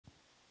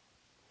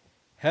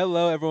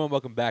Hello, everyone.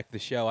 Welcome back to the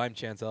show. I'm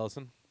Chance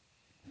Ellison,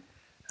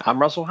 I'm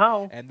Russell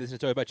Howell. and this is a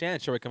Story by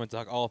Chance show. We come and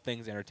talk all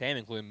things entertainment,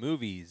 including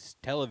movies,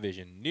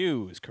 television,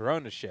 news,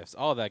 Corona shifts,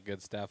 all that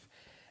good stuff.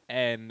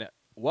 And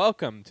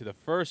welcome to the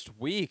first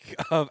week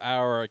of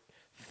our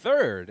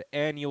third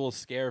annual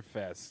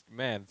Scarefest.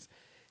 Man, it's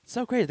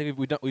so great. I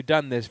think we've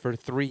done this for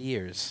 3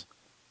 years.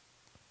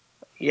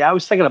 Yeah, I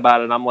was thinking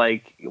about it. I'm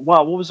like,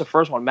 well, what was the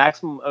first one?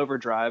 Maximum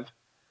Overdrive.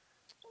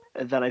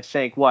 And then I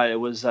think it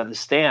was The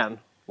Stand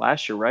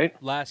last year, right?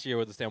 Last year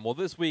with the stand. Well,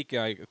 this week,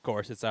 of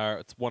course, it's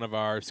one of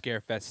our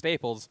Scarefest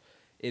staples.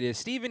 It is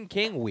Stephen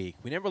King week.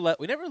 We never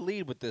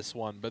lead with this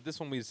one, but this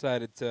one we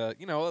decided to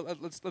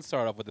let's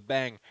start off with a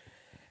bang.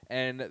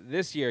 And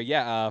this year,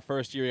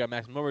 first year we got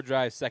Maximum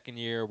Overdrive. Second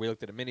year we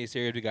looked at a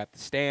miniseries. We got The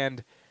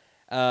Stand.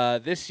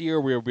 This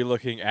year we'll be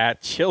looking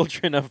at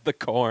Children of the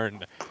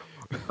Corn,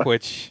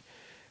 which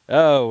we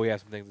have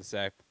some things to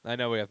say. I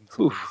know we have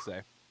some things to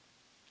say.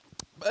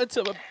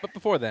 But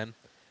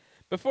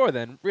before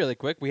then, really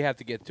quick, we have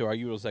to get to our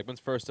usual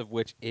segments. First of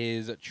which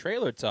is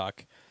trailer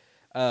talk.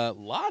 A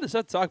lot of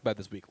stuff to talk about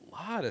this week. A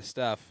lot of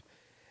stuff.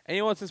 And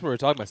you know what? Since we were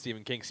talking about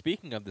Stephen King,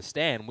 speaking of The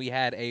Stand, we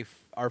had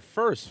our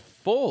first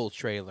full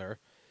trailer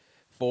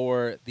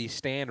for the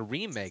Stand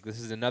remake.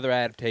 This is another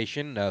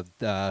adaptation of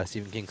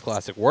Stephen King's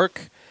classic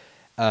work.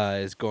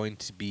 Is going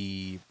to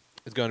be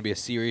a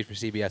series for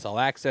CBS All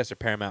Access or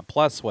Paramount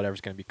Plus, whatever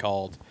it's going to be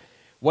called.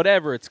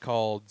 Whatever it's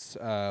called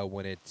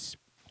when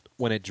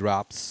it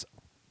drops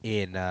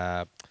in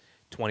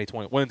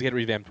 2020. When it's get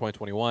revamped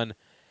 2021.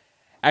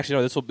 Actually,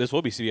 no. This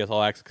will be CBS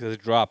All Access because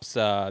it drops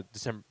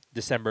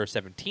December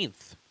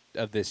 17th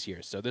of this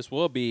year. So this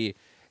will be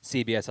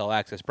CBS All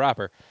Access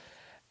proper.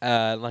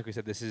 Like we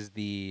said, this is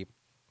the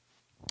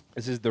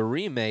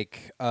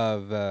remake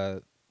of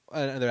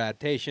another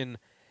adaptation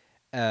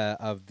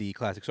of the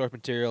classic source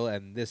material,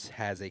 and this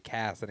has a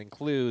cast that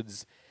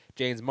includes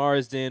James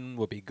Marsden,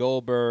 Whoopi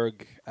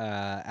Goldberg,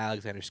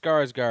 Alexander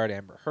Skarsgård,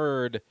 Amber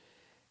Heard,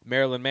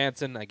 Marilyn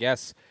Manson, I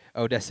guess,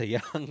 Odessa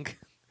Young,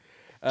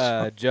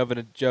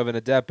 Jovan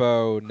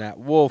Adepo, Nat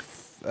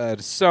Wolff,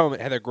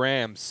 Heather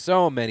Graham,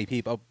 so many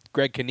people,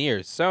 Greg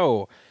Kinnear,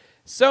 so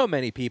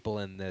many people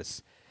in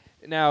this.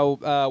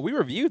 Now, we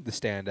reviewed The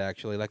Stand,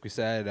 actually. Like we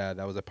said,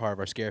 that was a part of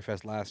our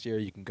Scarefest last year.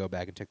 You can go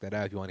back and check that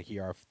out if you want to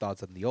hear our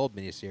thoughts on the old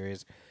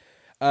miniseries.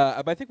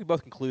 But I think we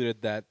both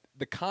concluded that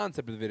the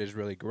concept of it is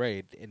really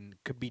great and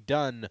could be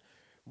done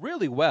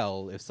really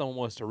well if someone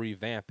was to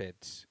revamp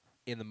it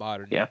in the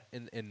modern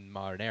in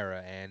modern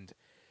era. And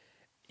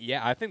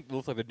yeah, I think it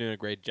looks like they're doing a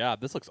great job.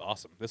 This looks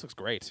awesome. This looks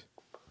great.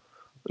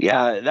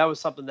 Yeah, that was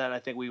something that I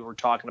think we were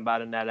talking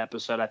about in that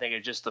episode. I think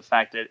it's just the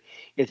fact that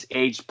it's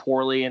aged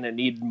poorly and it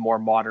needed more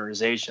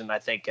modernization, I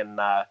think. And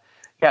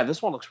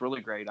this one looks really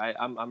great.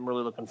 I'm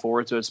really looking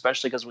forward to it,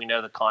 especially because we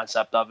know the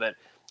concept of it.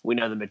 We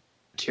know the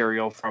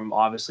material from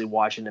obviously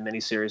watching the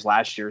miniseries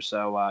last year.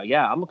 So,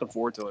 I'm looking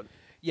forward to it.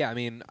 Yeah, I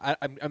mean,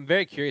 I'm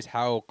very curious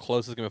how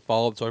close it's going to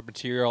follow the source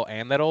material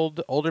and that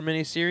older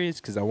miniseries,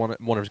 because I wonder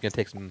if it's going to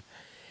take some,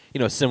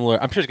 similar.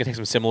 I'm sure it's going to take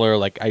some similar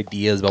like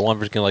ideas, but I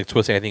wonder if it's going to like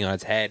twist anything on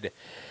its head.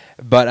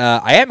 But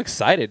I am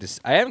excited.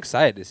 I am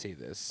excited to see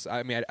this.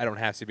 I mean, I don't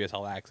have CBS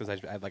All Access.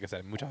 Like I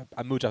said,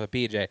 I mooch off of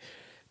PJ, kind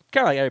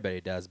of like everybody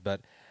does.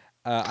 But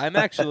I'm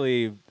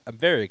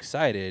very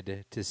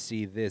excited to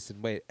see this.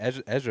 And wait,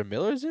 Ezra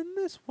Miller's in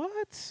this?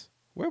 What?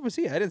 Where was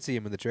he? I didn't see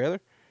him in the trailer.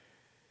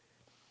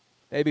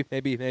 Maybe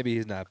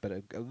he's not,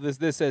 but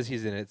this says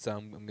he's in it, so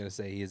I'm gonna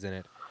say he's in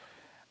it.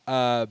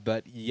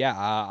 But yeah,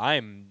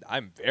 I'm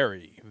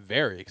very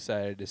very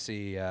excited to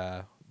see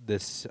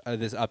this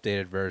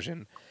updated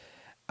version.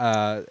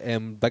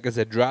 And like I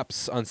said,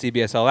 drops on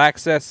CBS All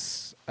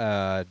Access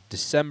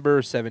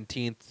December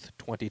 17th,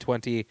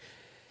 2020.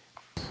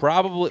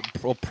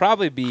 Will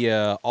probably be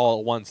all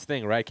at once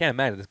thing, right? I can't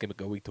imagine this gonna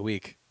go week to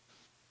week.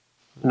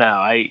 No,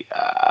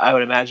 I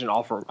would imagine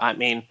all for. I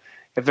mean,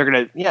 if they're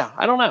gonna,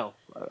 I don't know.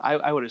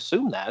 I would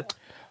assume that.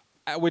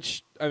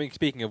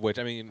 Speaking of which,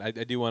 I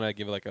do want to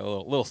give like a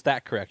little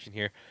stat correction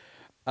here.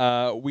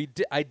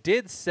 I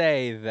did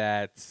say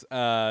that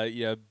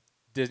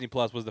Disney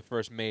Plus was the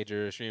first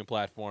major streaming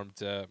platform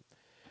to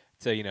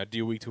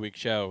do week to week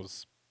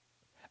shows.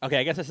 Okay,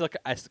 I guess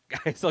I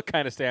still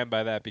kind of stand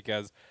by that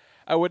because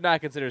I would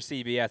not consider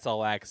CBS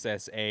All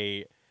Access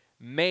a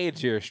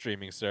major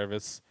streaming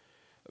service,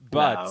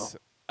 but. No.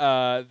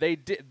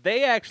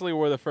 They actually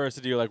were the first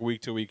to do like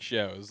week to week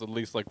shows, at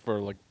least like for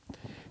like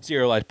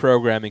serialized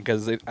programming,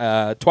 because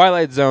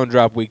Twilight Zone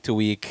dropped week to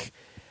week.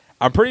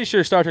 I'm pretty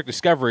sure Star Trek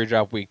Discovery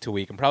dropped week to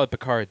week, and probably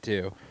Picard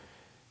too.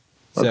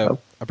 So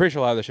Okay. I'm pretty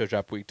sure a lot of the shows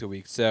drop week to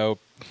week. So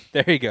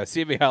there you go,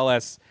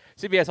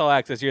 CBS All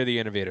Access. You're the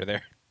innovator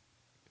there.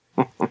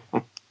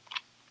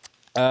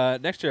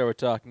 Next year we're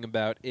talking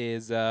about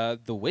is The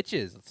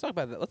Witches. Let's talk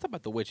about that. Let's talk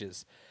about The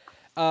Witches.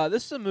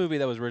 This is a movie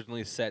that was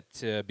originally set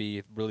to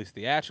be released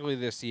theatrically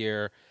this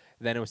year.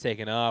 Then it was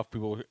taken off.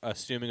 People were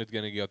assuming it was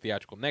going to go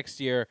theatrical next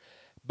year.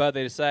 But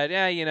they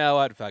decided, you know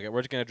what? Fuck it.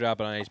 We're just going to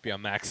drop it on HBO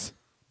Max.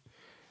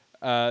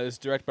 It's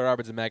directed by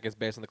Robert Zemeckis,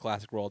 based on the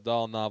classic Roald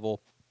Dahl novel.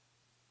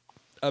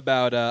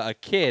 about a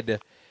kid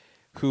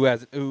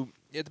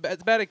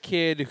it's about a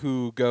kid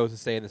who goes to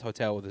stay in this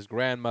hotel with his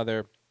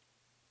grandmother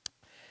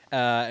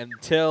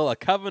until a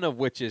coven of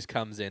witches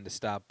comes in to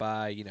stop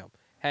by,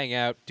 hang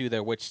out, do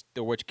their witch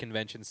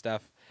convention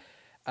stuff.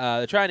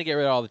 They're trying to get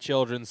rid of all the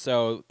children,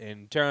 so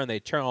in turn they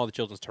turn all the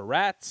children to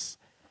rats,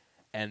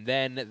 and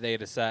then they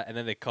decide, and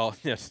then they call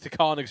to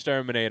call an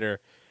exterminator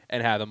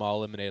and have them all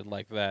eliminated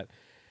like that.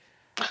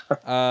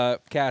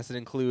 Cast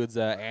includes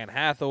Anne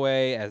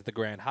Hathaway as the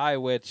Grand High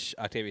Witch,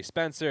 Octavia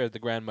Spencer as the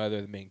grandmother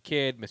of the main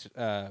kid,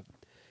 Mr.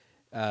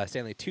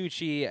 Stanley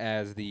Tucci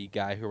as the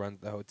guy who runs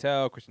the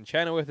hotel. Kristen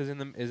Chenoweth is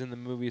in the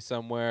movie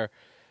somewhere.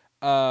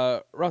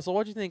 Russell,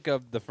 what do you think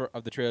of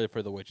the trailer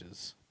for The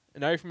Witches?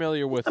 And are you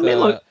familiar with?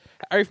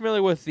 Are you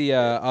familiar with the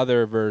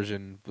other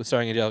version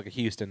starring Angelica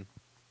Houston?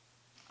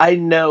 I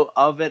know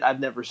of it. I've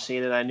never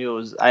seen it. I knew it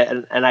was.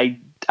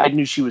 I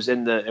knew she was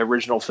in the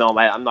original film.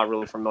 I'm not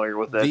really familiar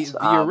with it.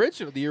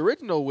 The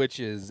original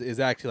Witches is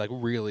actually like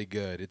really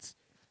good. It's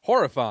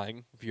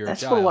horrifying if you're.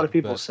 That's a child, what a lot of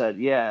people said.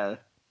 Yeah,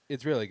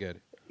 it's really good.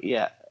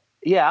 Yeah,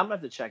 I'm gonna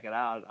have to check it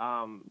out.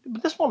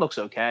 But this one looks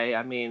okay.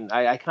 I mean,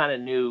 I kind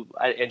of knew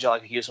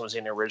Angelica Houston was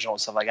in the original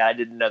and stuff like that. I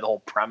didn't know the whole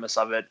premise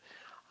of it.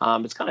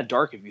 It's kind of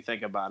dark if you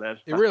think about it.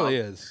 It really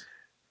is.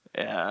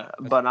 Yeah,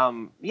 but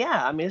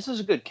yeah. I mean, this is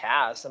a good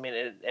cast. I mean,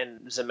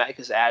 and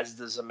Zemeckis adds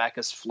the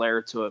Zemeckis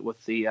flair to it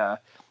with the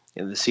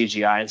the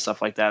CGI and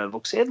stuff like that. It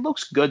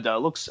looks good though.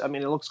 It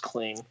looks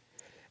clean.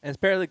 And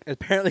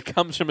apparently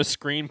comes from a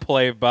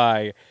screenplay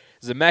by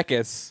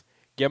Zemeckis,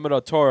 Guillermo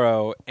del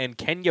Toro, and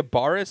Kenya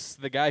Barris,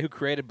 the guy who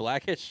created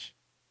Blackish.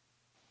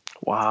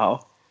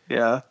 Wow.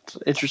 Yeah, it's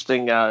an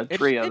interesting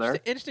trio there.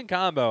 Interesting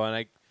combo, and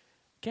I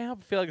can't help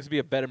but feel like this would be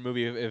a better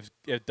movie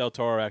if Del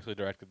Toro actually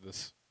directed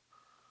this.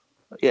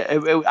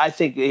 Yeah, I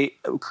think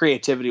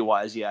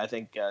creativity-wise, I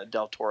think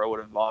Del Toro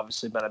would have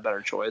obviously been a better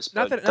choice.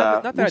 Not that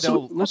I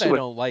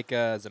don't like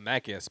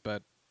Zemeckis,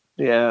 but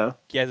yeah,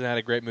 he hasn't had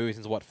a great movie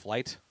since what,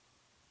 Flight?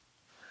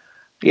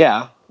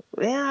 Yeah,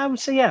 I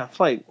would say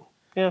Flight.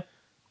 Yeah.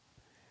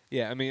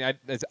 Yeah, I mean,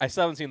 I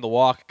still haven't seen The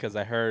Walk because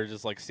I heard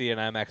just like see it in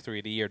IMAX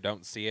 3D or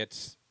don't see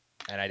it,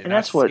 and I did. And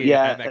that's what,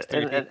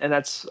 and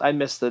that's I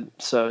missed it,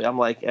 so I'm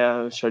like,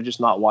 should I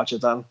just not watch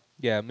it then?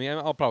 Yeah, I mean,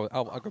 I'll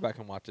go back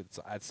and watch it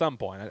at some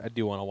point. I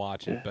do want to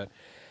watch it, but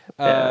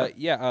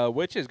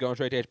Witches going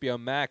straight to HBO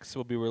Max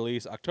will be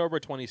released October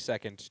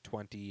 22nd,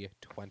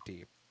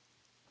 2020.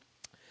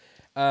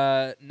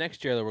 Next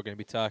trailer we're going to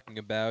be talking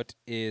about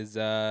is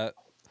a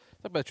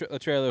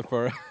trailer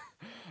for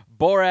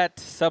Borat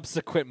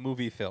subsequent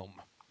movie film.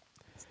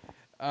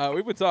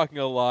 We've been talking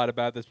a lot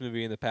about this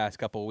movie in the past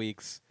couple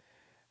weeks.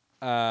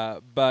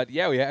 But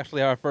yeah, we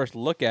actually have our first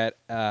look at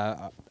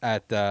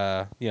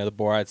the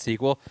Borat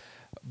sequel.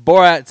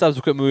 Borat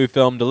subsequent movie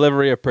film,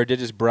 delivery of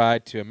prodigious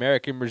bride to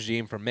American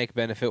regime for make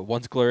benefit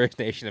once glorious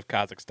nation of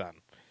Kazakhstan.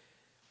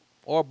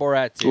 Or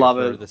Borat 2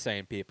 for the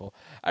same people.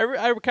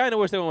 I kind of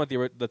wish they went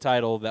with the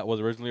title that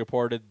was originally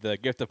reported, The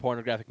Gift of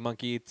Pornographic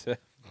Monkey to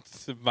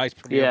Vice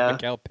Premier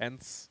Miguel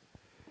Pence.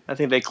 I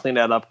think they cleaned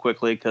that up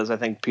quickly because I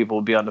think people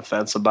will be on the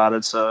fence about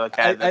it. So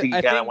I think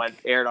he kind of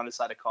aired on the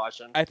side of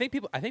caution. I think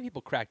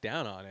people cracked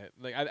down on it.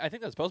 Like I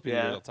think that's supposed to be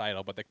the real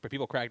title, but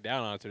people cracked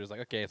down on it. So they're just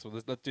like, okay, so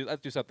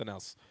let's do something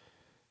else.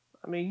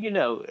 I mean,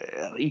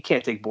 you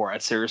can't take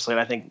Borat seriously, and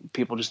I think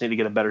people just need to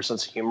get a better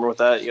sense of humor with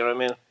that. You know what I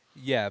mean?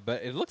 Yeah,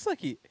 but it looks like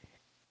he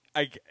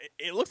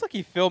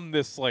filmed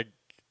this like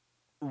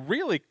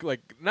really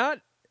like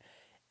not.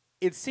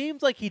 It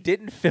seems like he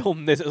didn't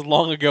film this as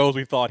long ago as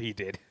we thought he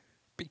did.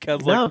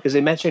 Because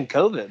they mentioned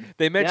COVID.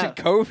 They mentioned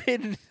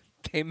COVID.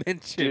 They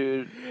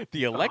mentioned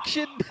the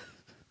election.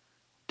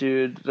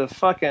 Dude, the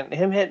fucking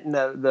him hitting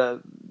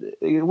the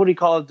what do you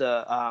call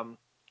it?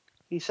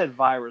 He said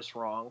virus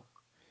wrong.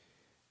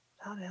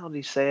 How the hell did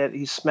he say it?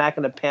 He's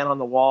smacking a pan on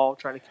the wall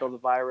trying to kill the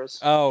virus.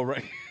 Oh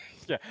right,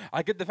 yeah.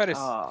 I get the fetish.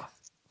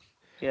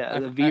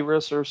 The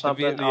virus or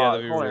something.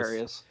 The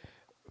hilarious.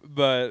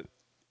 But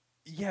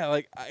yeah,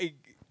 like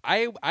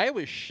I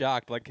was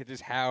shocked, like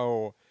just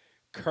how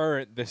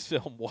current this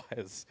film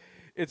was.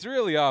 It's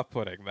really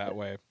off-putting that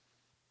way.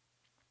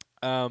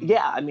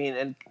 I mean,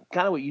 and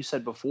kind of what you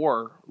said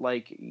before,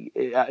 like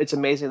it's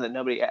amazing that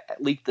nobody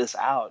leaked this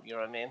out. You know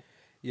what I mean?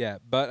 Yeah,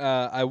 but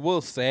I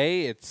will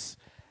say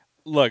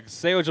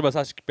say what you about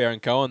Sacha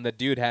Baron Cohen, the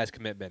dude has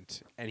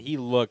commitment, and he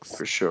looks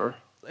for sure.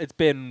 It's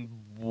been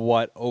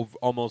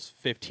almost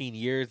 15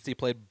 years since he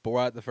played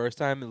Borat the first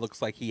time. It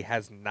looks like he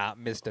has not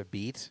missed a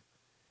beat.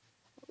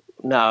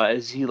 No,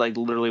 as he like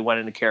literally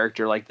went into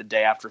character like the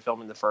day after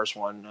filming the first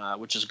one,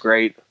 which is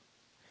great.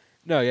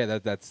 No, yeah,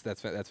 that's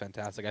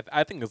fantastic.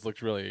 I think this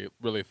looks really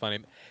really funny.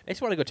 I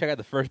just want to go check out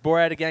the first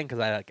Borat again because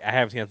I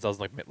haven't seen it since I was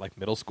like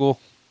middle school.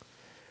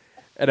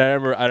 And I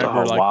remember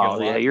like wow,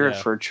 you're in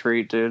for a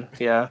treat, dude.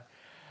 Yeah,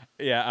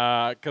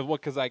 yeah,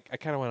 because I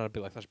kind of wanted to be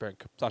like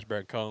Sacha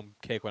Baron Cohen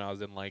cake when I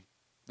was in like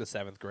the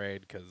 7th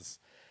grade because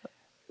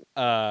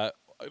I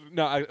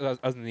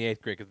was in the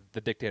 8th grade because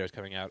The Dictator was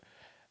coming out.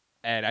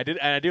 And I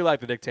do like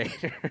The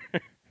Dictator.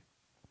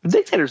 The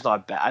Dictator's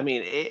not bad. I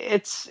mean,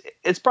 it's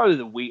probably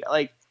the weak.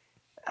 Like,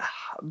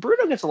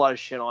 Bruno gets a lot of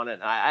shit on it.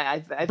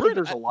 I think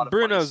there's a lot of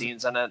funny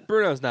scenes in it.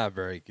 Bruno's not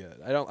very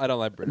good. I don't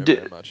like Bruno Dude,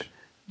 very much.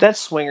 That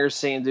swingers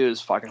scene, dude,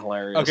 is fucking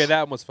hilarious. Okay,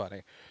 that one was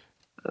funny.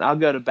 I'll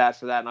go to bat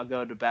for that, and I'll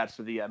go to bat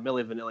for the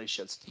Milli Vanilli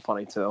shit's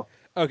funny too.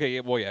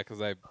 Okay, well, yeah,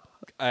 because I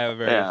have a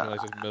very good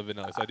relationship with Milli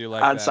Vanilli, so I do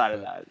like outside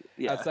of that.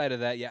 Yeah. Outside of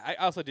that, yeah, I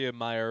also do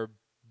admire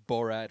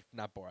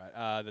not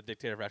Borat, the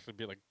Dictator for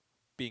actually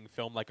being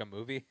filmed like a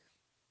movie.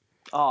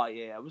 Oh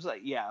yeah, it was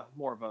like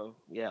more of a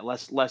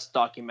less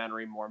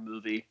documentary, more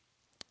movie.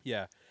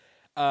 Yeah,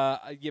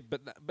 but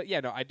yeah,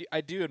 no,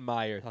 I do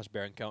admire Sacha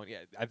Baron Cohen. Yeah,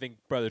 I think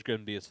Brothers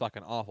Grimsby is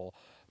fucking awful,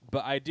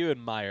 but I do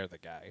admire the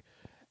guy.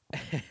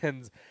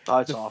 And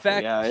it's awful.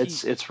 Yeah,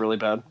 it's really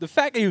bad. The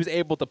fact that he was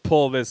able to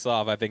pull this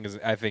off, I think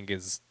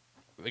is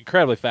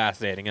incredibly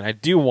fascinating, and I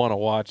do want to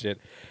watch it.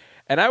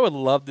 And I would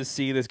love to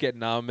see this get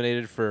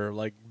nominated for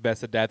like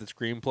best adapted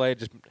screenplay.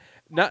 Just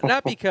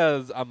not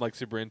because I'm like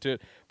super into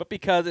it, but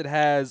because it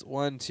has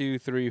 1, 2,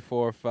 3,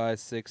 4, 5,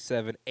 6,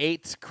 7,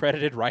 8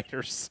 credited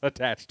writers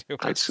attached to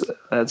it.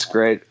 That's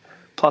great.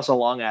 Plus a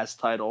long ass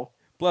title.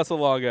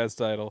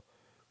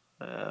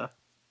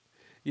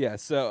 Yeah,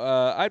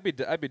 so I'd be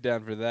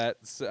down for that.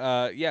 So,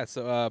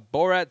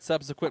 Borat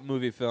subsequent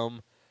movie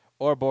film,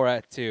 or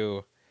Borat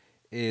 2,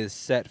 is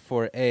set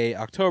for a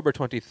October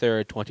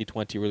 23rd,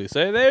 2020 release.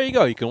 So there you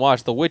go. You can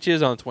watch The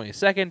Witches on the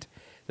 22nd.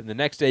 Then the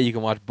next day you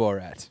can watch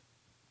Borat.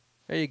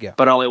 There you go.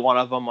 But only one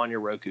of them on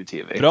your Roku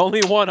TV. But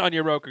only one on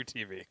your Roku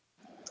TV.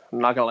 I'm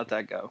not gonna let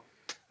that go.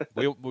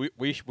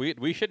 we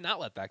should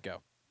not let that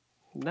go.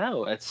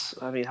 No,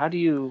 I mean, how do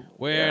you?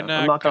 I'm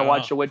not gonna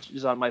watch The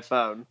Witches on my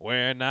phone.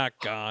 We're not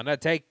gonna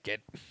take it.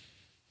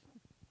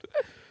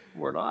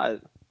 We're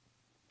not.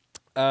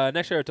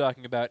 Next show we're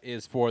talking about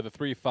is for the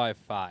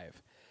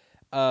 355.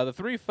 The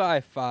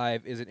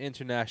 355 is an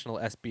international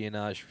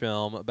espionage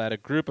film about a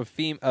group of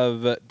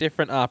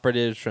different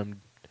operatives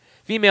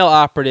female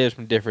operatives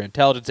from different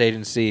intelligence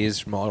agencies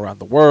from all around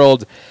the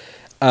world,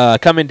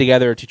 coming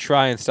together to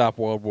try and stop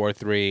World War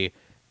III.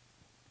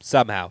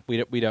 Somehow, we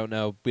don't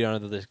know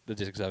the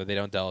logistics of it. They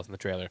don't tell us in the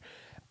trailer.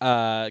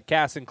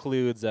 Cast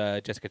includes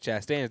Jessica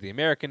Chastain as the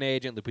American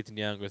agent, Lupita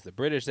Nyong'o as the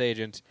British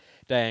agent,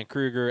 Diane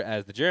Kruger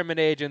as the German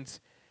agent,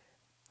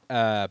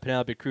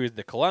 Penelope Cruz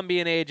the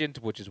Colombian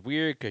agent, which is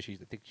weird because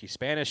I think she's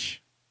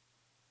Spanish.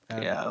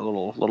 A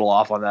little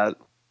off on that.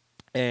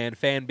 And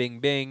Fan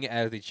Bingbing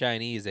as the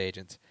Chinese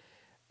agent.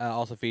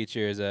 Also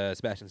features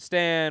Sebastian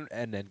Stan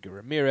and Edgar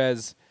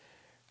Ramirez.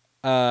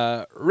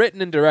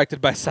 Written and directed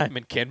by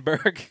Simon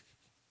Kinberg.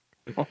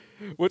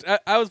 Which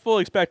I was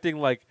fully expecting,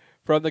 like,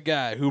 from the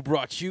guy who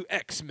brought you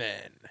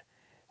X-Men,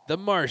 The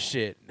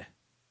Martian,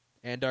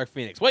 and Dark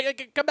Phoenix.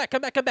 Wait, come back.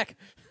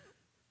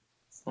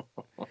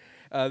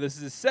 This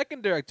is his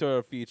second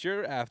directorial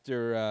feature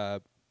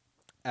after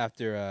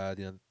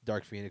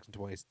Dark Phoenix in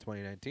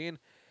 2019.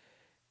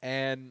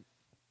 And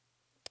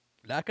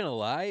not gonna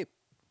lie,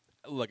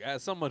 look,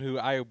 as someone who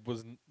I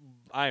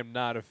am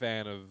not a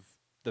fan of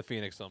the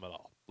Phoenix film at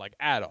all. Like,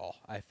 at all.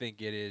 I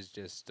think it is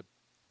just a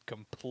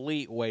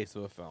complete waste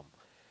of a film.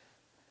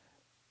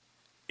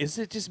 Is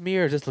it just me,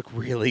 or does it look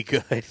really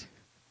good?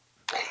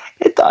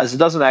 It does. It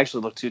doesn't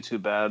actually look too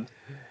bad.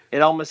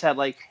 It almost had,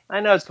 like, I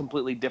know it's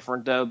completely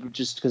different though, but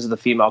just because of the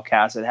female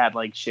cast, it had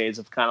like shades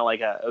of kind of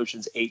like a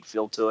Ocean's 8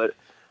 feel to it.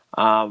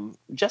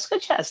 Jessica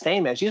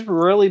Chastain, man, she's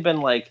really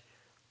been like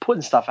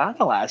putting stuff out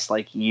the last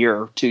like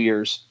year, 2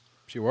 years.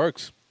 She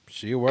works.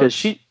 Because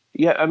she's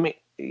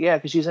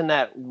in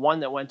that one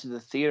that went to the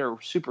theater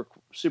super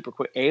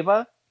quick,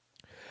 Ava.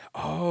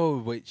 Oh,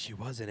 wait, she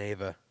was in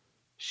Ava.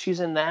 She's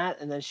in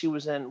that, and then she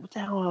was in, what the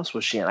hell else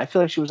was she in? I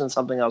feel like she was in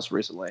something else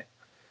recently.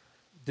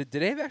 Did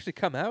Ava actually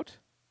come out?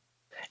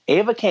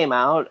 Ava came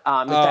out.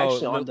 It's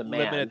actually on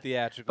demand. Limited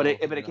theatrical. But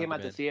it came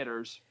out to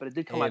theaters. But it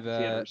did come out to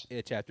theaters.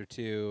 Chapter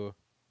 2.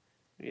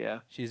 Yeah.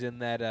 She's in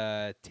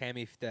that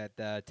Tammy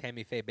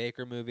Faye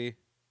Baker movie.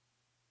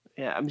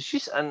 Yeah, I mean,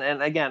 she's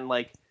and again,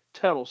 like,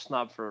 total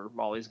snub for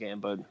Molly's Game,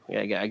 but yeah,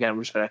 again,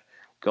 we're just gonna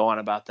go on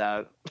about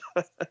that.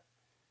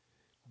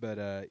 But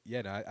I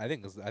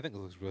think it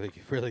looks really,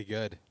 really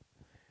good.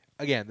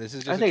 Again, this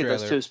is just I think a trailer. it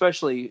does too,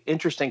 especially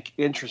interesting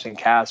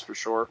cast for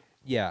sure.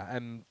 Yeah,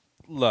 and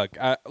look,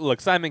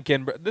 Simon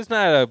Kinberg. This is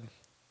not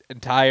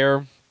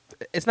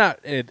it's not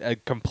a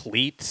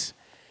complete,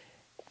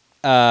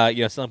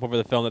 stump over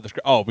the film that the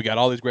script. Oh, we got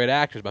all these great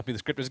actors, but the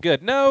script is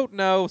good.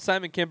 No,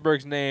 Simon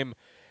Kinberg's name.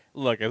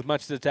 Look, as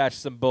much as it's attached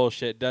to some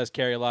bullshit, does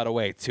carry a lot of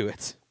weight to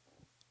it.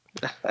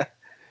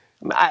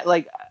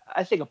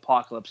 I think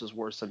Apocalypse is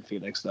worse than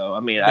Phoenix, though. I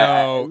mean,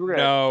 no,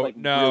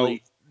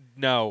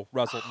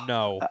 Russell,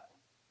 no.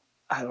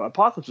 I don't know.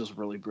 Apocalypse is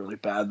really, really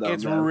bad, though.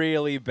 It's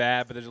really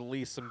bad, but there's at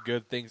least some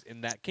good things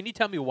in that. Can you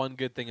tell me one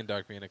good thing in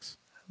Dark Phoenix?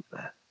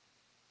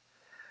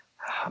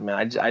 I mean,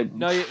 I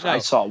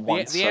saw it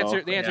once. The answer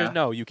is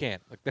no. You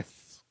can't. Like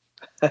this.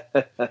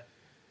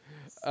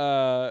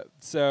 The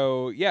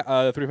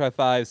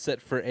 355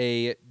 set for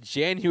a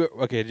January.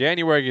 Okay,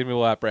 January gave me a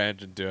lot of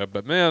apprehension to it,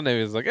 but man,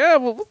 maybe it's like,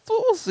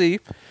 we'll see.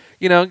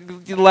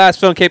 The last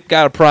film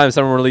got a prime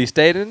summer release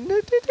date and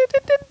it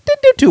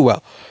didn't do too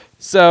well.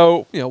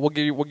 So we'll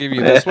give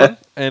you this one,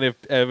 and if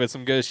it's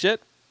some good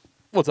shit,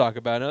 we'll talk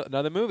about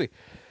another movie.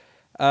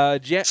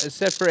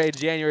 Set for a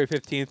January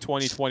 15th,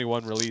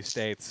 2021 release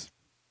dates.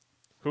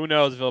 Who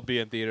knows if it'll be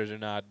in theaters or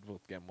not? We'll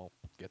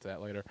get to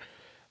that later.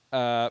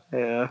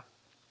 Yeah.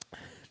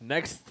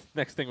 Next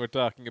thing we're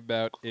talking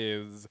about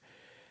is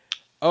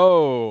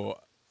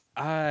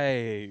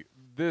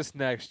this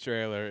next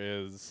trailer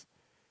is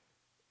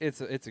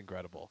it's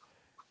incredible.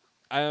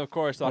 I am of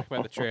course talking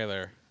about the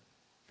trailer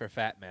for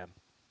Fat Man.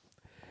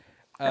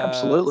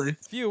 Absolutely.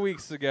 A few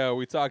weeks ago,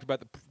 we talked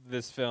about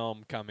this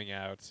film coming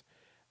out.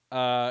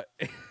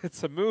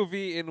 It's a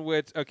movie in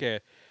which we're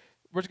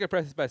just gonna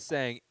preface this by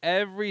saying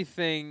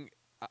everything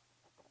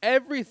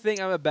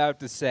I'm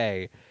about to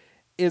say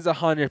is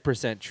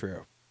 100%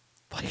 true.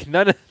 Like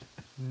none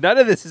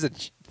of this is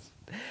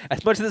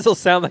as much as this will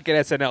sound like an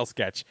SNL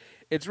sketch,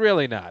 it's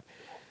really not.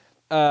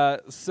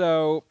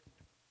 So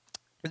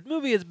this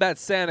movie is about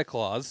Santa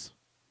Claus,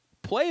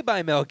 played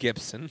by Mel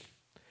Gibson,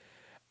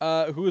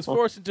 who is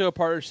forced into a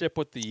partnership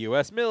with the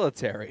U.S.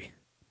 military.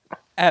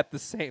 At the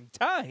same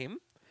time,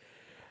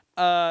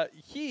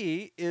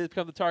 he is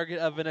become the target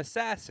of an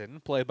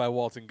assassin, played by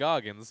Walton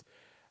Goggins,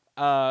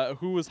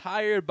 who was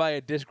hired by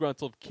a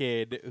disgruntled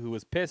kid who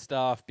was pissed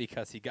off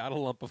because he got a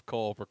lump of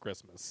coal for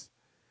Christmas.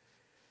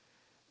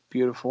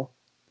 Beautiful.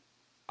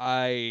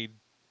 I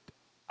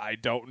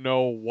don't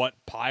know what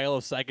pile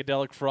of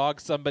psychedelic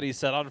frogs somebody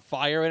set on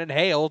fire and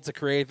inhaled to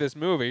create this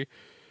movie,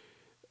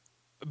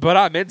 but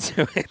I'm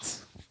into it.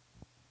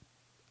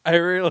 I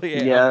really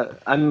am. Yeah,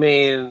 I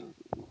mean,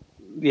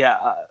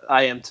 yeah,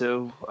 I am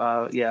too.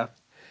 Yeah.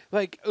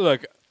 Like,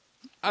 look,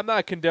 I'm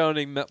not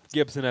condoning Mel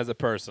Gibson as a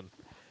person,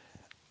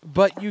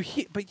 but you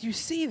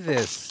see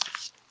this,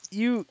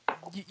 you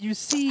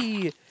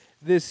see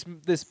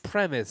this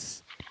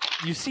premise,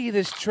 you see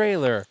this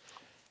trailer,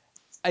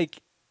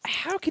 like.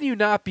 How can you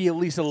not be at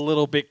least a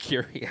little bit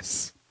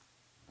curious?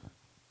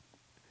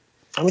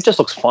 I mean, it just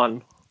looks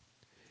fun.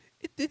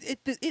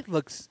 It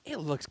looks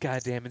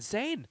goddamn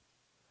insane.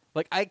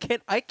 Like I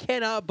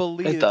cannot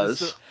believe it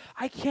does.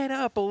 I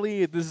cannot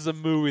believe this is a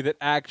movie that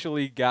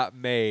actually got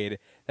made,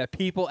 that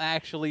people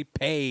actually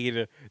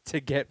paid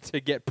to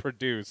get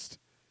produced.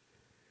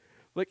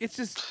 Like it's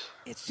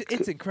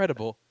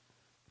incredible.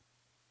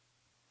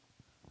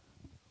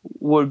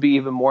 What would be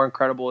even more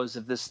incredible is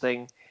if this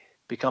thing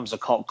becomes a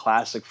cult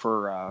classic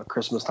for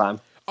Christmas time.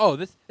 Oh,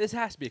 this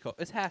has to be a cult.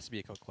 This has to be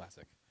a cult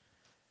classic.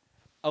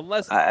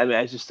 Unless I mean,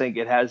 I just think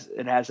it has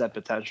that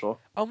potential.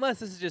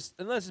 Unless this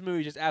movie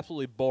is just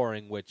absolutely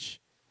boring,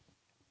 which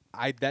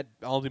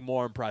I'll be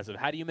more impressive.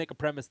 How do you make a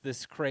premise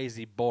this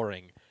crazy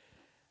boring?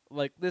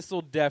 Like this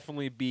will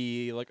definitely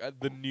be like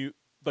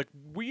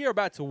we are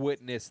about to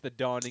witness the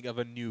dawning of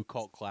a new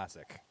cult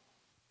classic.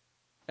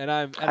 And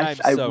I'm so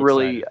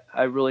excited.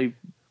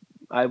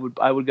 I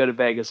would go to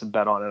Vegas and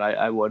bet on it.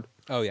 I would.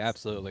 Oh yeah,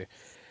 absolutely.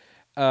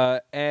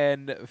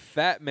 And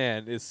Fat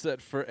Man is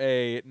set for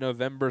a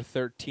November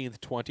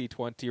 13th,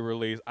 2020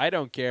 release. I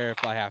don't care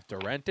if I have to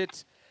rent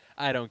it.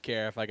 I don't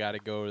care if I got to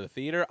go to the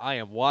theater. I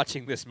am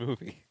watching this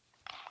movie.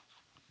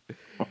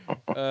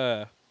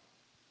 But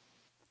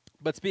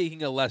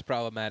speaking of less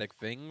problematic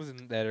things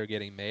that are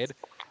getting made,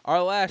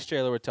 our last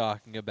trailer we're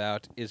talking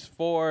about is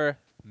for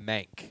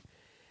Mank.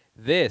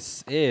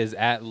 This is,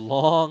 at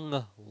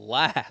long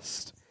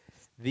last,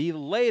 the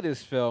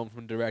latest film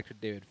from director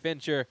David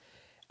Fincher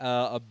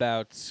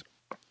about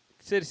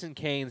Citizen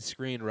Kane's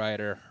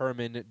screenwriter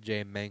Herman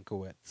J.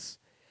 Mankiewicz.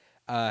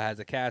 Has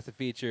a cast that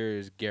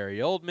features Gary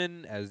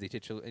Oldman as the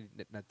titular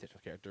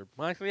character.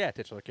 Well, actually, yeah,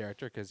 titular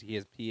character because he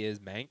is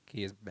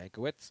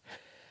Mankiewicz.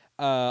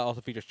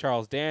 Also features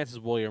Charles Dance as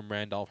William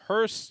Randolph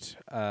Hearst.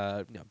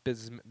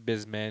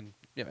 Businessman.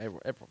 Everyone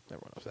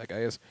knows who that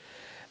guy is.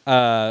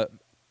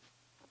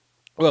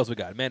 What else we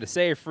got? Amanda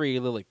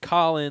Seyfried, Lily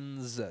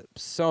Collins,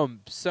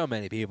 so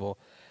many people.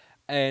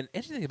 And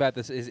interesting thing about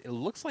this is it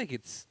looks like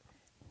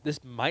this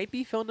might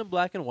be filmed in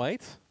black and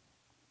white.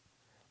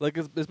 Like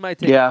this might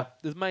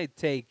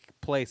take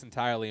place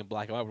entirely in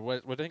black and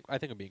white, which I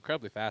think would be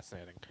incredibly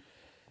fascinating.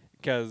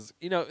 Because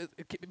it'd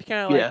be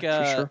kind of like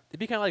sure. It'd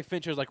be kind of like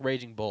Fincher's like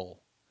Raging Bull,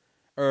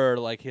 or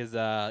like his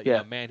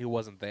Man Who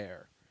Wasn't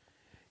There.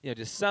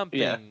 Just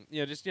something.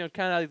 Just kind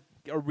of like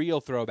a real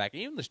throwback.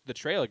 And even the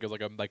trailer gives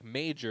like a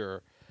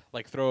major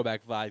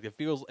throwback vibe. It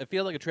feels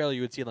like a trailer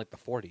you would see in like the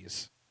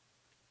 40s.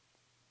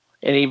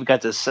 And even got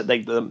this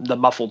like the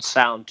muffled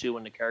sound too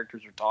when the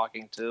characters are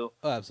talking too.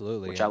 Oh,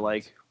 absolutely, which I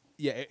like.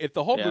 Yeah, if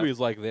the whole movie is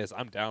like this,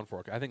 I'm down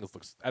for it. I think it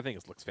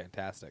looks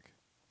fantastic.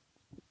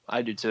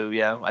 I do too.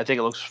 Yeah, I think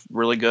it looks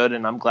really good,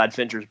 and I'm glad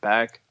Fincher's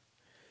back.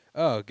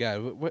 Oh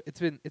God,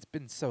 it's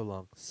been so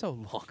long.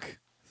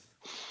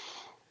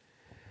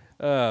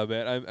 Oh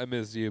man, I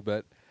miss you,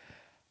 but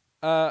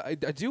I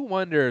do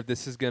wonder if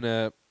this is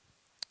gonna,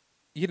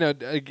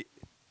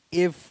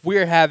 if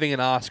we're having an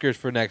Oscars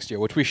for next year,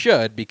 which we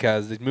should,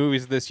 because the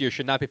movies this year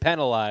should not be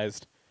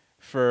penalized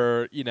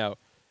for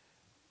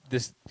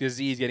this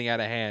disease getting out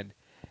of hand.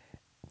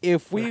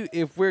 if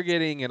we're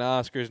getting an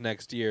Oscars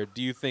next year,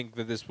 do you think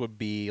that this would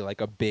be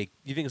like a big?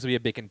 Do you think this would be a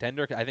big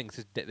contender? I think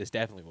this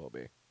definitely will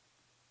be.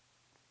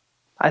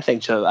 I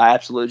think so. I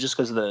absolutely, just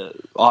because of the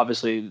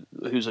obviously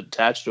who's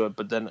attached to it,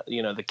 but then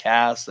the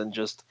cast and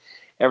just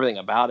everything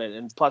about it,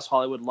 and plus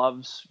Hollywood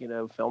loves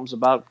films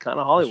about kind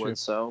of Hollywood,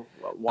 so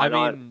why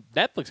not? I mean,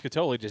 Netflix could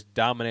totally just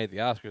dominate the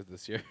Oscars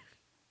this year.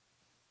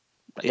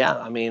 Yeah,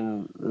 I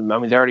mean,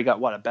 they already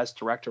got a best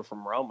director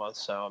from Roma,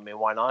 so I mean,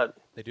 why not?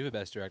 They do have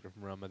best director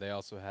from Roma. They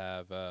also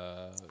have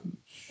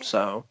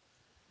so.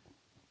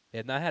 They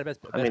have not had a best.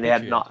 I mean, they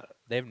have not.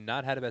 They have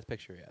not had a best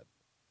picture yet.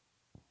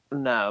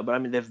 No, but I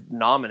mean, they've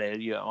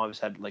nominated. You always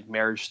had like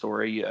Marriage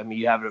Story. I mean,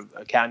 you have an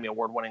Academy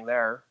Award winning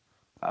there,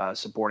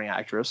 supporting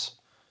actress.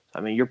 I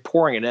mean, you're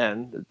pouring it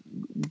in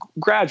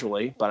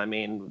gradually, but I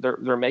mean,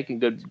 they're making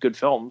good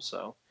films.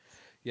 So.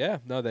 Yeah,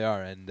 no, they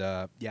are, and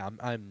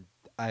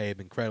I am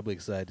incredibly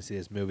excited to see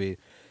this movie.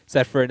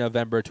 Set for a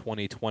November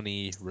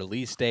 2020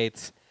 release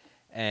date,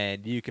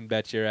 and you can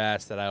bet your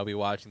ass that I'll be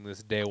watching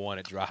this day one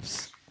it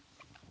drops.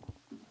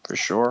 For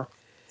sure.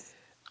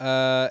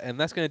 And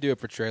that's going to do it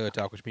for trailer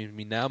talk, which means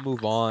we now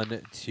move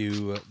on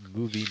to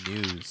movie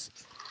news.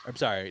 I'm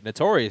sorry,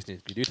 notorious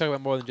news. We do talk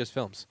about more than just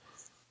films.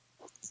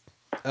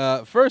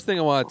 First thing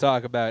I want to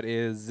talk about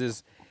is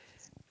this.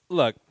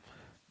 Look,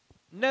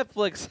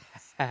 Netflix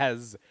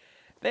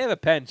they have a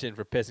penchant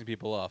for pissing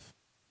people off.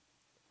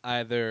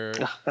 Either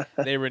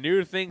they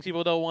renew things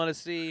people don't want to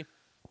see,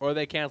 or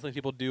they cancel things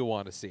people do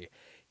want to see.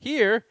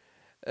 Here,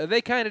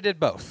 they kind of did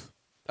both.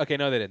 Okay,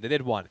 no, they didn't. They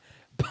did one.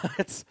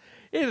 But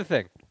here's the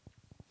thing.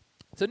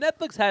 So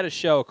Netflix had a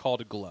show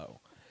called Glow.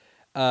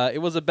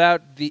 It was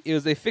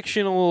a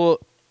fictional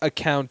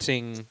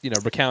recounting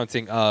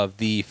of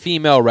the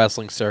female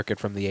wrestling circuit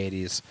from the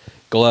 80s.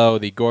 Glow,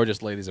 the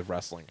gorgeous ladies of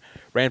wrestling.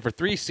 Ran for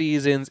 3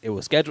 seasons. It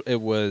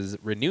was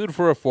renewed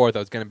for a 4th. That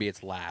was going to be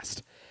its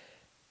last.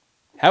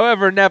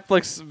 However,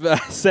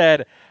 Netflix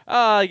said,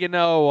 you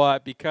know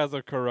what? Because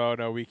of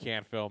Corona, we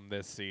can't film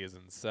this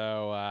season.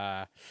 So,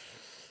 I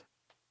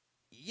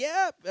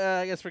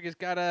guess we just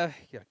gotta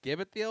give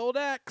it the old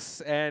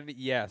X. And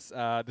yes,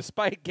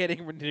 despite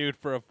getting renewed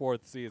for a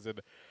 4th season,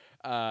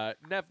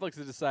 Netflix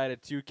has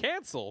decided to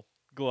cancel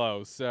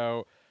Glow.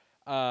 So,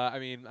 I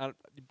mean,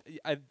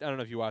 I don't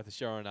know if you watch the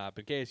show or not,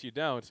 but in case you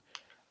don't,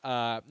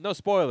 no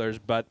spoilers,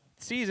 but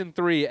season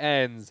 3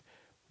 ends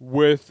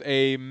with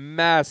a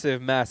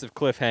massive, massive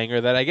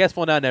cliffhanger that I guess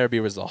will not never be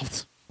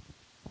resolved.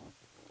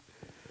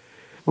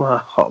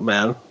 Oh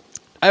man,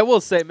 I will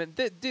say, man,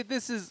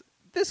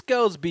 this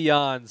goes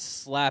beyond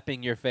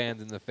slapping your fans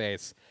in the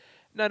face.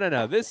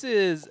 No. This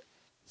is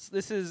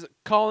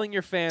calling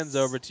your fans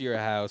over to your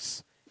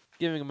house,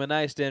 giving them a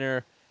nice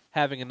dinner,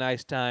 having a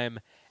nice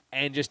time,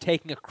 and just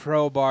taking a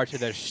crowbar to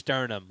their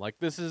sternum. Like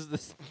this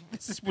is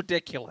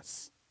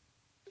ridiculous.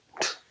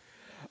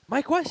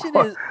 My question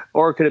is,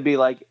 or could it be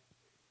like?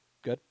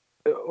 Good.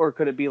 Or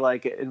could it be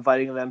like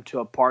inviting them to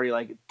a party,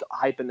 like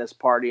hyping this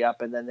party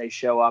up, and then they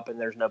show up and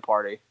there's no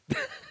party?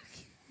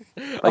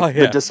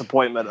 The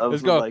disappointment of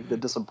the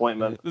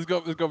disappointment. This is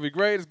gonna be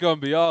great. It's gonna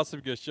be awesome.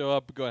 We're gonna show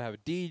up. We're gonna have a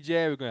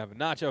DJ. We're gonna have a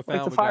nacho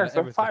fountain. It's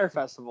a fire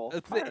festival.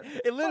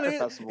 It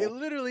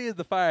literally is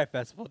the fire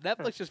festival.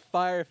 Netflix just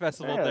fire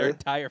festival their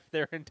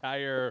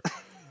entire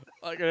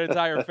like an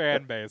entire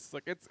fan base.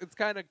 Like it's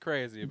kind of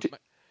crazy.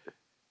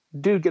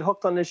 Dude, get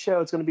hooked on this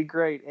show. It's gonna be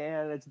great,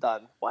 and it's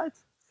done. What?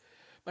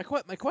 My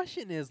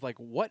question is like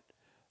what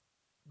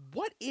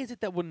is it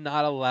that would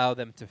not allow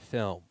them to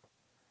film?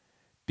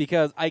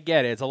 Because I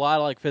get it, it's a lot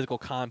of like physical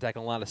contact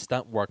and a lot of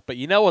stunt work. But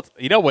you know what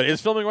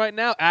is filming right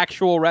now?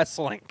 Actual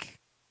wrestling.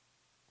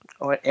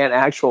 Oh, and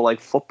actual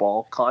like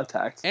football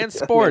contact and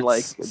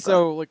sports.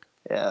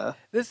 yeah.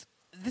 This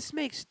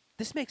makes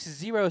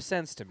 0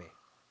 sense to me.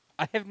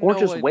 I have or no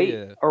just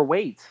idea.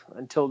 wait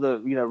until the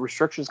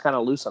restrictions kind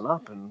of loosen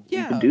up and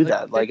you can do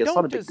that. Like it's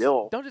not a big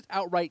deal. Don't just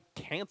outright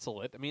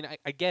cancel it. I mean,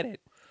 I get it.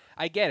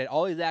 I get it.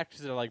 All these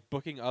actors are like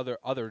booking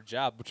other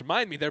jobs, which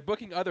remind me they're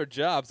booking other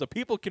jobs so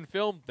people can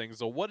film things.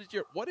 So what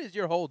is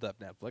your hold up,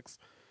 Netflix?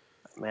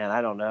 Man,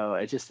 I don't know.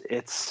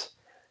 It's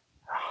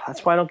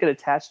that's why I don't get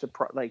attached to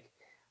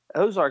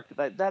Ozark.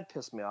 That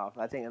pissed me off.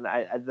 I think,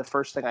 and the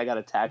first thing I got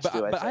attached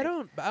to. I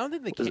don't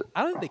think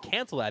they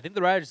canceled it. I think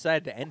the writers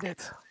decided to end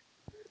it.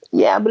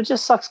 Yeah, but it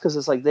just sucks because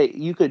it's like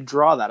you could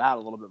draw that out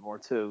a little bit more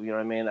too. You know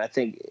what I mean? I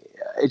think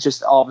it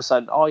just all of a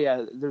sudden, oh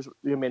yeah, there's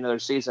gonna be another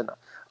season.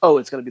 Oh,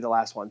 it's gonna be the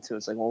last one too.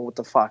 It's like, well, what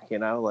the fuck,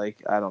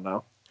 Like I don't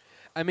know.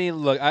 I mean,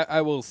 look,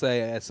 I will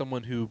say as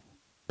someone who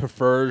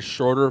prefers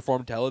shorter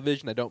form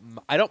television, I don't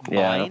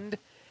mind.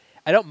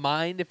 I don't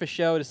mind if a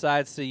show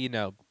decides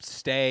to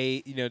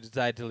stay,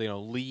 decide to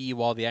leave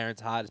while the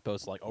iron's hot, as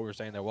opposed to like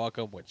overstaying their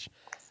welcome, which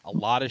a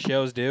lot of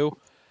shows do.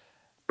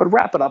 But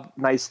wrap it up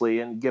nicely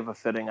and give a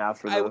fitting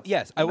after the.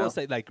 Yes, I will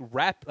say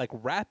wrap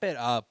it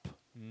up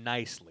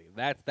nicely.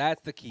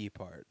 That's the key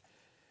part.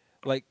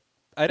 Like,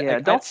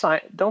 don't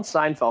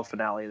Seinfeld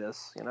finale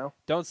this.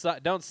 Don't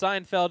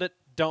Seinfeld it.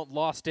 Don't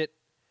Lost it.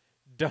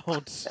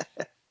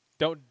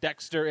 Don't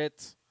Dexter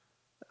it.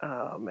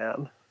 Oh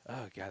man.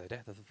 Oh god,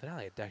 the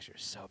finale of Dexter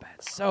is so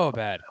bad, so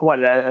bad.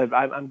 What?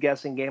 I'm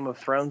guessing Game of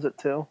Thrones it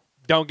too.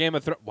 Don't Game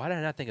of Thrones. Why did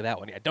I not think of that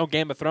one? Yeah, don't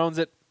Game of Thrones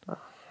it.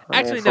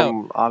 I mean,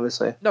 No.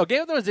 Obviously. No,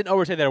 Game of Thrones didn't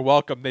overstay their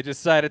welcome. They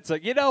decided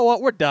to, you know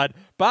what, we're done.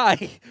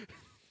 Bye.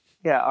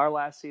 Yeah, our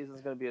last season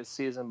is going to be a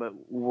season, but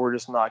we're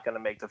just not going to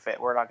make the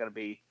we're not going to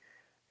be.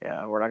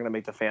 Yeah, we're not going to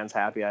make the fans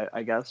happy.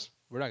 I guess.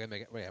 We're not gonna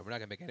make it. Yeah, we're not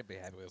gonna make anybody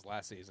happy with this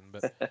last season.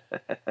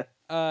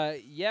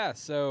 But yeah.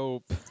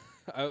 So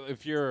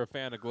if you're a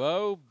fan of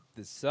Glow,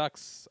 this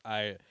sucks.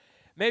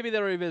 Maybe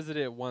they'll revisit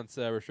it once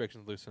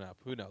restrictions loosen up.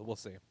 Who knows? We'll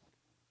see.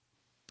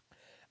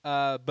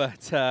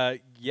 But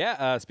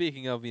yeah.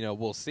 Speaking of,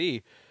 we'll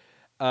see.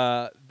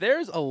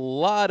 There's a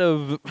lot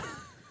of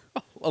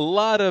a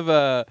lot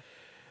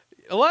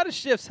of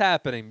shifts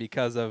happening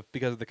because of the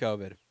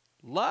COVID. A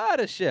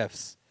lot of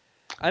shifts.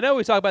 I know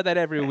we talk about that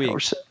every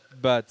week,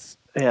 but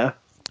yeah.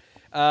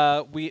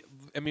 We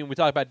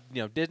talk about,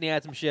 Disney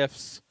had some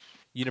shifts,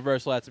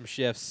 Universal had some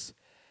shifts.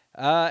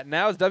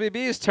 Now it's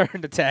WB's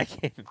turn to tag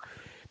in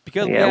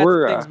because we had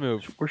some things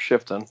move. We're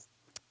shifting.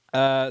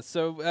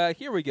 So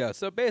here we go.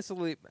 So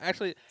basically,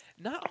 actually,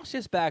 not all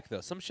shifts back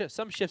though. Some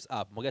shifts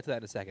up. We'll get to that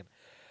in a second.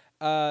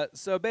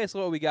 So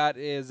basically, what we got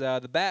is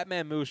the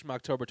Batman moves from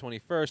October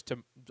 21st to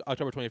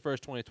October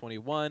 21st,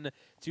 2021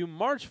 to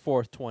March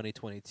 4th,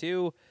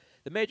 2022.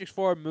 The Matrix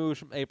 4 moves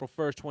from April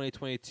 1st,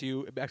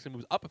 2022. It actually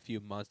moves up a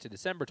few months to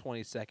December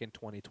 22nd,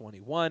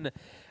 2021.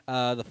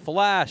 The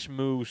Flash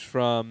moves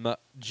from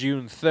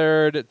June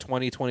 3rd,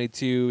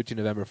 2022 to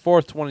November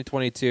 4th,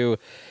 2022.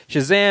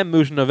 Shazam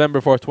moves from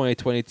November 4th,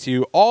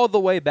 2022 all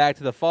the way back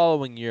to the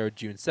following year,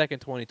 June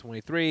 2nd,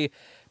 2023.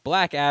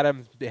 Black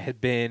Adam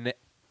had been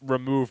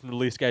removed from the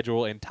release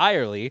schedule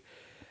entirely.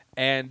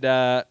 And,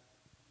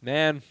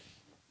 man,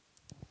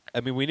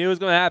 we knew it was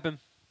going to happen,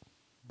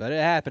 but it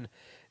happened.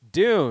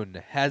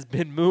 Dune has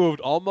been moved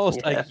almost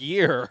a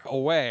year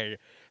away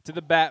to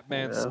the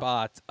Batman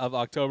spot of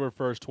October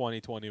 1st,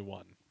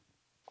 2021.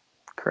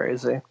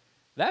 Crazy.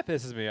 That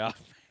pisses me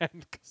off,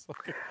 man.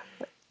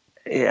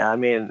 Yeah,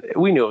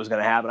 we knew it was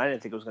going to happen. I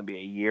didn't think it was going to be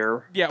a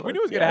year. Yeah, we knew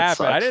it was going to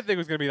happen. I didn't think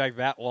it was going to be like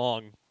that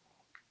long.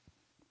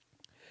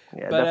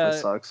 Yeah, it definitely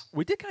sucks.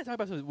 We did kind of talk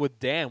about this with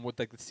Dan, with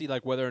to see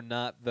whether or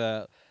not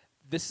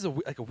this is a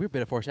weird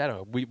bit of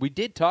foreshadowing. We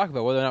did talk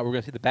about whether or not we're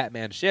going to see the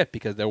Batman shift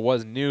because there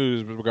was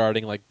news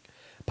regarding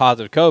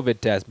positive COVID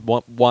test,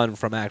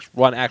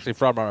 one actually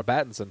from Robert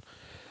Pattinson.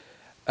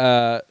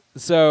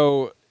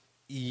 So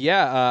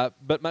yeah,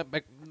 but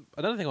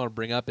another thing I want to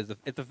bring up is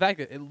the fact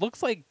that it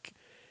looks like,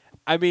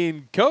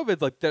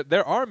 COVID's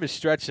their arm is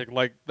stretching.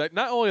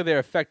 Not only are they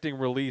affecting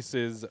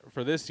releases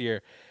for this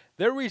year,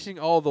 they're reaching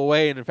all the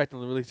way and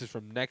affecting the releases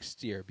from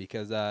next year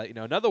because,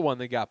 another one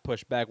that got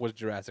pushed back was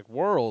Jurassic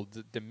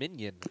World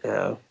Dominion.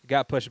 Yeah.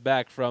 Got pushed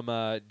back from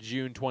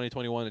June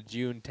 2021 to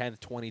June 10th,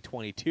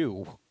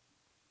 2022.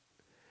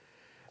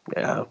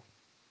 Yeah.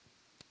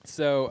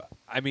 So,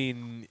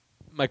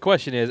 my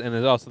question is, and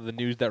there's also the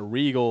news that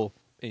Regal,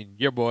 and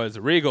your boys,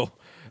 Regal,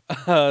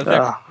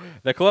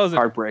 they're closing.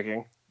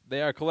 Heartbreaking.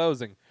 They are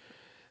closing.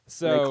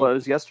 So they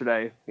closed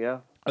yesterday, yeah.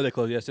 Oh, they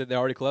closed yesterday? They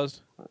already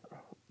closed?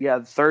 Yeah,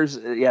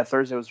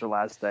 Thursday was their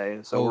last day.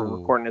 So we're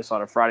recording this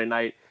on a Friday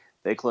night.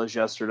 They closed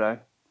yesterday.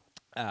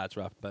 That's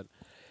rough, but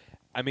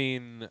I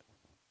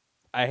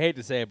hate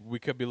to say it, but we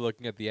could be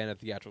looking at the end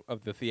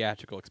of the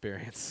theatrical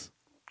experience.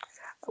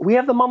 We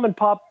have the mom and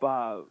pop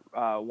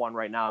one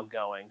right now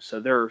going, so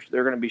they're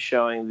going to be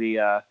showing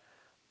the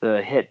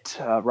hit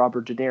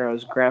Robert De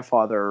Niro's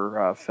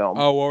grandfather film.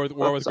 Oh, War with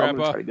Grandpa. I'm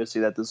going to try to go see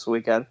that this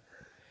weekend.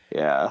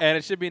 Yeah, and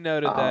it should be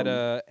noted that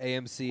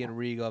AMC and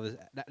Regal,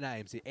 not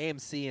AMC,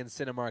 AMC and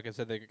Cinemark have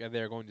said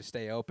they're going to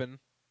stay open.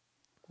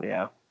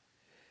 Yeah,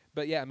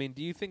 but yeah,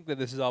 do you think that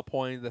this is all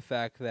pointing to the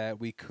fact that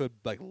we could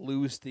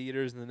lose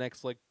theaters in the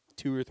next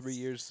 2 or 3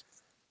 years?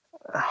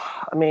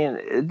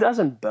 It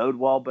doesn't bode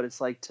well, but it's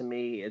to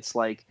me, it's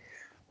I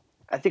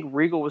think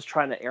Regal was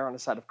trying to err on the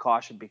side of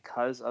caution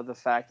because of the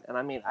fact, and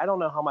I don't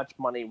know how much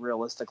money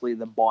realistically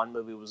the Bond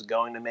movie was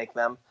going to make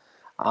them.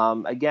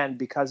 Again,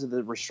 because of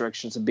the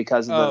restrictions and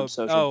because of the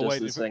social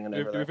distancing and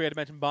everything. We forgot to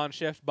mention Bond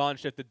shift. Bond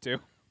shifted too.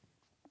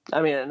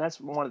 And that's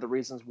one of the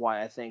reasons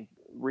why I think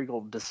Regal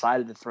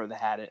decided to throw the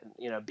hat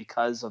in,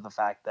 because of the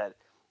fact that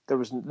there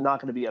was not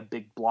going to be a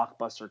big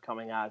blockbuster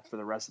coming out for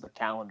the rest of the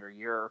calendar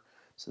year.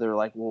 So they were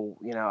like, well,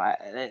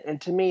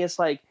 and to me, it's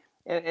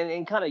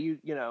and kind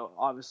of,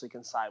 obviously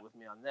can side with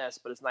me on this,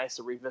 but it's nice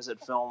to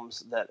revisit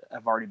films that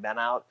have already been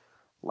out.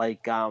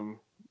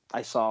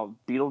 I saw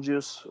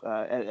Beetlejuice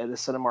at a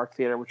Cinemark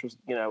theater, which was,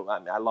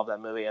 I love that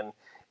movie, and it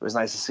was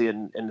nice to see it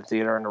in the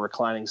theater in a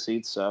reclining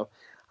seat. So,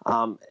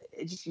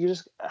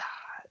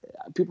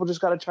 people just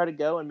got to try to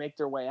go and make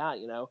their way out.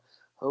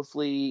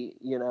 Hopefully,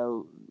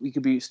 we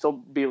could still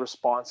be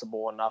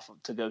responsible enough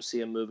to go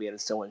see a movie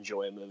and still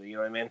enjoy a movie. You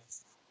know what I mean?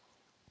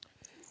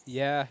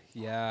 Yeah.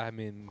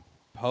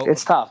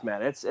 It's tough,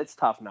 man. It's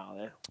tough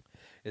now.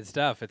 It's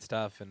tough,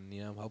 and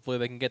hopefully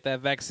they can get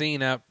that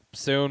vaccine out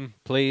soon,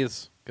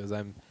 please, because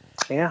I'm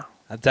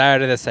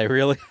tired of this. I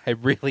really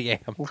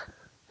am.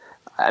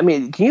 I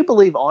mean, can you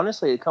believe,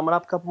 honestly, coming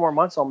up a couple more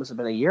months, almost have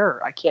been a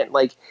year. I can't,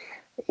 like,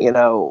 I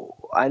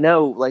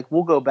know, like,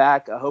 we'll go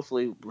back.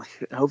 Hopefully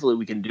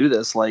we can do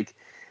this. Like,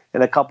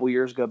 in a couple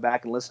years, go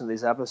back and listen to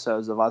these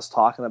episodes of us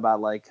talking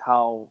about like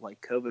how like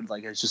COVID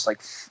like has just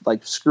like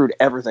screwed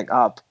everything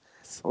up.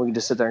 And we can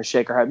just sit there and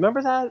shake our head.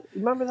 Remember that?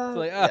 Remember that?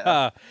 Like,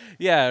 Yeah.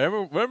 yeah.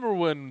 Remember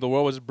when the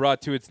world was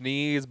brought to its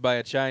knees by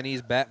a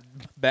Chinese bat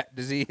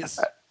disease?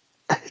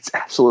 It's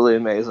absolutely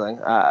amazing.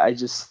 I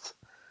just,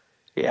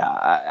 yeah.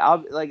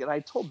 I'll like, and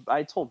I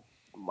told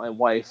my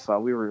wife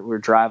we were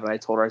driving. I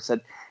told her, I said,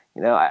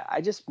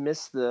 I just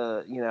miss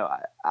the,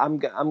 I'm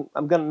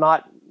gonna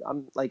not,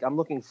 I'm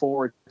looking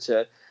forward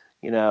to,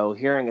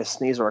 hearing a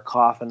sneeze or a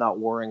cough and not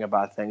worrying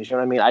about things. You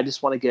know what I mean? I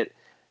just want to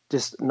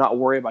just not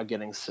worry about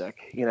getting sick.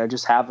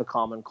 Just have a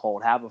common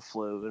cold, have a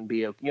flu, and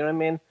you know what I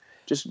mean?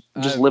 Just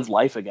live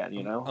life again.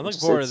 I'm looking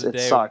forward to the day.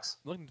 It sucks.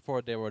 I'm looking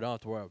forward to the day where I don't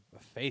have to wear a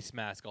face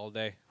mask all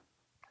day.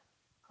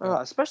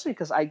 Especially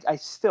because I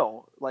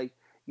still, like,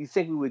 you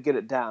think we would get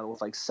it down with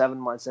like 7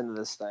 months into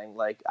this thing.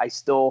 Like, I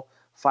still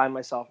find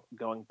myself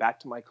going back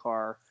to my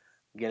car,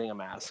 getting a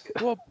mask.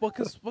 Well,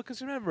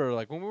 because remember,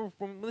 like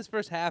when this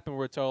first happened, we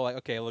were told like,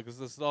 okay, look,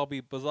 this will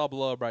all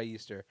blow over by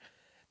Easter.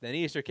 Then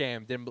Easter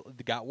came,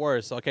 got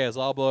worse. Okay, it's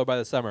all blow over by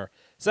the summer.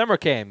 Summer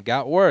came,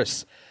 got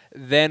worse.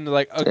 Then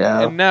like, okay,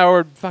 and now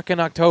we're fucking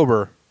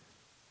October.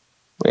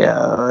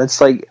 Yeah, it's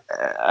like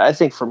I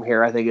think from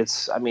here, I think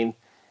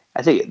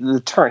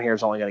the turn here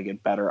is only going to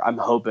get better. I'm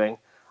hoping.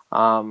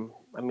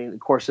 I mean, of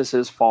course, this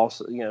is fall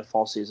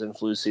season,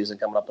 flu season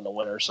coming up in the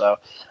winter. So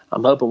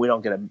I'm hoping we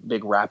don't get a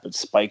big rapid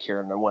spike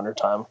here in the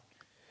wintertime.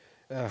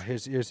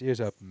 Here's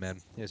hoping, man.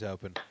 Here's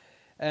hoping.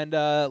 And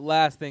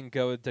last thing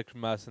COVID took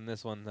from us, and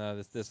this one,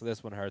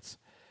 this one hurts.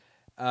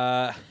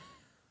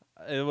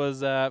 It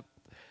was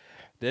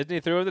Disney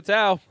threw in the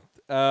towel.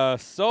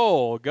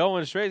 Soul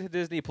going straight to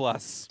Disney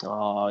Plus.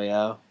 Oh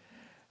yeah,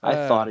 I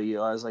thought of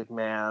you. I was like,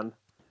 man.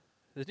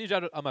 This new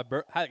job on my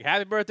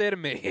happy birthday to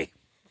me.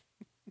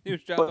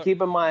 But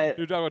keep in mind,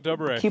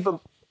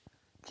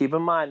 keep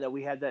in mind that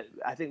we had that.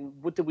 I think,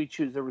 what did we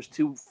choose? There was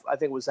two. I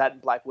think was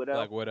that Black Widow.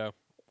 Black Widow.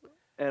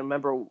 And I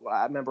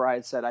remember I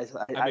had said I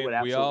would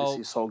absolutely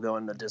see Soul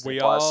going to Disney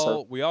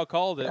Plus. We all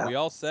called it. Yeah. We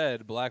all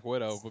said Black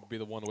Widow would be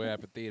the one way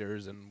out of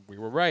theaters, and we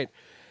were right.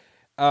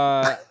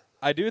 I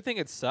do think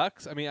it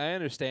sucks. I mean, I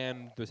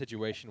understand the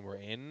situation we're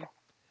in. At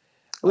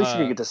least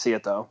you get to see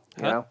it, though.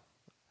 You know.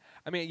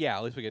 I mean, yeah.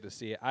 At least we get to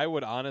see it. I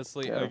would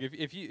honestly, like,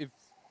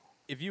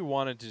 if you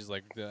wanted to just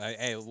like,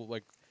 hey,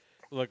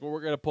 like we're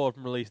gonna pull it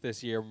from release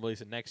this year, and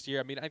release it next year.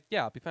 I mean,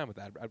 I'll be fine with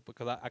that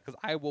because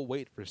I will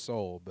wait for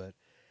Soul, but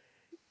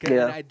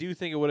I do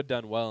think it would have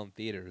done well in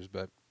theaters.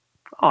 But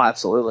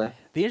absolutely.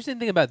 The interesting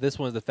thing about this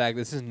one is the fact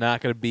this is not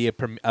going to be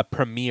a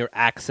premiere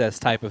access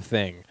type of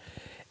thing.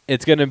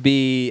 It's going to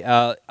be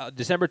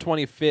December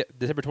 25th.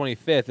 December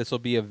 25th. This will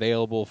be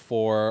available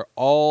for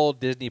all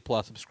Disney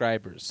Plus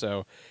subscribers.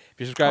 So if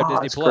you subscribe to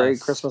Disney Plus, great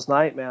Christmas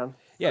night, man.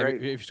 Yeah,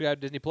 if you subscribe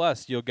to Disney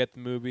Plus, you'll get the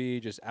movie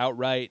just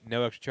outright,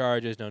 no extra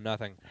charges, no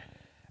nothing.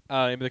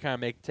 Maybe they're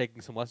kind of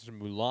taking some lessons from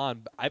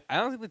Mulan. But I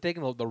don't think they're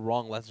taking the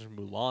wrong lessons from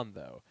Mulan,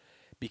 though.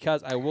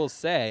 Because I will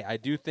say, I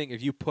do think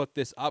if you put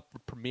this up for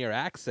premiere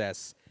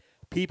access,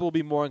 people will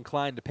be more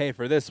inclined to pay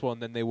for this one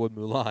than they would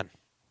Mulan.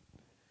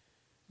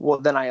 Well,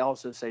 then I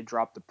also say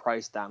drop the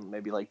price down,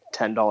 maybe like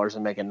 $10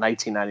 and make it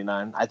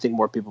 $19.99. I think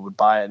more people would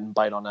buy it and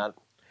bite on that.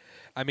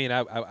 I mean,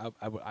 I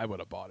would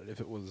have bought it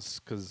if it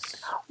was because.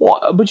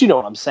 Well, but you know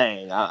what I'm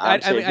saying. I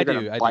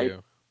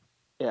do.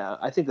 Yeah,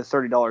 I think the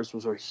 $30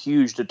 was a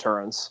huge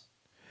deterrence.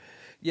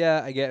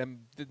 Yeah, I get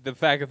the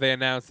fact that they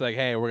announced like,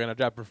 "Hey, we're gonna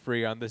drop for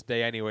free on this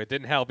day anyway." It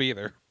didn't help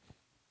either.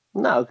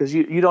 No, because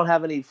you don't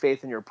have any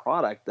faith in your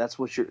product. That's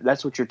what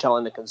you're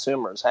telling the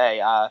consumers. Hey,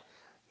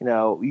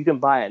 you can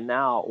buy it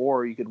now,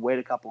 or you could wait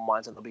a couple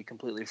months and it'll be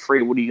completely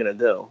free. What are you gonna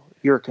do?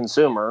 You're a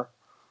consumer.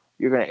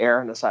 You're going to err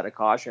on the side of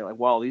caution. You're like,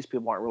 well, these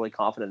people aren't really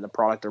confident in the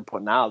product they're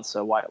putting out,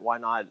 so why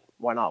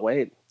not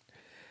wait?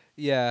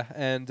 Yeah,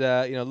 and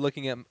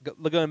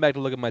going back to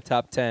look at my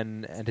top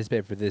 10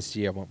 anticipated for this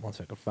year.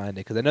 Once I can find it,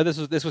 because I know this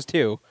was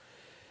 2.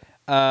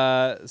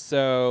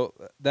 So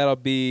that'll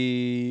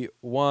be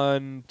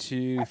 1,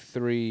 2,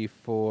 3,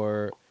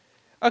 4.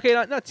 Okay,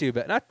 not too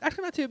bad. Not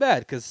too bad,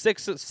 because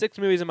six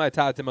movies in my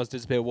top 10 most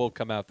anticipated will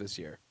come out this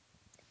year.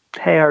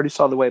 Hey, I already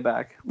saw The Way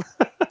Back.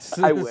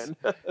 I win.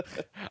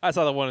 I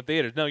saw the one in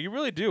theaters. No, you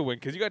really do win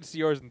because you got to see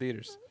yours in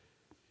theaters.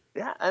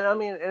 Yeah, and I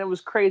mean, and it was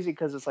crazy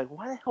because it's like,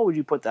 why the hell would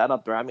you put that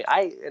up there? I mean,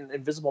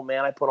 Invisible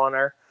Man I put on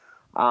there.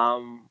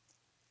 I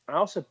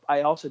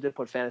also did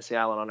put Fantasy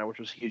Island on there, which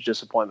was a huge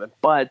disappointment.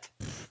 But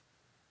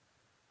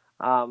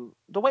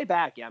The Way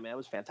Back, yeah, man, it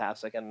was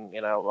fantastic, and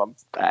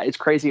it's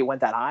crazy it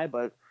went that high,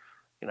 but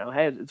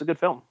hey, it's a good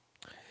film.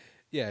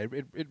 Yeah,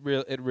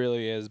 it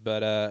really is,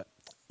 but.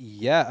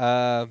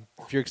 Yeah,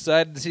 if you're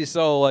excited to see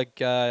Soul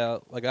like I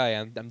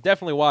am, I'm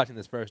definitely watching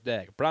this first day.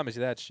 I can promise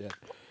you that shit.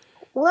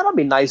 Well, that'll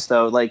be nice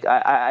though. Like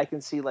I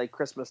can see like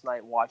Christmas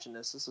night watching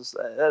this.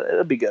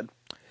 It'll be good.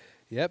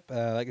 Yep.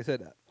 Like I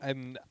said,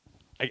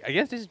 I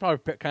guess Disney's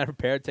probably kind of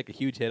prepared to take a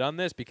huge hit on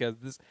this because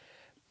this.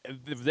 If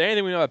there's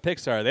anything we know about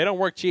Pixar, they don't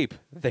work cheap.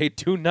 They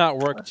do not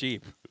work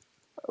cheap.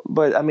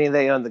 But I mean,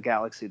 they own the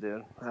galaxy,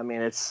 dude. I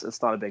mean,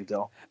 it's not a big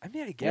deal. I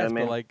mean, I You know guess, what I but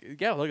mean?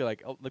 look at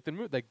like the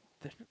movie, like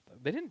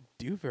they didn't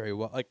do very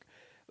well. Like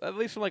at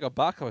least from like a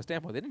box office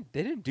standpoint, they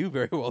didn't do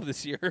very well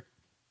this year.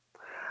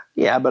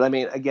 Yeah, but I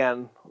mean,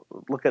 again,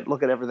 look at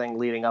everything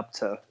leading up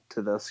to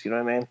this. You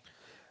know what I mean?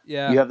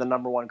 Yeah, You have the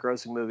number one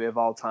grossing movie of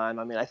all time.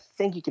 I mean, I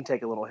think you can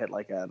take a little hit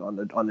like that on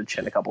the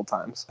chin a couple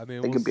times. I mean,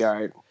 I think it'd be all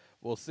right.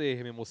 we'll see.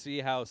 I mean, we'll see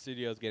how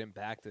studios get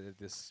impacted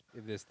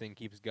if this thing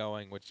keeps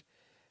going, which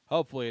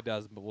hopefully it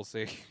does, but we'll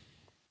see.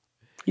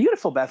 You gotta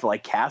feel bad for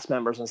like cast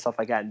members and stuff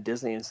like that, and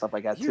Disney and stuff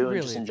like that too,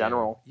 and just in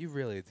general. You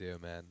really do,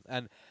 man.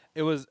 And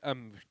it was let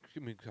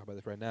me talk about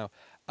this right now.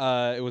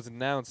 It was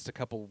announced a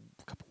couple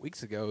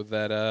weeks ago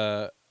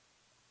that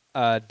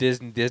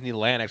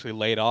Disneyland actually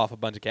laid off a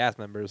bunch of cast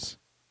members.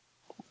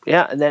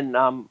 Yeah, and then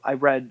I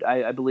read,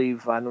 I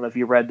believe, I don't know if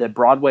you read that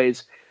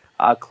Broadway's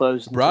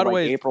closed until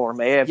like April or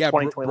May of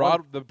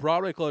 2021. The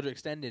Broadway closure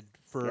extended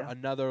for Yeah.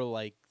 another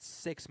like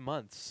 6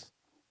 months.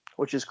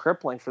 Which is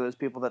crippling for those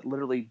people that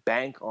literally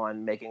bank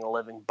on making a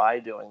living by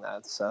doing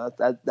that. So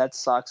that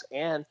sucks,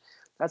 and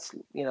that's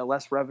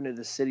less revenue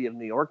the city of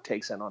New York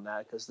takes in on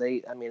that because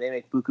they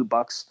make buku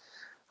bucks.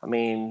 I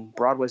mean,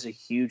 Broadway's a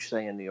huge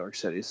thing in New York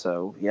City,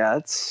 so yeah,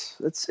 it's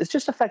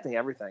just affecting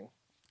everything.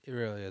 It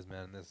really is,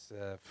 man. This,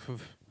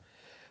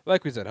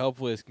 like we said,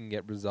 hopefully this can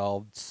get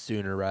resolved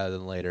sooner rather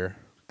than later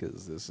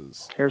because this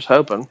is. Here's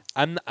hoping.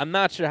 I'm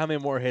not sure how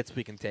many more hits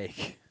we can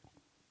take.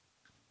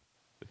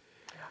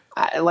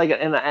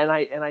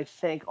 I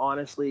think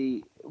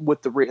honestly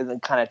with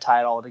and kind of tie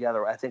it all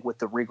together. I think with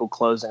the Regal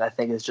closing, I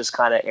think it's just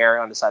kind of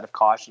erring on the side of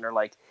caution. Or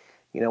like,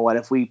 you know what?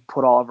 If we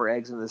put all of our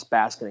eggs in this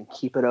basket and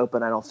keep it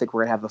open, I don't think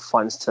we're gonna have the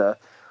funds to,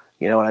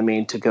 you know what I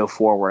mean, to go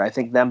forward. I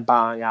think them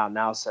bowing out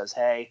now says,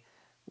 hey,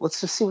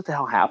 let's just see what the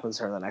hell happens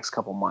here in the next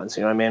couple months.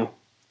 You know what I mean?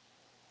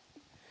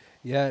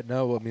 Yeah.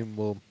 No. I mean,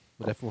 we'll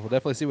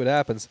definitely see what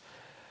happens.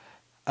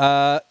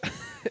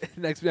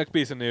 Next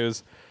piece of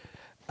news.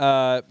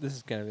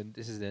 This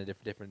is in a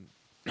different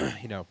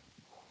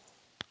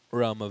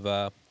realm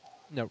of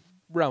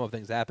realm of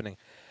things happening.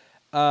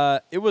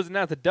 It was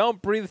announced that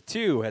Don't Breathe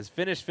 2 has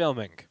finished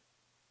filming.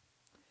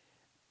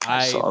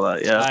 I saw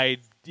that.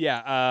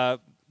 Yeah.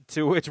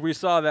 To which we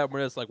saw that and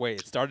we're just like,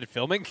 wait, it started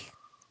filming?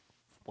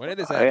 When did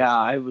this happen? Yeah,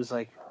 I was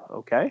like,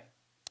 okay.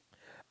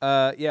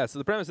 So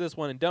the premise of this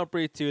one, in Don't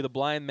Breathe 2, the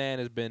blind man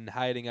has been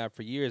hiding out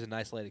for years in an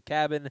isolated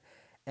cabin,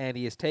 and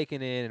he is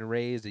taken in and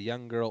raised a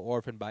young girl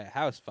orphaned by a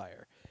house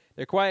fire.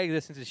 Their quiet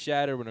existence is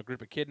shattered when a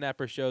group of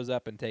kidnappers shows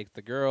up and takes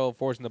the girl,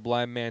 forcing the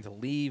blind man to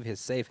leave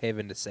his safe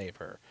haven to save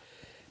her.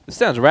 This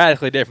sounds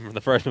radically different from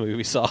the first movie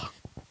we saw.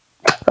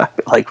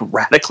 Like,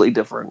 radically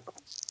different.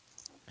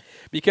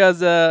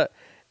 Because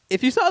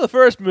if you saw the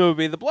first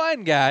movie, the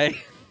blind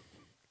guy,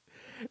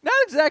 not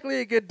exactly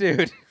a good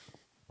dude.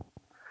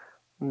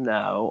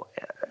 No,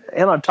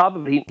 and on top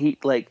of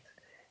it,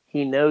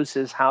 he knows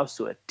his house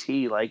to a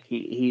T. Like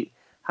he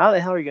how the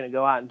hell are you going to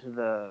go out into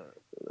the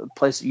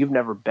place that you've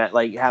never been,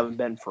 like you haven't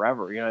been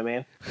forever? You know what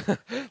I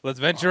mean? Let's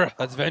venture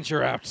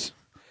out.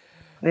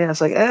 Yeah,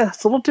 it's like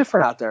it's a little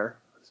different out there.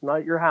 It's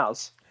not your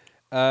house.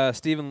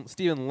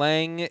 Stephen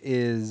Lang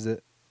is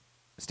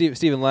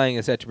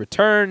set to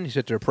return. He's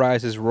set to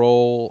reprise his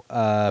role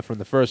from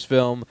the first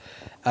film.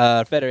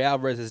 Fede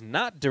Alvarez is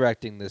not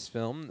directing this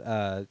film.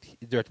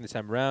 Directing this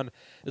time around.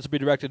 This will be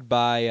directed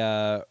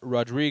by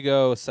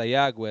Rodrigo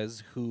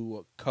Sayagues,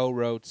 who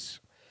co-wrote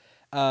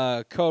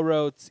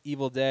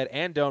Evil Dead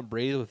and Don't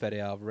Breathe with Fede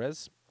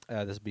Alvarez.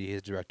 This will be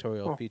his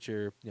directorial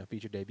feature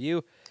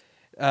debut.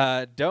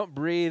 Don't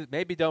Breathe,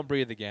 maybe Don't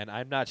Breathe Again.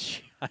 I'm not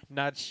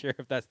sure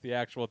if that's the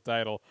actual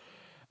title.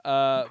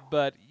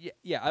 But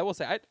yeah, I will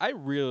say I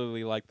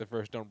really like the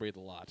first Don't Breathe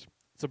a lot.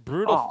 It's a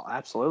brutal. Oh,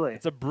 absolutely.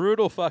 It's a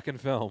brutal fucking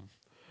film.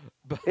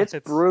 But it's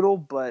brutal,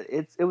 but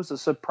it was a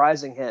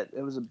surprising hit.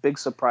 It was a big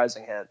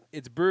surprising hit.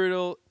 It's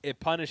brutal.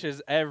 It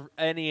punishes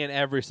any and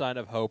every sign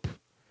of hope.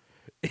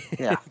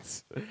 Yeah.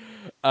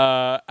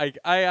 I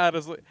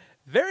honestly,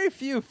 very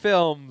few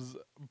films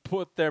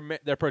put their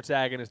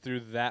protagonist through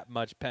that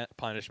much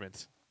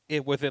punishment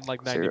within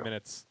like 90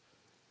 minutes.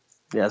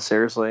 Yeah,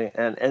 seriously.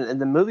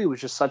 And the movie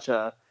was just such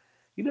a,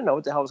 you didn't know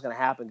what the hell was going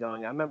to happen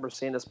going. I remember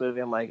seeing this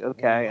movie, I'm like,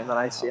 okay. Wow. And then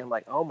I see, I'm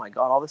like, oh my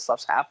God, all this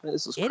stuff's happening.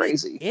 This is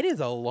crazy. It is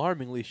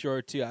alarmingly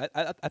short, too. I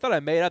thought I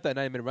made up that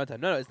 90-minute runtime.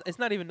 No, it's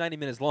not even 90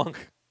 minutes long.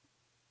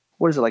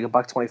 What is it, like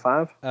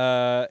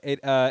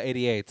 $1.25?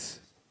 88.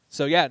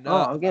 So yeah, no.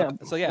 About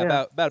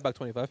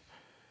 $1.25.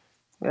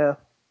 Yeah.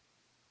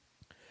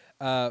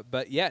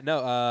 But yeah,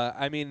 no.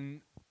 I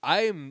mean,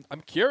 I'm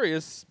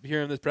curious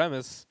hearing this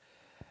premise.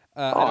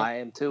 I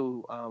am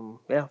too.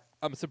 Yeah.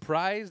 I'm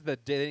surprised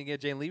that they didn't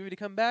get Jane Levy to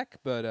come back,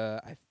 but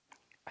I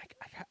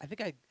think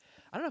I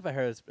don't know if I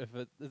heard this,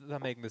 if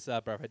I'm making this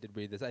up or if I did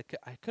read this. I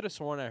could have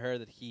sworn I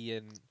heard that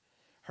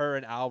her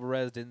and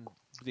Alvarez didn't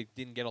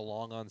get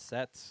along on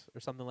set or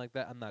something like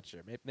that. I'm not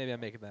sure. Maybe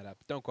I'm making that up.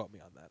 Don't quote me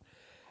on that.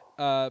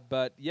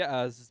 But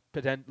yeah,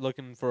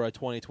 looking for a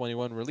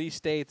 2021 release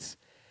date.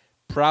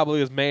 Probably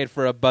was made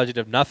for a budget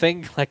of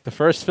nothing, like the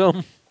first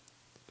film.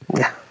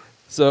 Yeah,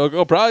 So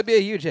it'll probably be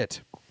a huge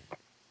hit.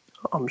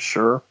 I'm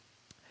sure.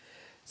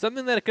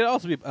 Something that could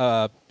also be,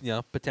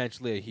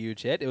 potentially a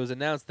huge hit. It was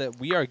announced that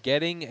we are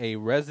getting a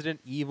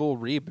Resident Evil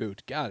reboot.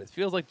 God, it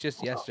feels like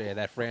just yesterday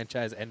that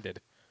franchise ended.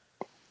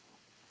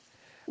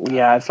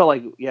 Yeah, I felt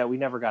like we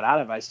never got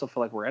out of it. I still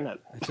feel like we're in it.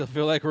 I still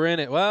feel like we're in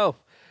it. Well,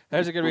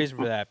 there's a good reason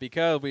for that,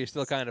 because we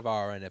still kind of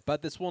are in it.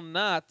 But this will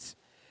not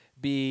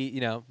be,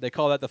 they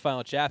call that the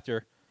final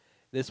chapter.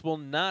 This will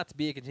not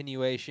be a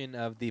continuation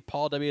of the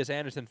Paul W.S.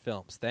 Anderson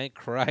films. Thank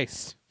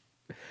Christ.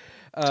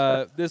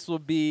 This will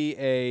be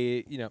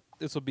a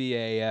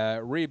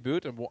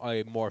reboot,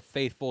 a more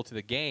faithful to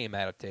the game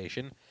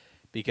adaptation,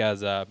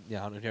 because I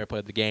don't know if you ever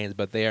played the games,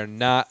 but they are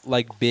not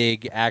like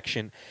big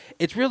action.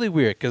 It's really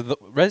weird because the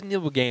Resident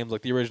Evil games,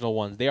 like the original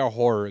ones, they are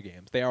horror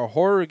games. They are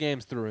horror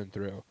games through and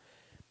through.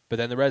 But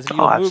then the Resident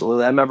Evil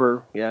absolutely. I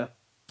remember, yeah.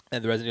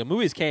 And the Resident Evil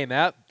movies came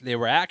out. They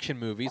were action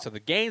movies, so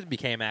the games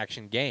became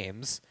action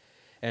games.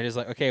 And it's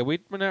like, okay, we're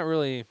not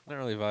really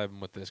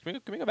vibing with this.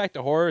 Can we go back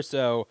to horror?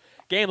 So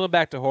games went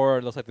back to horror.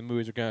 It looks like the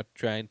movies are going to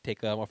try and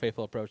take a more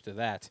faithful approach to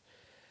that.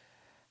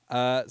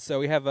 So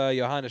we have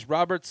Johannes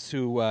Roberts,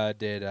 who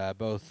did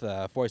both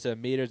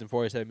 47 Meters and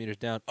 47 Meters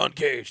Down,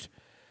 Uncaged.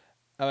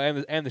 Oh,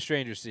 and the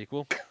Stranger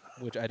sequel,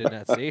 which I did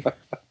not see.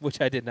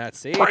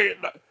 Pray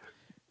at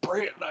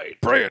night.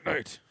 Pray at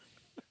night.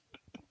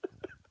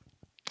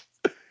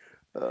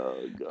 Oh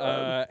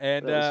God!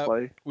 And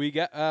we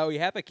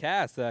have a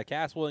cast. The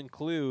cast will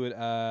include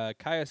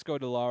Kaya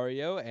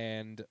Scodelario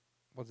and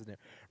what's his name,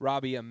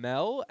 Robbie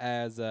Amell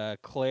as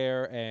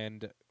Claire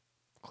and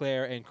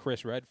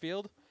Chris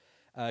Redfield.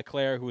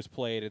 Claire, who was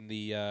played in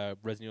the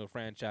Resident Evil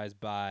franchise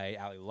by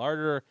Ali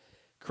Larter.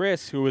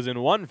 Chris, who was in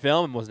one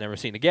film and was never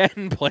seen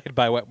again, played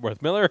by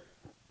Wentworth Miller.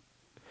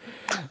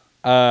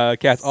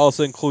 Cast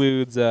also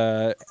includes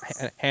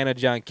Hannah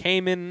John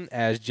Kamen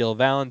as Jill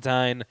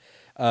Valentine.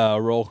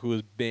 Role who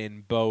has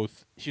been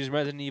both. She's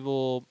Resident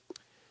Evil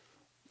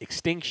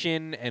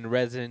Extinction and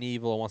Resident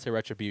Evil, I want to say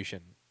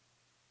Retribution.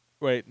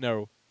 Wait,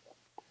 no.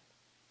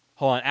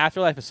 Hold on.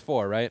 Afterlife is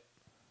 4, right?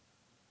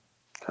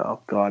 Oh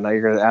God! Now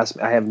you're gonna ask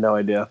me. I have no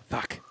idea.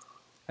 Fuck.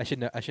 I should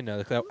know.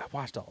 Because I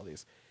watched all of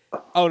these.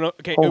 Oh no.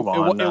 Okay.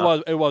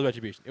 It was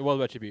Retribution. It was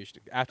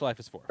Retribution. Afterlife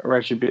is 4.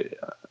 Retribution.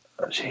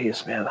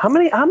 Jeez, man. How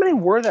many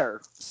were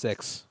there?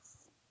 6.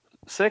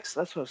 6?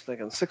 That's what I was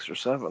thinking. 6 or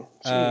 7.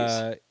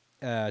 Jeez.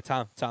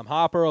 Tom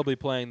Hopper will be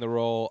playing the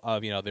role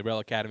of, the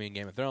Umbrella Academy in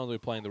Game of Thrones. Will be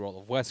playing the role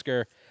of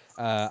Wesker.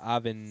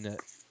 Avin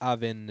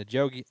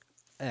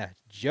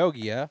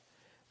Jogia.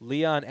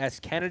 Leon S.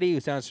 Kennedy, who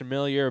sounds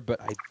familiar,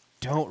 but I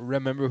don't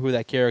remember who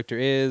that character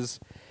is.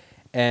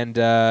 And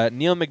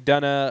Neil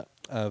McDonough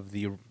of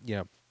the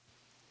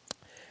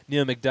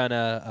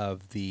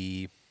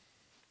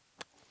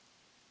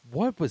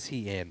what was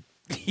he in?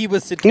 He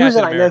was in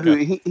Captain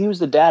America. He was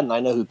the dad, and I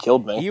Know Who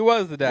Killed Me. He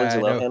was the dad.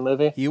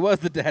 Movie. He was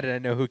the dad, and I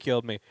Know Who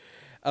Killed Me.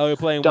 We're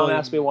playing. Don't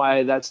ask me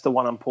why that's the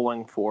one I'm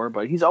pulling for,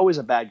 but he's always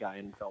a bad guy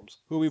in films.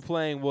 Who will be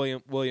playing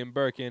William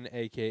Birkin,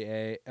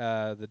 aka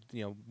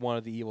one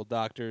of the evil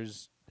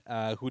doctors,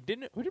 who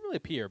didn't really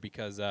appear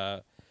because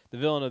the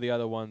villain of the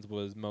other ones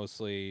was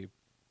mostly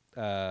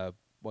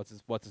what's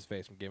his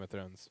face from Game of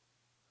Thrones,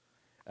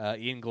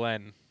 Ian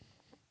Glenn,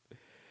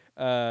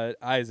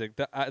 Isaac,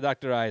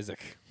 Dr.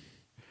 Isaac.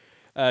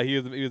 He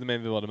was the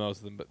main villain of most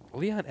of them, but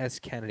Leon S.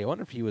 Kennedy. I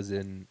wonder if he was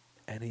in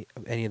any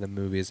of the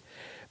movies.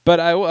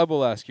 But I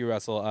will ask you,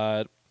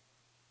 Russell.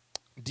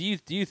 Do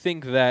you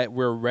think that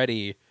we're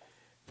ready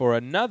for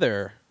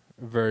another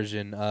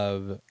version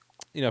of,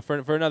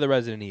 for another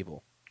Resident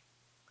Evil?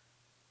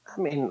 I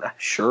mean,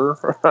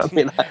 sure. I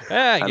mean,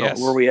 I guess.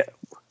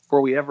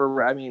 Were we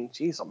ever? I mean,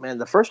 geez, man,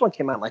 the first one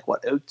came out in like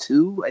what,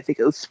 02? I think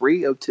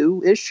 03,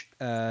 02 ish.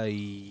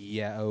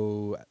 Yeah.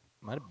 Oh.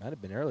 Might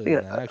have been earlier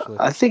than that, actually.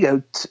 I think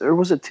or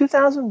was it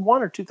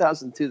 2001 or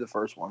 2002? The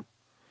first one.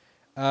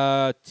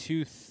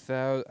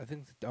 2000. I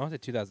think I want to say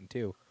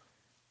 2002.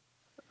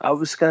 I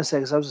was gonna say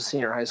because I was a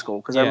senior in high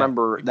school because I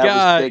remember that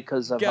was big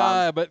because of.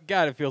 But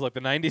it feels like the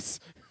 90s.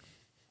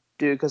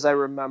 Dude, because I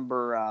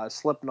remember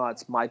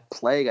Slipknot's "My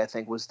Plague." I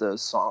think was the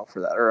song for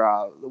that,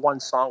 or the one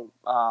song.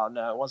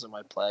 No, it wasn't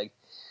 "My Plague."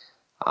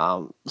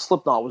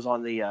 Slipknot was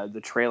on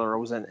the trailer. It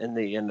was in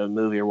the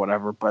movie or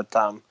whatever, but.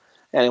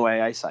 Anyway,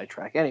 I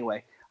sidetrack.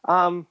 Anyway,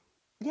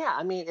 yeah,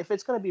 I mean, if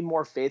it's going to be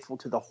more faithful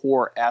to the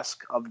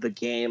horror-esque of the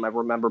game, I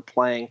remember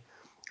playing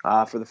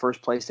for the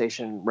first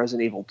PlayStation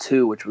Resident Evil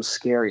 2, which was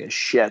scary as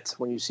shit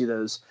when you see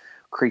those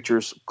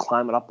creatures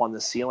climbing up on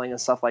the ceiling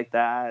and stuff like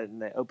that, and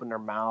they open their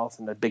mouth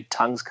and the big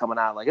tongues coming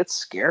out. Like, it's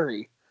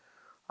scary.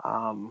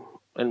 And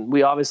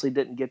we obviously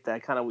didn't get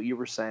that, kind of what you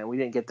were saying. We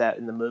didn't get that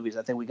in the movies.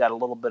 I think we got a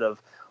little bit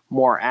of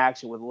more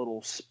action with a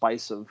little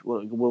spice of,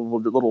 with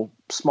a little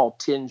small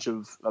tinge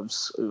of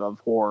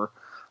horror.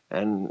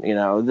 And,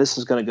 this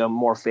is going to go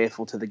more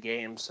faithful to the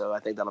game, so I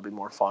think that'll be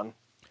more fun.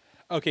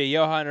 Okay,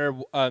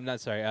 Johan, not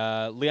sorry,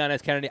 Leon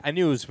S. Kennedy. I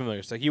knew he was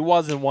familiar. So he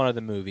was in one of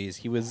the movies.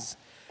 He was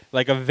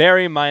like a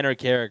very minor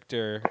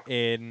character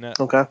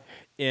Okay.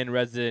 in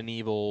Resident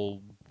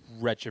Evil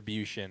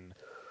Retribution,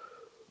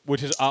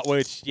 which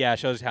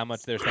shows how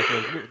much they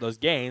respect those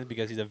games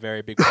because he's a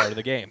very big part of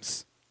the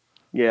games.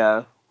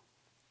 Yeah.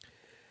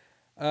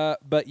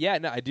 But yeah,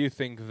 no, I do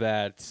think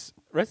that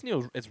Resident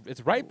Evil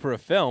it's ripe for a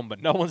film,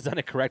 but no one's done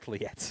it correctly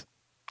yet.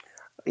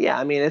 Yeah,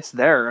 I mean it's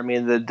there. I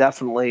mean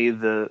definitely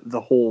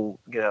the whole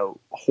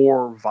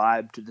horror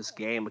vibe to this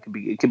game. It can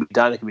be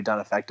done. It can be done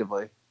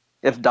effectively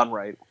if done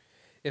right.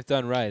 If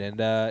done right, and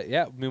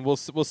yeah, I mean we'll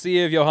see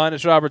if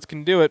Johannes Roberts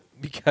can do it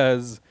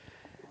because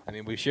I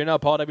mean we sure know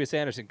Paul W.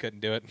 Sanderson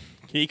couldn't do it.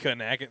 He couldn't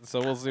hack it, so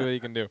we'll see what he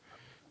can do.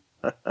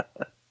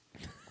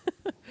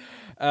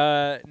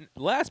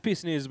 Last piece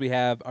of news we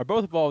have are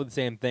both involved in the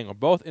same thing. Are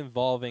both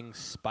involving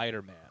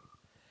Spider-Man.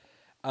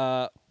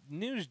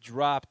 News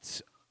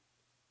dropped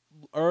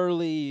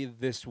early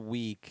this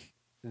week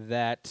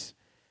that,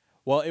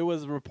 well, it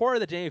was reported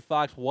that Jamie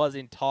Foxx was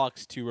in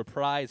talks to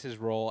reprise his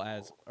role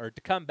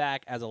to come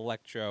back as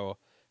Electro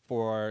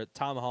for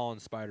Tom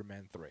Holland's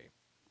Spider-Man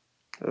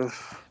 3,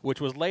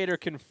 which was later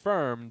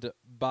confirmed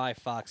by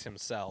Fox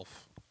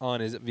himself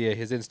via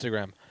his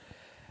Instagram.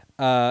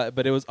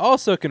 But it was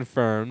also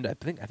confirmed, I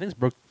think this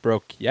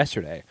broke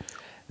yesterday,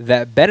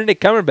 that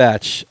Benedict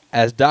Cumberbatch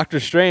as Doctor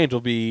Strange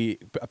will be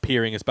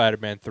appearing in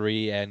Spider-Man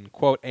 3 and,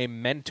 quote, a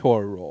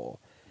mentor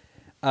role.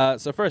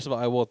 So first of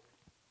all,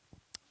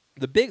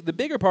 the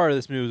bigger part of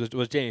this news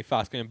was Jamie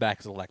Foxx coming back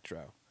as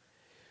Electro,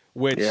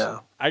 which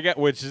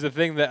is the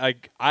thing that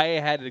I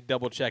had to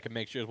double check and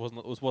make sure it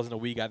wasn't a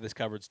We Got This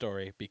Covered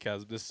story,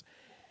 because this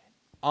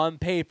on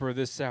paper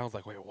this sounds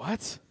like, wait,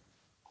 what?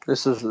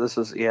 This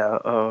is yeah.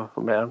 Oh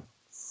man.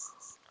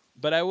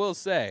 But I will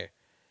say,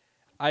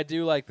 I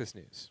do like this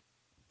news.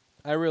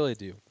 I really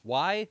do.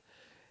 Why?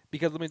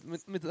 Because let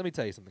me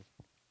tell you something.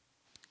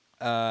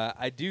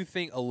 I do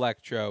think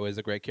Electro is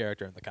a great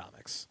character in the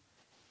comics.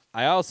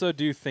 I also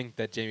do think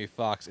that Jamie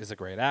Foxx is a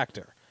great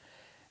actor.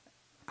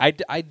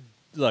 I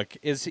look,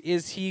 is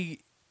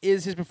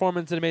his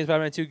performance in Amazing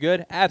Spider-Man 2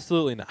 good?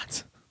 Absolutely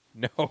not.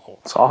 No.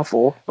 It's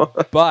awful.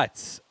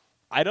 But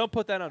I don't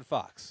put that on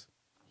Fox.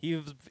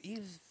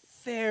 He's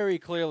very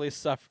clearly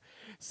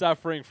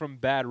suffering from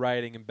bad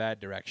writing and bad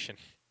direction.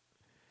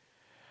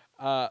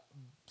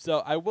 So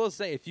I will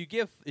say, if you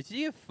give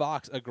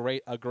Fox a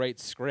great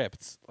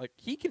script, like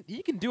he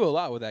can do a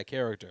lot with that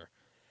character.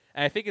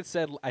 And I think it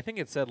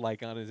said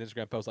like on his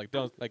Instagram post, like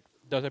don't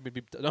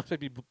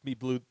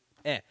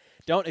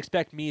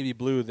expect me to be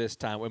blue this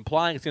time,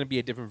 implying it's going to be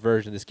a different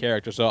version of this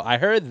character. So I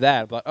heard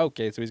that, but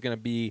okay, so he's going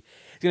to be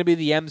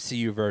the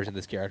MCU version of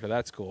this character.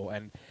 That's cool.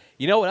 And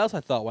you know what else I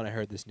thought when I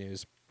heard this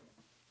news?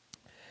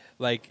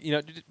 Like,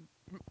 tell me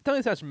if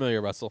it sounds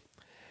familiar, Russell.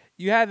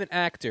 You have an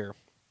actor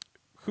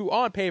who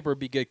on paper would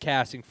be good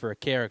casting for a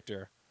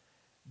character,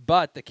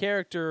 but the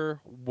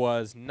character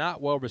was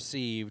not well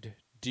received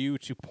due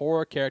to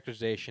poor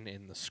characterization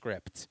in the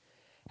script.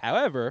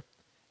 However,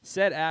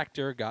 said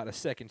actor got a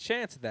second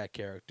chance at that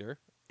character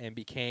and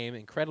became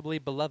incredibly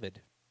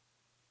beloved.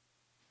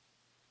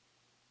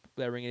 Does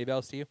that ring any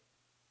bells to you?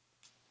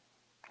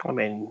 I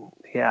mean,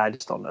 yeah, I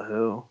just don't know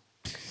who.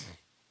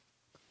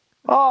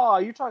 Oh,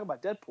 you're talking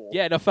about Deadpool.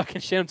 Yeah, no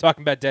fucking shit. I'm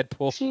talking about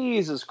Deadpool.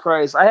 Jesus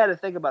Christ. I had to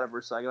think about it for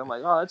a second. I'm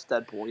like, oh, that's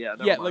Deadpool. Yeah,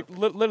 yeah, mind.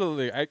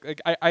 Literally,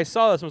 I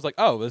saw this and was like,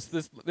 oh,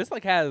 this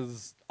like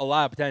has a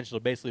lot of potential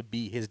to basically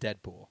be his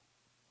Deadpool.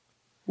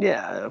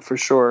 Yeah, for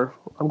sure.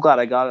 I'm glad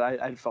I got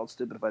it. I felt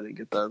stupid if I didn't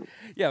get that.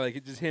 Yeah, like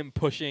it's just him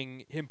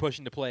pushing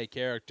to play a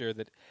character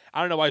that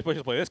I don't know why he's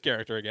pushing to play this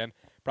character again.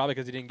 Probably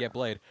because he didn't get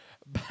Blade,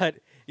 but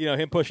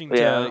him pushing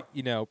to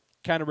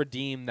kind of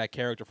redeem that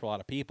character for a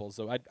lot of people.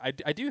 So I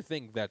do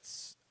think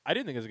it's a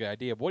good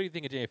idea. But what do you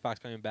think of Jamie Foxx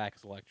coming back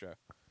as Electro?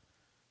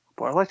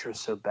 Boy, Electro is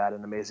so bad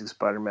in Amazing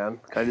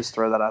Spider-Man. Can I just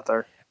throw that out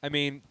there? I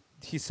mean,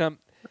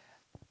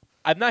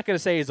 I'm not going to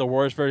say he's the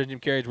worst version of Jim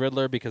Carrey's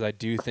Riddler, because I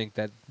do think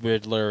that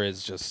Riddler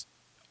is just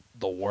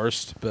the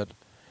worst. But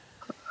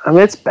I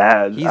mean, it's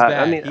bad. He's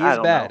bad. He is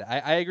bad.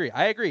 I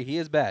agree. He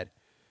is bad.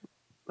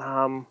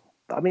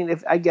 I mean,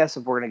 if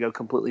we're going to go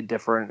completely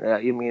different,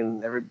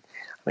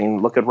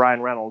 look at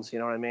Ryan Reynolds. You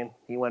know what I mean?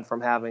 He went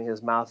from having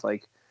his mouth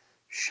like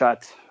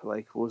shut,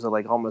 like what was it,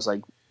 like almost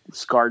like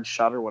scarred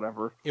shut or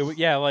whatever.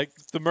 Like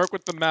the Merc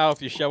with the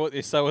mouth. You sew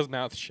his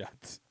mouth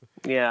shut.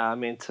 Yeah, I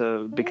mean,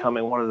 to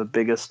becoming one of the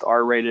biggest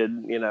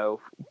R-rated,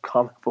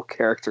 comic book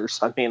characters.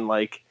 I mean,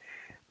 let's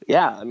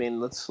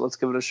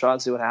give it a shot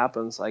and see what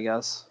happens. I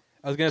guess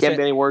I was gonna say can't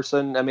be any worse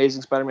than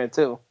Amazing Spider-Man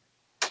 2.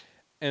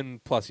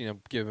 And plus,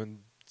 given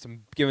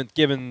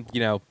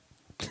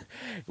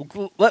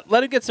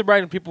let it get some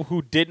right on people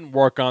who didn't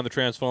work on the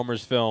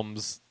Transformers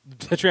films and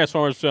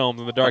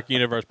the Dark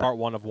Universe Part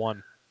 1 of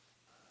 1.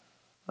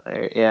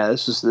 Yeah,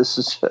 this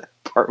is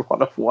Part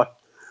 1 of 1.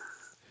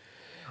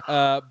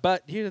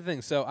 But here's the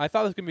thing. So I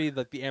thought it was going to be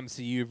like the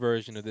MCU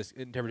version of this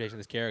interpretation of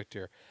this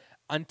character,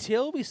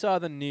 until we saw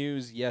the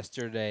news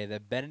yesterday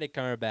that Benedict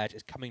Cumberbatch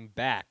is coming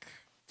back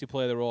to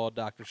play the role of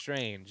Doctor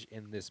Strange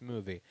in this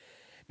movie.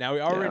 Now,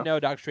 we already know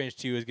Doctor Strange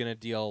 2 is going to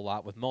deal a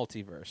lot with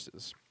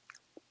multiverses.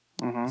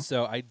 Mm-hmm.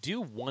 So I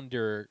do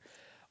wonder,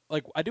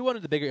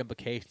 the bigger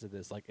implications of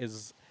this.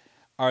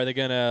 Are they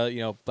going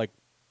to,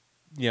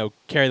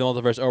 carry the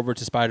multiverse over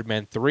to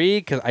Spider-Man 3?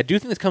 Because I do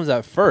think this comes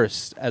out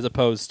first, as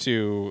opposed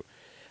to,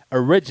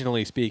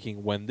 originally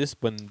speaking, when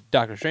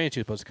Doctor Strange 2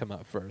 was supposed to come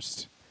out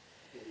first.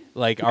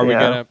 Are we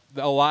gonna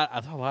a lot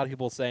of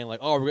people saying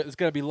it's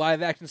gonna be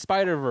live action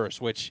Spider-Verse,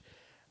 which,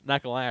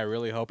 not gonna lie, I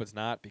really hope it's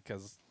not,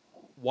 because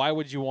why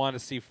would you want to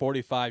see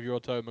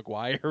 45-year-old Tobey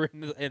Maguire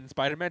in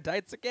Spider-Man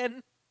tights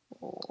again?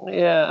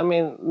 Yeah, I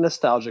mean,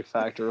 nostalgic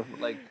factor.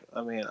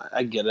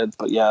 I get it,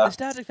 but yeah,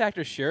 nostalgic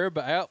factor, sure.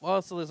 But I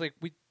also is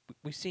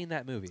we've seen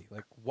that movie.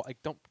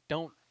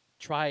 Don't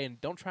try and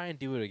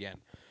do it again.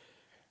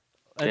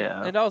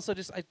 And also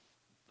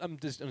I'm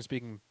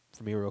speaking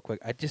for me real quick.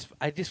 I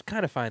just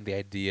kind of find the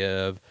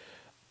idea of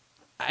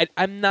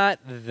I'm not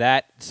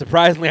that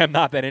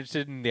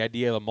interested in the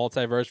idea of a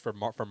multiverse for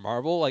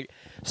Marvel.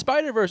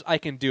 Spider-Verse, I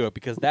can do it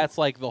because that's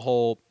the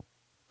whole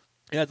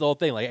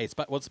thing. Hey,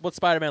 what's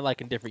Spider-Man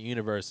like in different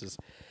universes?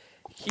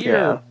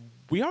 Here,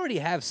 we already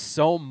have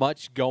so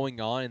much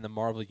going on in the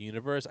Marvel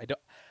universe.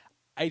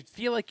 I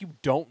feel like you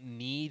don't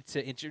need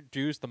to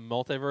introduce the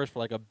multiverse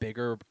for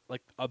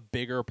a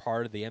bigger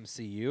part of the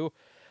MCU.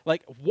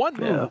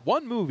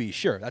 One movie,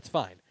 sure, that's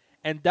fine.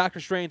 And Doctor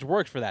Strange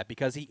works for that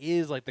because he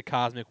is the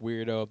cosmic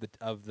weirdo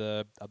of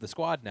the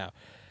squad now.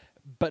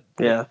 But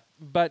the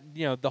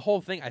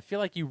whole thing, I feel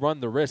like you run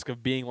the risk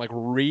of being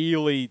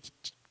really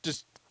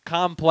just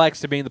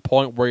complex to being the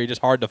point where you're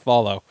just hard to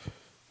follow.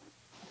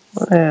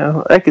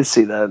 Yeah, I can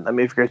see that. I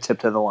mean, if you're gonna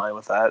tiptoe the line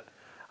with that,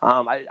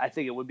 I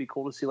think it would be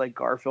cool to see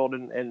Garfield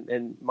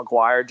and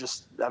Maguire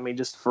just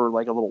for a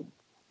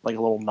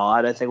little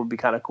nod. I think would be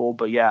kind of cool.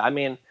 But yeah, I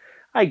mean,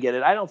 I get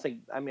it. I don't think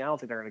they're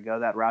going to go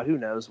that route. Who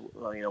knows?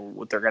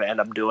 What they're going to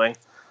end up doing.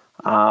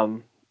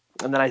 And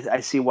then I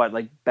see what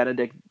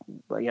Benedict.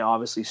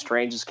 Obviously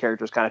Strange's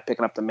character is kind of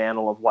picking up the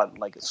mantle of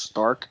a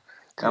Stark,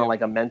 kind of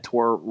like a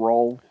mentor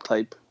role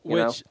type.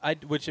 Which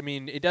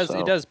it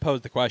does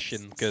pose the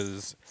question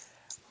because,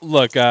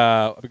 look,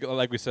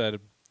 like we said a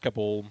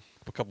couple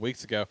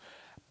weeks ago,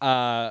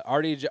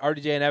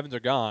 RDJ and Evans are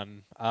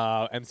gone.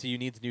 MCU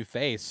needs a new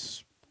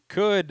face.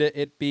 Could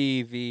it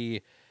be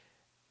the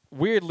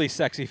weirdly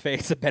sexy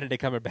face of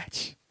Benedict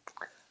Cumberbatch?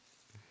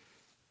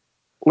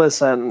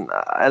 Listen,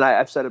 and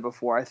I've said it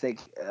before. I think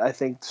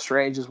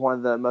Strange is one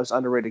of the most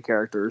underrated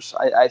characters.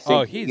 I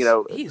think he's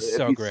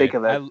so great. Think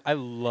of it, I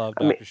love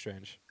Doctor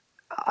Strange.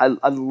 I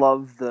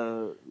love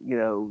the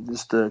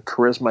just the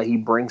charisma he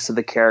brings to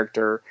the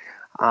character,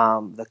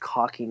 the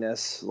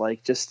cockiness,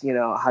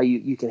 how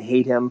you can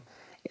hate him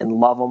and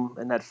love him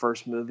in that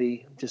first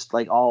movie, just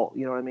all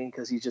what I mean,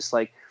 because he's just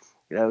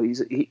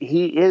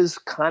he is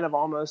kind of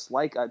almost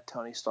like a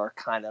Tony Stark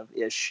kind of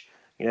ish.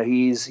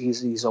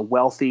 He's a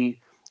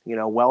wealthy,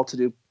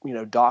 well-to-do,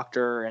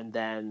 doctor, and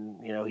then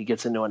he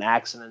gets into an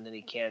accident and then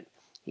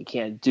he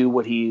can't do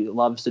what he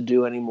loves to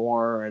do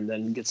anymore, and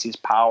then gets these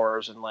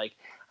powers and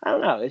I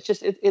don't know. It's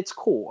just it's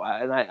cool,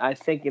 and I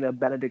think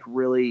Benedict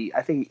really.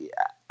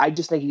 I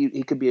just think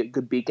he could be a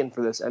good beacon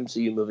for this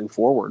MCU moving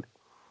forward.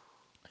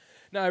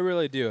 No, I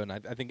really do, and I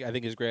think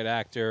he's a great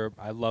actor.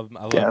 I love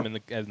him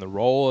in the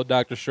role of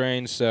Doctor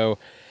Strange. So,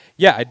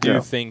 yeah, I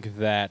do think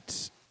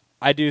that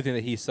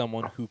he's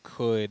someone who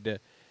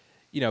could,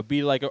 be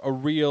a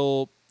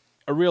real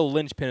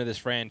linchpin of this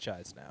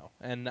franchise now,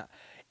 and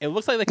it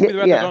looks like that could be the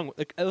route they're going.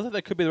 It looks like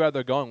that could be the route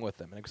they're going with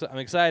them, and I'm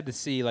excited to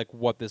see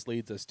what this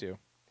leads us to.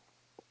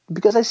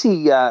 Because I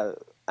see,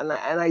 and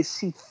I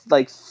see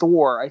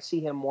Thor. I see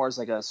him more as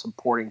a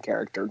supporting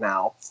character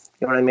now.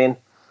 You know what I mean?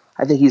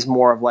 I think he's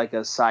more of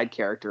a side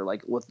character,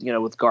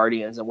 with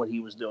Guardians and what he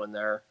was doing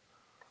there.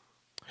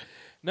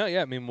 No,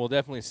 yeah, I mean, we'll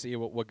definitely see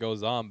what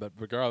goes on, but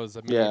regardless,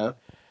 I mean,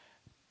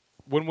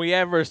 when we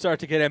ever start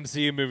to get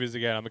MCU movies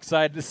again, I'm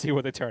excited to see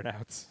what they turn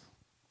out.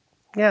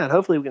 Yeah, and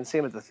hopefully we can see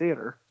him at the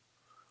theater.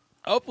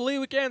 Hopefully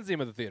we can see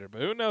him at the theater,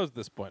 but who knows at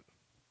this point?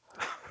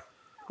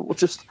 We'll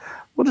just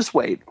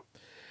wait.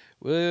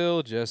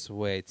 We'll just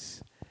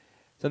wait.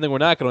 Something we're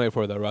not going to wait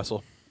for, though,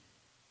 Russell.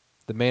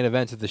 The main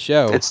event of the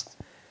show.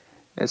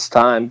 It's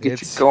time.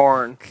 Get your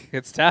corn.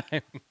 It's time.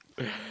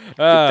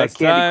 It's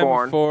time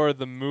corn for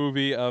the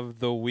movie of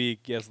the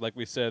week. Yes, like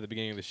we said at the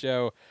beginning of the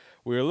show,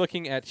 we're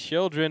looking at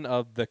Children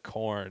of the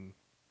Corn.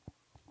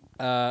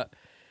 So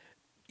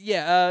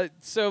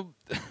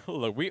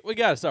look, we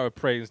got to start with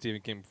praising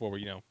Stephen King before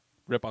we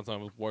rip on some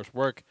of his worst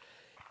work,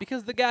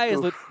 because the guy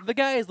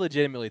is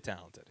legitimately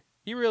talented.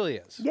 He really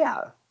is.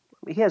 Yeah.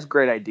 He has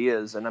great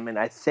ideas, and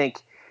I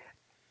think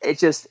it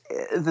just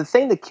the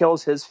thing that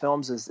kills his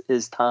films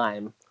is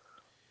time.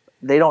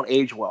 They don't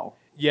age well.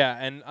 Yeah,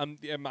 and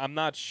I'm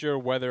not sure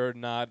whether or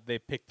not they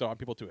picked the wrong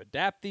people to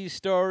adapt these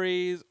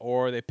stories,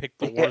 or they picked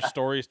the worst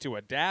stories to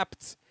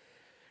adapt.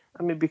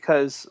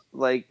 Because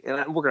and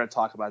we're going to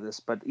talk about this,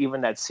 but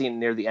even that scene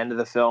near the end of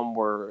the film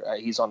where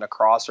he's on the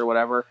cross or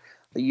whatever,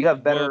 you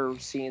have better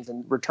scenes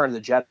in Return of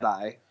the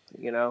Jedi.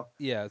 You know,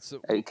 Yeah,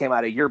 so it came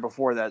out a year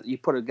before that. You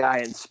put a guy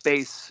in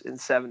space in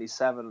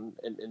 '77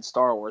 in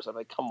Star Wars. I'm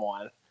like, come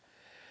on,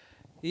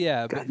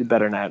 yeah, but gotta do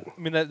better than that. I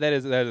mean that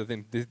is the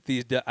thing.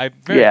 I'm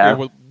very Yeah.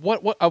 curious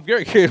what I'm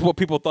very curious what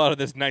people thought of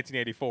this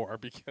 1984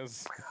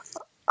 because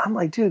I'm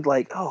like, dude,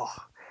 like, oh,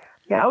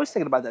 yeah. I was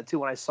thinking about that too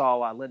when I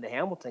saw Linda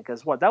Hamilton,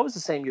 because that was the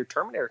same year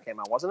Terminator came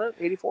out, wasn't it?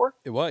 '84.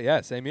 it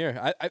was same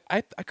year.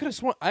 I could have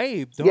sworn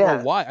I don't know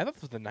Yeah. why I thought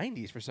it was the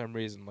 90s for some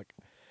reason. Like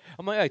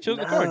I'm like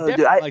Children of the Corn No,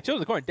 dude, Children of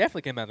the Corn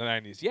definitely came out in the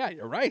 90s. Yeah,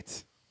 you're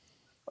right.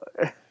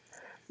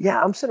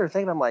 Yeah, I'm sitting there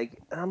thinking, I'm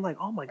like,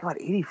 oh my god,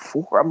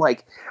 '84. I'm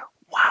like,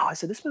 wow. I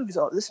said this movie's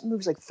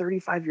like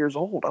 35 years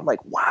old. I'm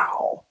like,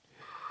 wow.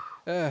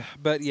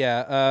 But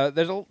yeah,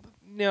 there's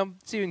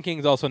Stephen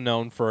King's also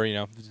known for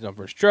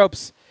for his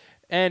tropes,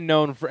 and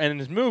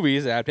his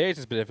movies,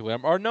 adaptations specifically,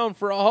 are known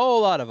for a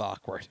whole lot of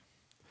awkward.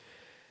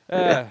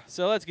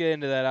 So let's get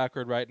into that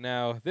awkward right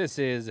now. This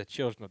is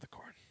Children of the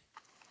Corn.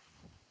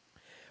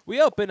 We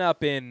open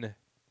up in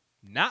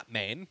not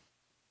Maine.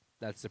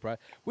 That's surprise.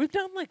 We've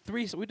done like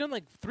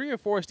three or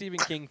four Stephen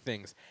King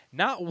things.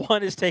 Not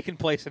one is taking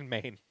place in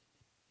Maine.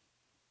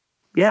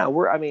 Yeah,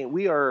 we're in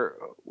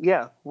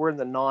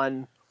the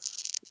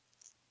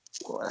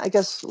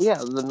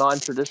the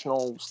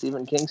non-traditional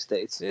Stephen King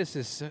states. It's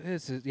just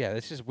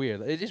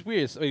weird. It's just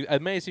weird.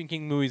 As many Stephen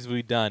King movies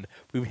we've done,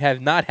 we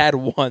have not had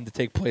one to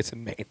take place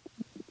in Maine.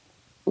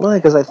 Well,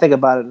 because I think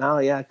about it now,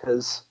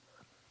 because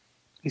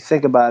you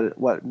think about it,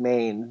 what,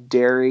 Maine?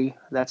 Derry,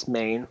 that's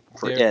Maine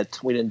for it.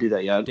 We didn't do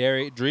that yet.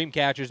 Derry,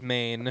 Dreamcatcher's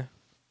Maine.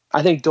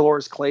 I think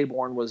Dolores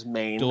Claiborne was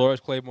Maine. Dolores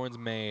Claiborne's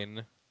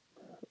Maine.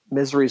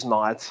 Misery's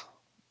not.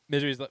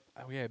 Misery's like,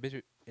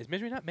 Misery. Is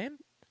Misery not Maine?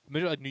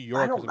 Misery like New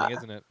York or something,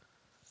 isn't it?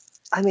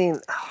 I mean,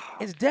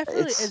 it's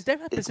definitely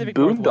Pacific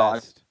Boondock.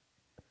 Northwest.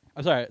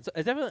 I'm sorry. It's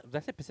definitely, did I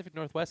say Pacific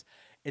Northwest?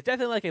 It's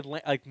definitely like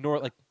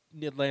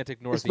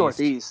Atlantic Northeast. It's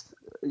Northeast.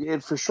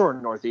 For sure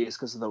Northeast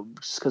because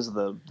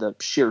of the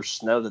sheer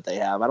snow that they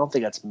have. I don't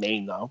think that's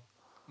Maine though.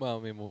 Well,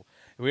 I mean,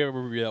 if we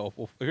ever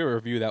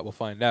review that, we'll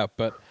find out.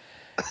 But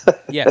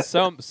yeah,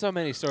 so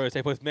many stories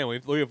take place in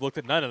Maine. We've looked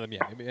at none of them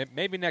yet.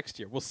 Maybe next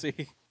year. We'll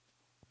see.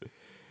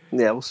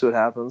 Yeah, we'll see what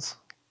happens.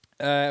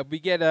 We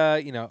get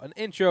an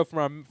intro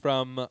from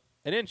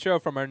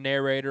our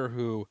narrator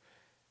who,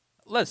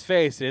 let's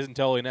face it, isn't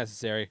totally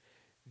necessary.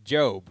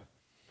 Job.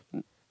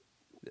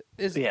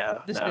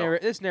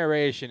 This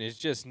narration is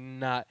just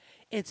not.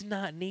 It's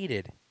not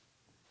needed.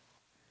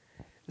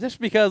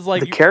 Just because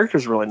the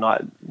character's really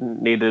not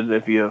needed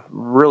if you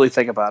really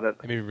think about it.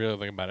 I mean, really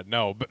think about it.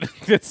 No, but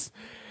it's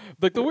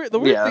like the weird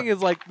thing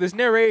is like this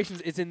narration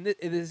it's in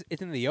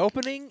the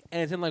opening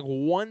and it's in like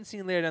one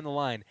scene later down the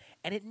line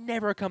and it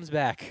never comes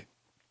back.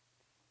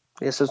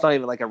 Yeah, so it's not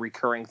even like a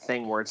recurring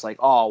thing where it's like,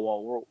 oh,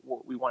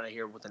 well, we want to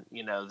hear what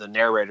the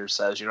narrator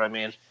says. You know what I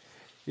mean?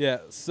 Yeah.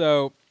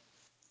 So,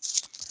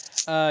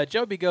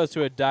 Joby goes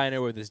to a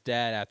diner with his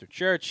dad after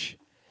church,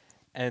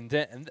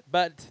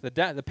 but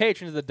the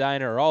patrons of the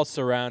diner are all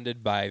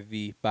surrounded by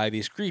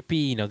these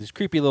creepy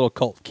little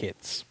cult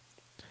kids.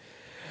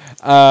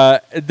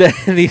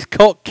 These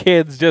cult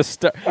kids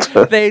just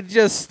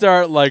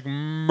start like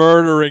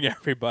murdering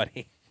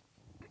everybody.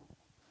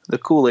 The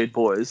Kool-Aid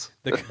boys.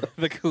 The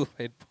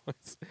Kool-Aid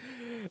boys.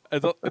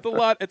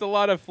 It's a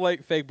lot of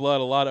fake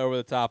blood, a lot of over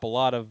the top, a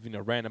lot of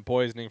random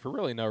poisoning for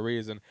really no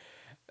reason.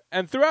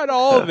 And throughout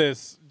all of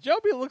this,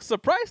 Joby looks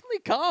surprisingly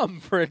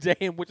calm for a day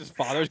in which his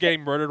father's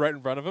getting murdered right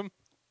in front of him.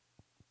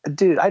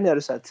 Dude, I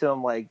noticed that too.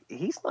 I'm like,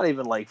 he's not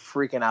even like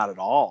freaking out at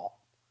all.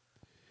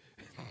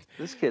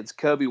 This kid's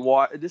Kobe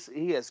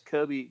he has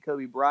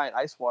Kobe Bryant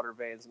ice water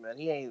veins, man.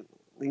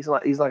 He's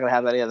not gonna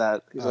have any of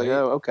that. He's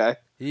okay.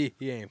 He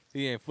ain't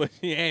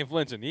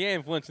flinching. He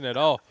ain't flinching at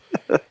all.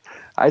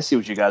 I see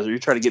what you guys are. You're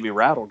trying to get me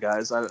rattled,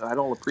 guys. I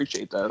don't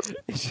appreciate that.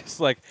 He's just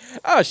like,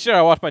 oh, sure,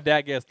 I watched my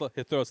dad get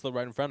his throat slit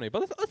right in front of me. But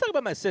let's talk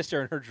about my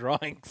sister and her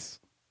drawings.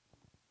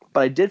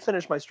 But I did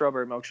finish my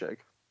strawberry milkshake.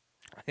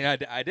 Yeah,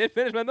 I did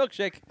finish my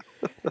milkshake,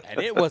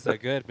 and it was a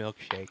good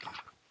milkshake.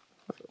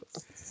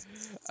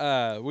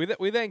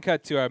 We then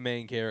cut to our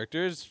main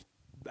characters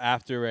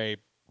after a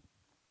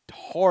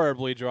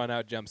horribly drawn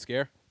out jump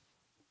scare.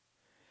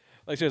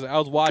 Like seriously, I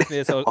was watching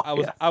this.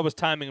 I was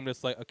timing him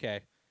just like,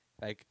 okay,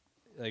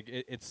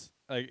 it's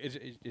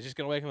just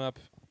gonna wake him up.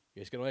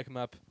 You're just gonna wake him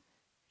up.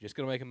 You're just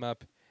gonna wake him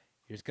up.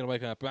 You're just gonna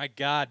wake him up. My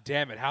God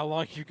damn it! How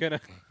long are you gonna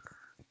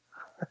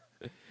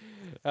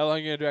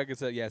drag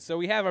this out? Yeah. So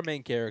we have our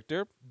main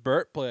character,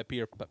 Bert, played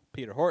by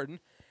Peter Horton,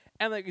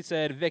 and like we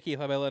said, Vicky,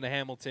 played by Linda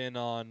Hamilton,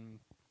 on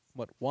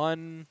what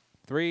 1,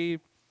 3,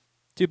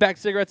 2 packs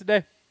of cigarettes a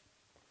day.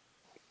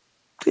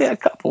 Yeah, a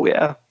couple.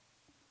 Yeah.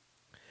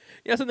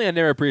 Yeah, something I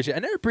never appreciated.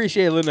 I never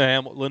appreciated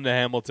Linda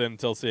Hamilton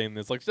until seeing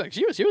this. Like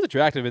she was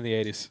attractive in the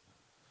 80s.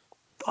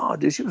 Oh,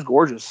 dude, she was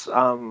gorgeous.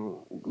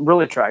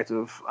 Really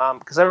attractive.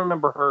 Because I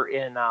remember her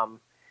in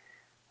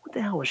what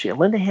the hell was she?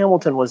 Linda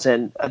Hamilton was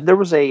in. There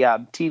was a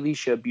TV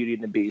show, Beauty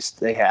and the Beast.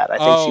 They had. I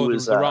think she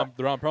was the Ron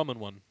Perlman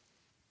one.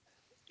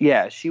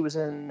 Yeah, she was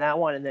in that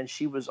one, and then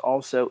she was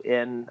also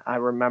in. I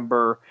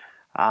remember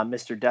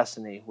Mr.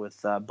 Destiny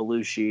with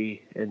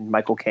Belushi and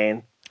Michael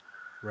Caine.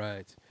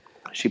 Right.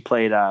 She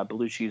played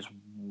Belushi's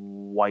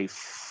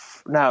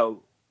wife.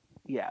 No,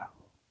 yeah,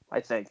 I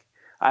think.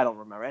 I don't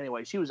remember.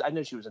 Anyway, I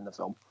knew she was in the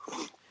film.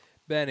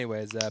 But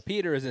anyways,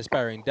 Peter is an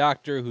aspiring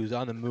doctor who's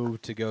on the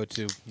move to go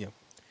to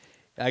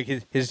like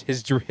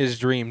his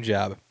dream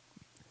job.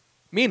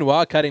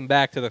 Meanwhile, cutting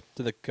back to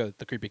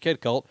the creepy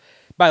kid cult.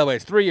 By the way,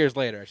 it's 3 years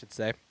later, I should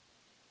say.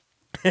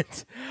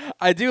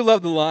 I do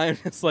love the line.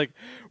 It's like,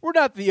 we're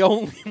not the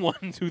only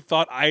ones who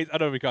thought I don't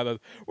know if we call that.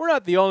 We're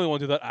not the only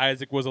ones who thought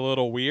Isaac was a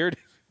little weird.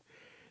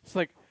 It's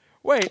like,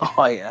 wait.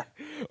 Oh yeah.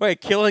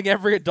 Wait, killing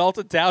every adult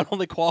in town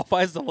only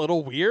qualifies as a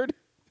little weird?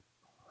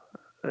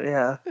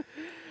 Yeah.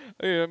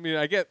 I mean,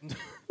 I get.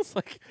 It's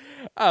like,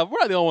 we're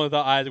not the only one who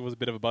thought Isaac was a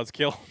bit of a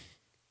buzzkill.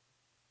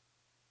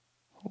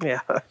 Yeah.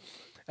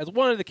 As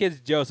one of the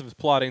kids, Joseph, is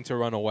plotting to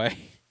run away.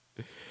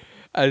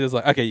 I was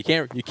like, okay, you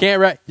can't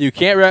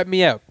rat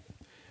me out,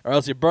 or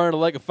else you burn a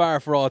lake of fire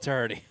for all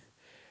eternity.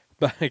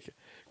 But like,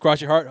 cross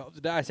your heart, hope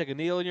to die, take a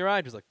needle in your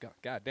eye. Just like,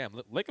 God damn,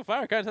 lake of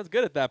fire kind of sounds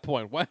good at that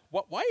point. Why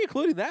are you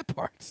including that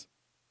part?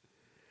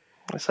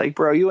 It's like,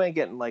 bro, you ain't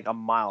getting like a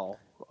mile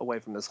away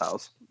from this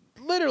house.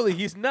 Literally,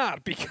 he's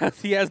not,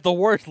 because he has the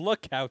worst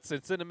lookouts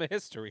in cinema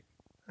history.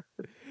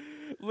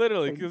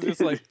 Literally, because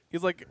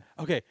he's like,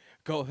 okay,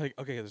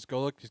 just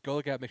go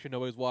look out, make sure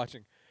nobody's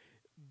watching.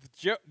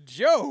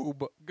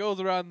 Job goes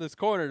around this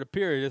corner to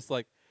Peter, just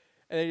like,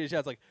 and then he just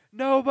shouts like,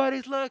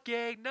 nobody's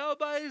looking.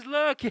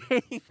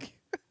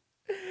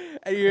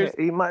 And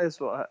You might as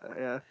well,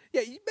 yeah.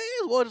 Yeah, you may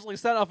as well just like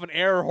set off an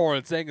air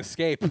horn saying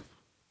escape.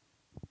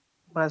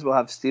 Might as well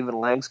have Stephen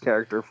Lang's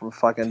character from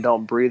fucking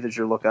Don't Breathe as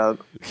your lookout.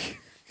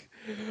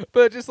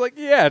 But just like,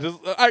 yeah,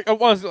 I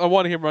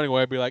want him running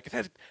away and be like,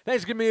 thanks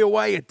for giving me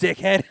away, you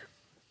dickhead.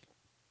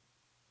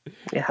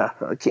 Yeah,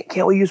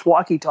 can't we use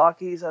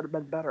walkie-talkies? That'd have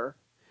been better.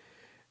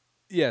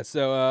 Yeah,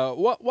 so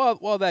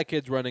while that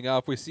kid's running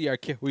off, we see our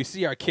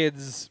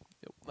kids.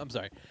 I'm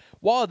sorry.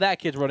 While that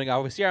kid's running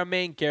off, we see our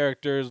main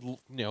characters,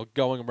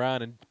 going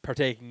around and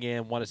partaking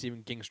in one of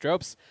Stephen King's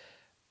tropes,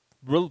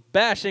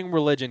 bashing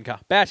religion.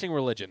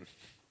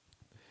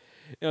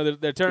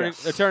 They're turning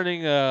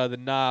the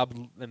knob,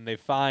 and they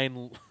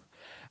find,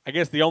 I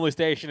guess, the only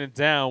station in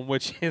town,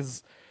 which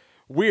is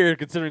weird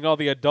considering all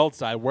the adult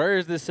side. Where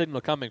is this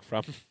signal coming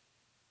from?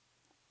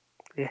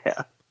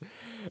 Yeah.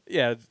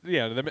 Yeah.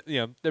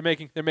 They're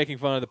making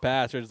fun of the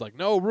pastor. It's like,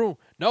 no room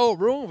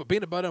for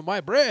peanut butter on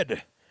my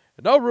bread,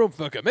 no room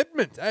for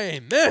commitment.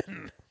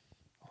 Amen.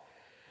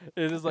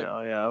 It's just like,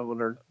 oh yeah, when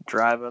they're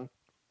driving.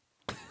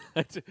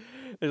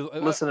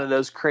 Listen to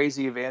those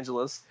crazy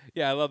evangelists.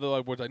 Yeah, I love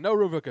the words like no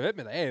room for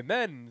commitment.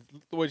 Amen.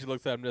 The way she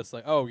looks at him, just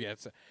like, oh yeah,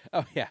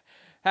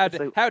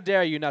 how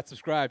dare you not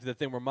subscribe to the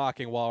thing we're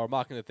mocking while we're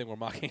mocking the thing we're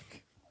mocking.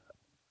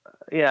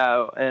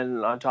 Yeah,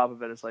 and on top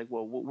of it, it's like,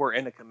 well, we're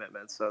in a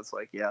commitment, so it's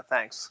like, yeah,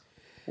 thanks.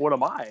 What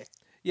am I?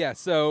 Yeah,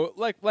 so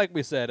like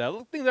we said,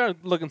 things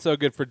aren't looking so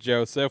good for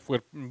Joseph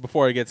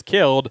before he gets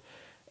killed.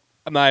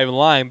 I'm not even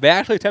lying. They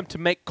actually attempt to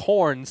make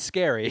corn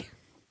scary.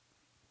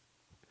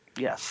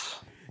 Yes.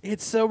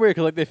 It's so weird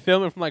because they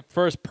film it from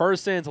first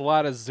person. It's a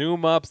lot of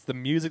zoom ups. The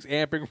music's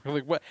amping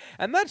really well.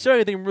 I'm not showing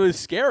anything really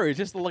scary. It's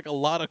just like a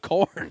lot of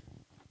corn.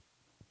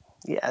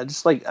 Yeah,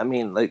 just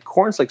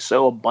corn's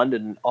so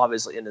abundant,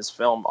 obviously in this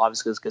film,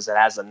 obviously because it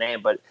has a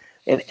name, but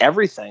in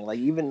everything,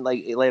 even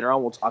later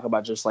on, we'll talk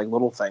about just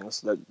little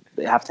things that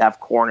they have to have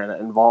corn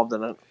involved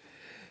in it.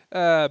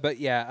 But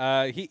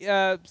yeah, he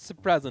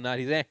surprisingly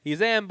not.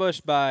 He's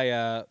ambushed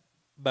by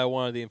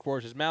one of the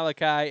enforcers,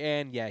 Malachi,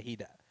 and yeah, he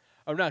died.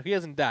 Oh no, he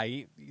doesn't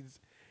die. He's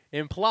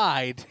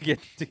implied to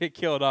get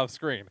killed off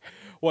screen.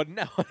 What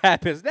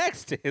happens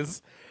next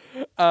is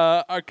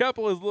our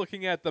couple is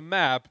looking at the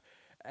map,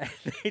 and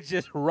they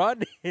just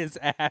run his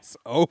ass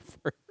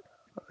over.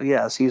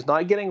 Yes, he's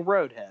not getting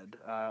roadhead.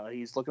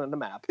 He's looking at the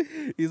map.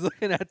 He's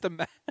looking at the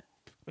map.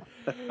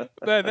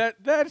 Man,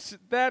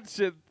 that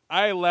shit.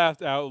 I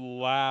laughed out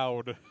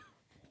loud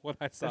when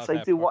I saw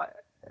that.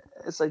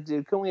 It's like,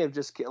 dude, couldn't we have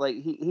just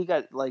he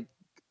got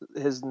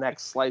his neck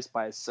sliced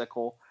by a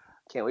sickle?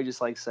 Can't we just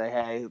say,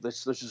 hey,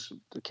 let's just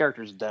the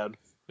character's dead?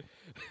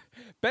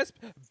 Best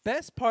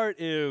part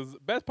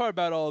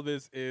about all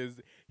this is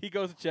he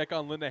goes to check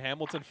on Linda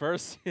Hamilton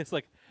first. It's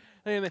like,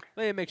 let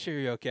me make sure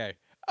you're okay.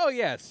 Oh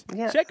yes,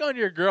 yeah. Check on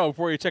your girl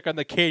before you check on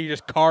the kid you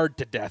just carred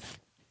to death.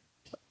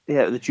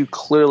 Yeah, that you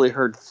clearly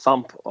heard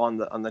thump on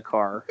the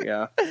car.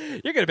 Yeah,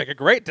 you're gonna make a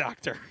great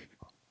doctor.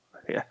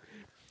 Yeah,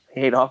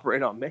 he ain't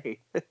operate on me.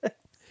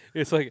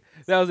 It's like,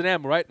 that was an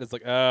animal, right? It's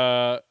like,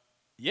 yeah,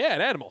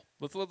 an animal.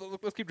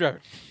 Let's keep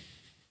driving.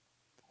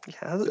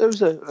 Yeah, there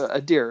was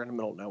a deer in the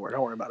middle of nowhere.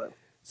 Don't worry about it.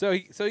 So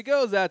he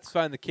goes out to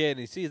find the kid, and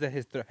he sees that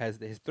his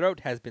throat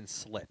has been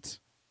slit,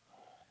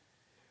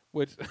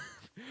 which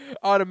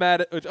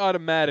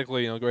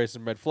automatically raises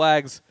some red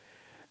flags.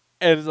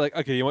 And it's like,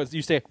 okay,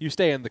 you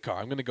stay in the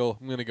car. I'm gonna go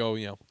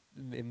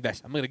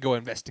invest. I'm gonna go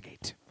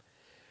investigate.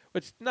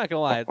 Which, not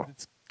gonna lie,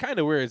 it's kind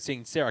of weird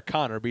seeing Sarah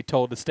Connor be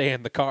told to stay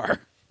in the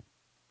car.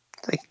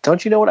 Like,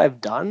 don't you know what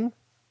I've done?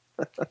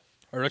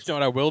 Or you know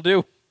what I will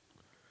do?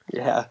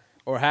 Yeah.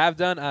 Or have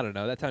done? I don't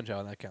know. That time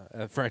travel,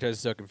 that franchise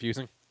is so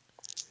confusing.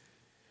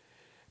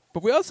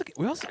 But we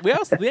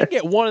then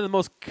get one of the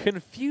most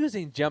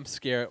confusing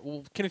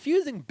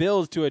confusing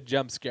builds to a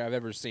jump scare I've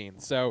ever seen.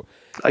 So,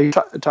 are you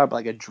talking about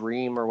like a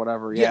dream or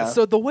whatever? Yeah.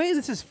 So the way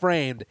this is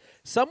framed,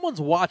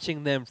 someone's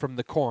watching them from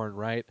the corn,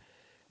 right?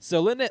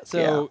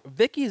 So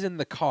Vicky's in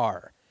the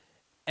car,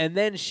 and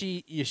then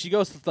she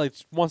goes to,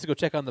 wants to go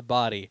check on the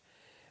body.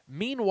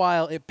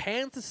 Meanwhile, it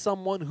pans to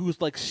someone who's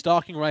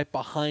stalking right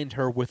behind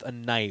her with a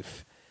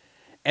knife.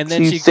 And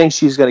then she thinks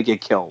she's gonna get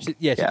killed.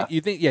 You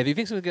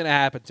think something's gonna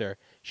happen to her.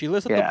 She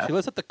lifts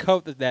up the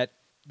coat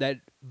that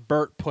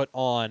Bert put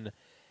on.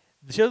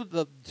 She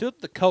lifts up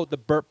the coat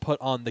that Bert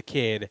put on the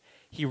kid.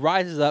 He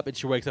rises up and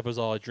she wakes up as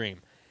all a dream.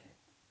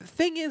 The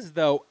thing is,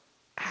 though,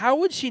 how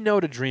would she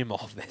know to dream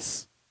all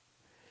this?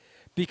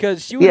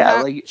 Because she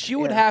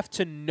would have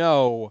to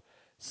know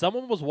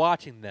someone was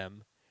watching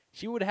them.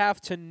 She would have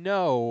to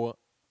know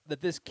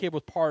that this kid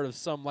was part of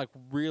some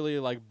really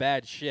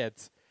bad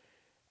shit.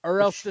 Or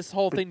else this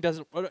whole thing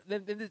doesn't.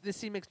 This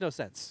scene makes no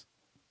sense.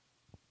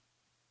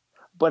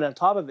 But on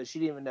top of it, she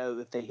didn't even know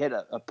if they hit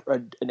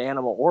an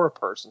animal or a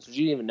person, so she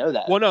didn't even know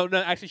that. Well, no,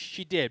 actually,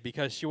 she did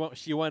because she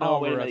went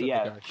over.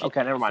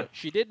 Okay, never mind.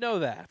 She did know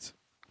that.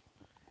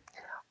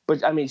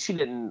 But I mean, she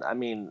didn't. I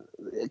mean,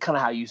 kind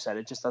of how you said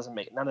it, just doesn't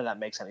make none of that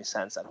makes any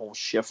sense. That whole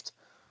shift.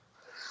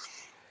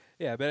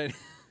 Yeah, but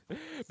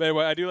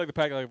anyway, I do like the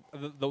fact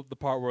the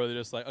part where they're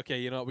just like,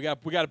 okay, you know, we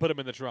got to put him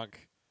in the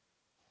trunk.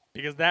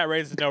 Because that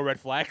raises no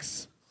red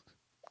flags.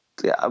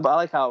 Yeah, but I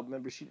like how,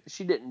 remember,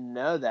 she didn't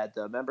know that,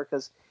 though. Remember,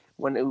 because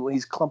when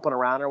he's clumping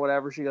around or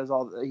whatever, he goes,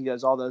 all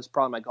those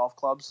probably my golf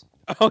clubs.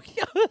 Oh,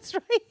 yeah, that's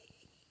right.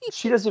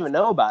 She doesn't even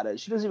know about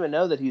it. She doesn't even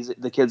know that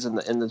the kid's in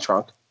the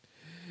trunk.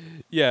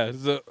 Yeah.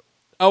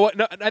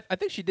 No, I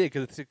think she did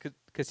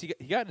because he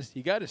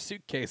got a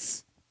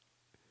suitcase.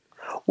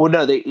 Well,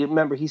 no,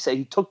 remember he said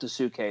he took the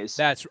suitcase.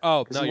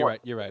 No,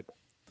 you're right.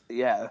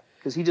 Yeah.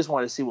 Because he just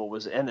wanted to see what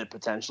was in it,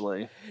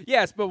 potentially.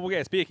 Yes, but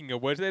speaking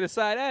of which, they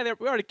decide,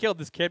 we already killed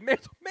this kid. May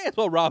as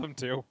well rob him,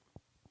 too.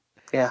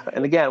 Yeah,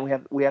 and again,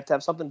 we have to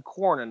have something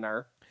corn in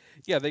there.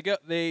 Yeah, they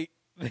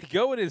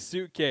go in his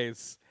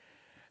suitcase.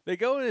 They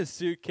go in his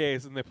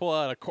suitcase, and they pull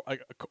out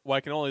what I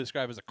can only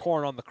describe as a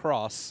corn on the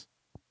cross.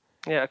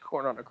 Yeah,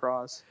 corn on the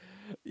cross.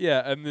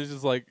 Yeah, and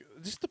there's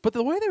but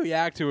the way they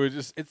react to it,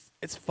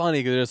 it's funny,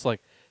 because they're just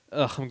like,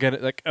 I'm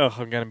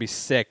gonna be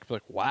sick.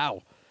 Like,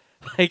 wow.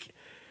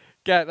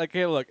 God,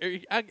 hey, look,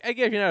 I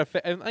get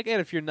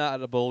if you're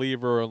not a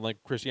believer in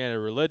Christianity or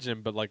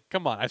religion, but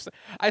come on,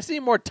 I've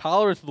seen more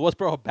tolerance with the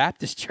Westboro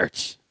Baptist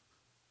Church.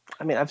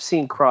 I mean, I've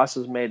seen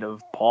crosses made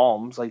of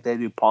palms, they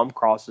do palm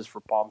crosses for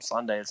Palm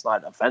Sunday. It's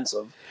not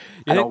offensive.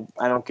 I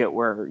don't get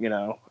where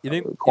you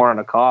think corn on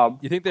a cob.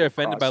 You think they're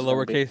offended by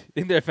lowercase? You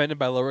think they're offended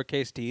by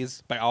lowercase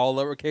t's, by all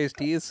lowercase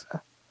t's?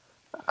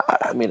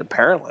 I mean,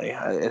 apparently,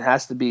 it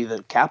has to be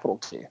the capital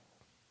T.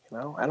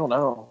 I don't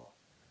know.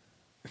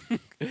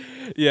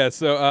 Yeah,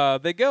 so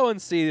they go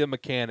and see the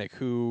mechanic,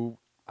 who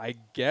I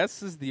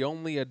guess is the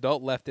only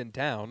adult left in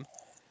town.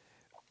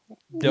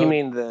 You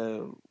mean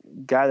the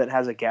guy that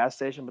has a gas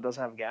station but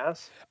doesn't have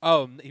gas?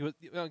 Oh, he was.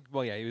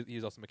 Well, yeah, he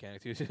was also a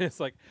mechanic too.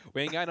 It's like,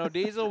 we ain't got no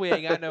diesel, we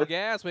ain't got no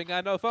gas, we ain't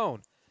got no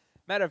phone.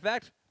 Matter of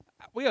fact,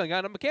 we ain't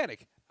got no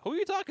mechanic. Who are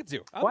you talking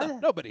to?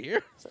 Nobody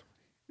here.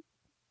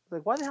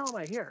 Why the hell am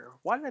I here?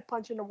 Why did I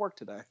punch into work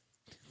today?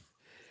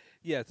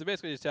 Yeah, so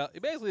basically,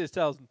 just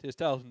tells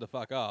him to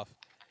fuck off.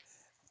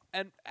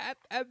 And at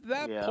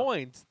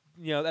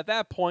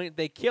that point,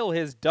 they kill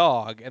his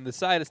dog and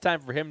decide it's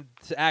time for him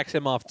to axe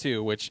him off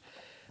too. Which,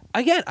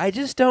 again, I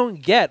just don't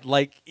get.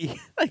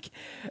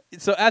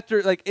 So after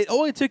it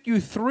only took you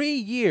 3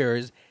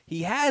 years,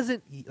 he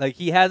hasn't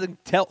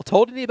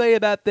told anybody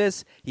about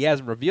this. He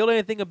hasn't revealed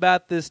anything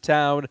about this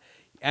town,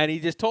 and he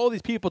just told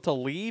these people to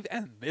leave.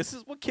 And this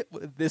is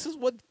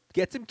what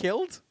gets him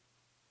killed.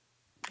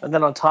 And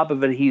then on top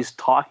of it, he's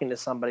talking to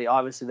somebody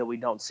obviously that we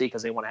don't see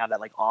because they want to have that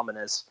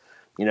ominous.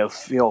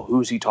 Feel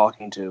who's he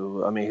talking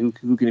to? I mean,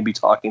 who can he be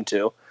talking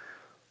to?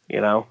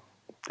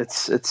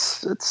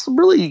 It's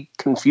really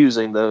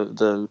confusing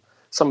the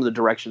some of the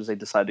directions they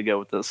decide to go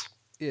with this.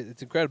 Yeah,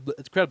 it's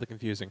incredibly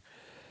confusing.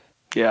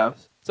 Yeah.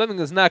 Something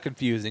that's not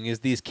confusing is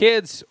these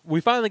kids.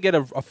 We finally get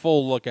a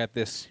full look at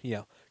this,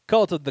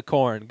 cult of the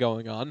corn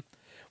going on,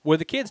 where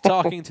the kids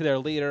talking to their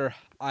leader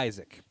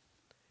Isaac,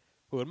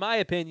 who, in my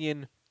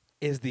opinion,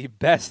 is the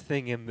best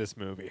thing in this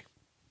movie.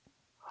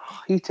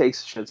 He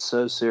takes shit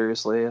so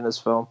seriously in this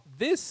film.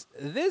 This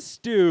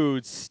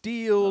dude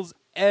steals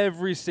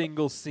every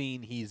single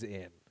scene he's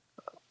in.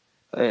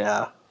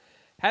 Yeah.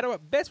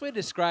 Best way to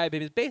describe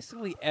him is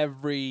basically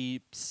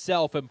every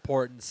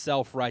self-important,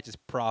 self-righteous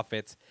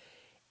prophet,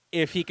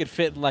 if he could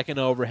fit in an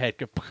overhead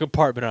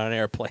compartment on an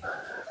airplane.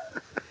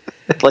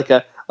 like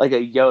a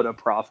Yoda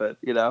prophet,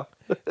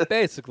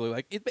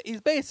 Basically,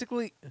 he's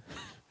basically.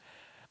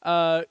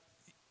 How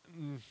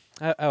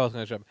else can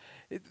I describe him?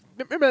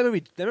 Remember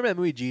that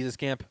movie Jesus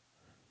Camp?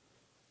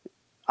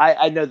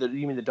 I know that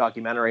you mean the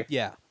documentary.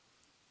 Yeah.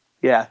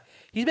 Yeah.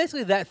 He's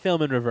basically that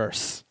film in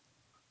reverse.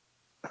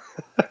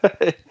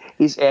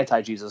 He's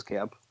anti-Jesus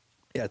Camp.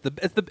 Yeah,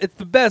 it's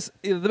the best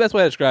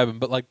way to describe him.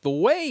 But like the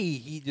way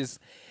he just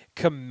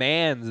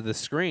commands the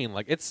screen,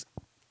 like it's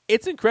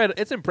incredible.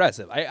 It's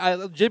impressive. I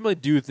legitimately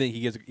do think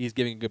he's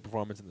giving a good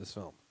performance in this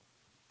film.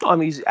 I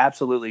mean, he's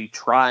absolutely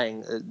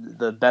trying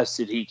the best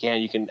that he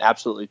can. You can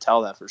absolutely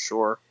tell that for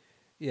sure.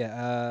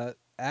 Yeah,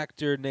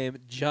 actor named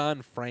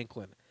John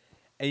Franklin,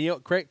 and you know,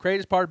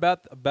 greatest part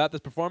about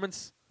this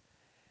performance,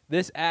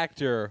 this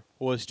actor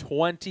was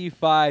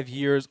 25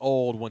 years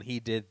old when he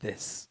did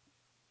this.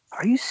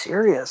 Are you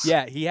serious?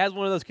 Yeah, he has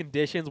one of those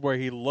conditions where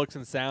he looks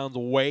and sounds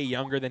way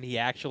younger than he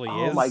actually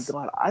is. Oh my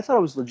god, I thought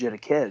it was legit a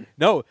kid.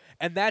 No,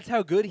 and that's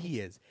how good he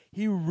is.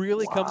 He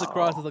really comes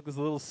across as like this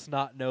little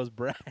snot-nosed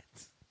brat.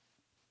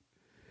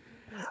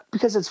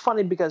 Because it's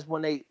funny because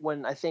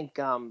when I think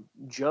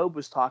Job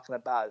was talking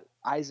about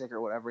Isaac or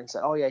whatever and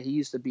said, "Oh yeah, he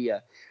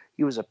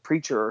was a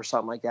preacher or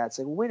something like that." It's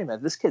like, well, wait a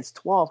minute, this kid's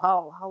 12.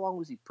 How long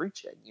was he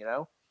preaching? You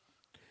know?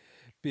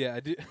 But yeah,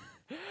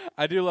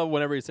 I do love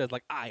whenever he says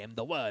like, "I am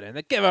the one and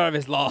the giver of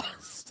his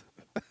laws."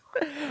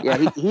 Yeah,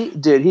 he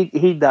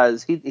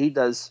does. He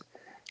tries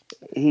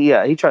to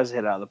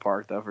hit it out of the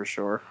park though for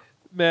sure.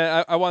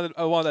 Man, I want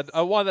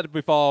that to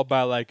be followed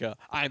by like,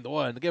 "I am the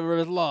one, the giver of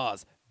his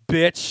laws,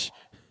 bitch."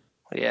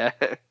 Yeah.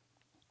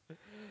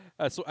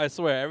 I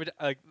swear, every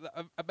like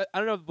I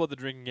don't know what the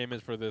drinking game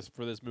is for this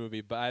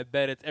movie, but I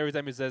bet it's every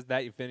time he says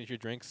that you finish your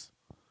drinks.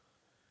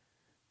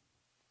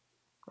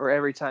 Or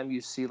every time you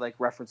see like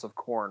reference of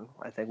corn,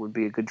 I think would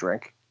be a good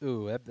drink.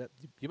 Ooh,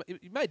 you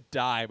might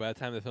die by the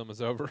time the film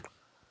is over.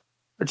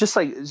 Just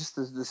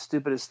the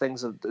stupidest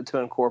things to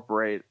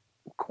incorporate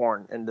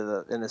corn into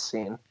the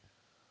scene.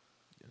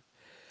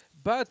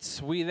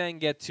 But we then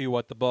get to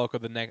what the bulk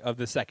of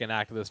the second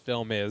act of this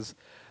film is,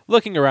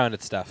 looking around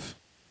at stuff.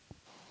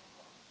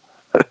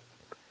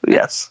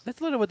 Yes. That's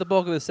literally what the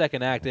bulk of the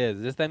second act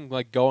is. Just them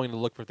like going to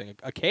look for things.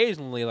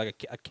 Occasionally,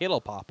 like a kid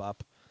will pop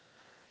up.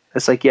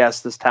 It's like,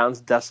 yes, this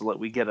town's desolate.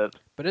 We get it.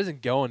 But it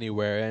doesn't go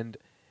anywhere. And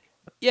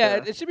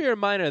yeah, it should be a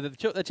reminder that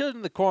the Children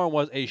of the Corn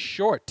was a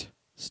short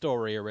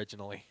story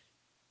originally.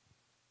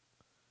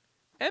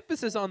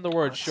 Emphasis on the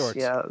word short.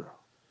 Yeah.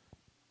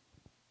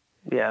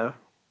 Yeah.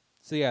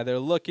 So yeah, they're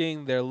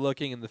looking,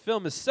 and the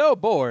film is so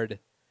bored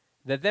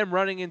that them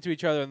running into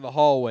each other in the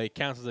hallway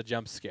counts as a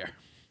jump scare.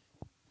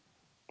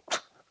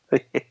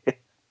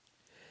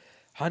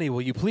 Honey,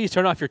 will you please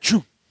turn off your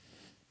chew?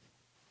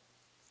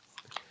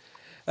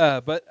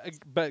 But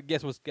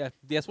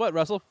guess what,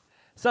 Russell?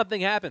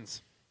 Something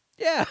happens.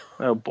 Yeah.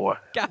 Oh boy.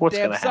 Goddamn What's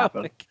gonna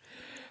something.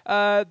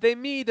 happen? They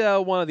meet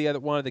one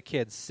of the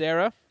kids,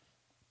 Sarah.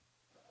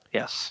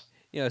 Yes.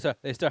 You know, so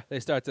they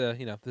start to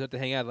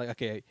hang out. Like,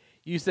 okay,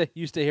 you stay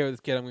here with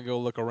this kid. I'm gonna go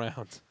look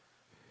around.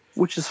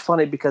 Which is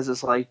funny because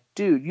it's like,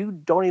 dude, you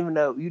don't even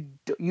know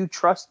you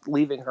trust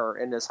leaving her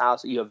in this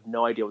house. You have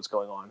no idea what's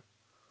going on.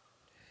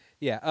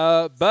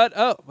 Yeah. But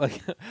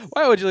like,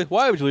 why would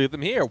you leave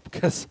them here?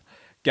 Because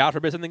God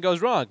forbid something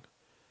goes wrong.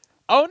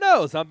 Oh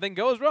no, something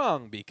goes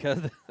wrong because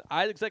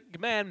Isaac's second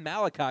command,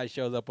 Malachi,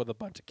 shows up with a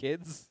bunch of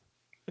kids.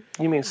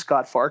 You mean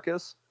Scott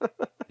Farkas?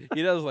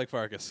 He does like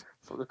Farkas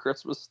from The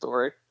Christmas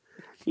Story.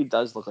 He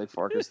does look like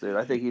Farkas, dude.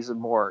 I think he's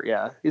an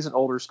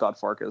older Scott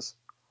Farkas.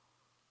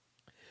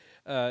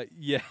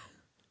 Yeah.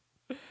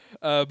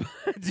 But I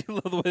do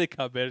love the way they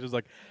come in. It's just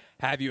like,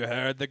 have you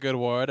heard the good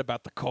word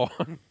about the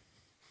corn?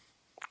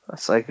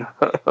 It's like,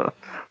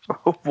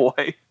 oh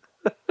boy.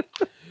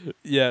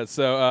 Yeah.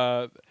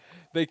 So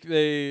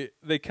they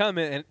come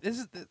in, and this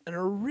is in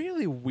a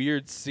really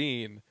weird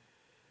scene.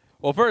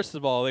 Well, first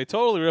of all, they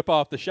totally rip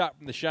off the shot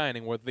from The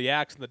Shining with the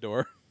axe in the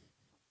door.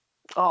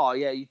 Oh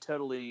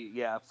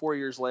yeah, 4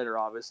 years later,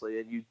 obviously,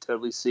 and you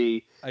totally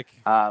see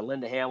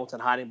Linda Hamilton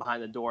hiding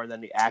behind the door, and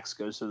then the axe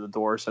goes through the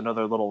door. So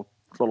another little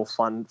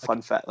fun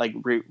fact, like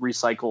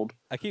recycled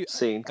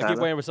scene. I keep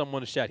waiting for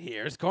someone to shout,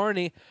 "Here's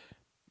Corny."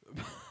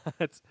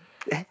 But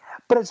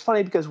it's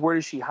funny because where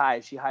does she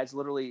hide? She hides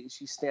literally.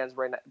 She stands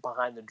right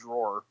behind the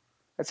drawer.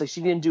 It's like she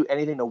didn't do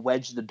anything to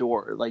wedge the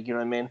door. Like, you know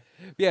what I mean?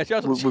 Yeah, she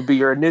also would be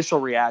your initial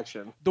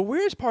reaction. The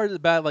weirdest part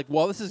about like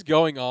while this is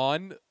going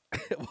on.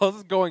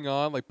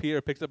 Like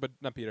Bert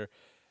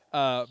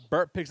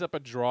picks up a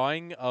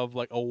drawing of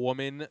like a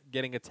woman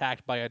getting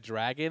attacked by a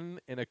dragon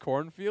in a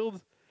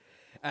cornfield.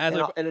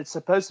 And it's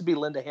supposed to be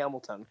Linda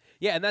Hamilton.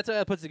 Yeah, and that's how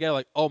it puts together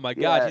like, oh my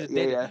God, she's in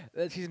danger.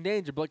 She's in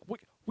danger. But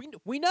like,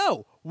 we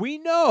know.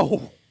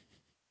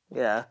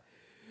 Yeah.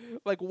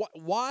 Like,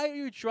 why are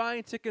you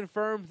trying to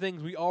confirm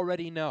things we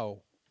already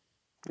know?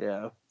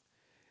 Yeah.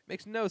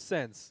 Makes no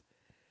sense.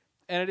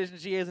 In addition,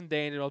 she is in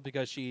danger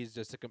because she's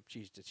a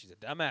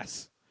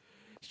dumbass.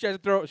 She tries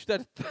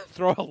to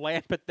throw a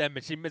lamp at them,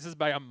 and she misses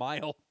by a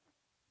mile.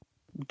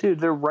 Dude,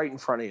 they're right in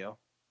front of you.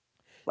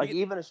 Like,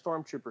 even a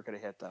stormtrooper could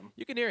have hit them.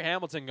 You can hear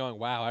Hamilton going,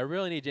 "Wow, I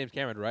really need James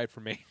Cameron to write for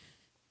me."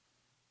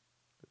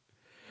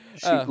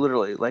 She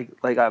literally, like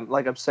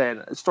I'm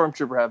saying, a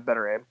stormtrooper have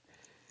better aim.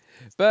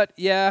 But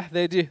yeah,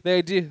 they do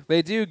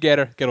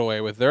get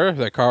away with her.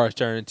 Their car is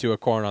turned into a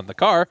corn on the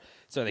car,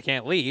 so they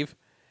can't leave.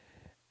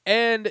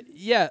 And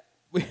yeah,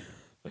 we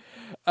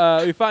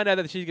find out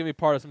that she's gonna be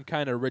part of some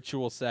kind of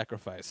ritual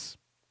sacrifice.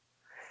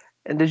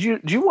 And do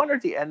you wonder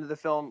at the end of the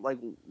film, like,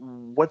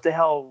 what the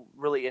hell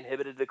really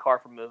inhibited the car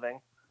from moving?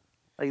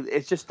 Like,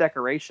 it's just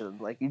decoration.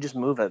 Like, you just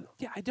move it.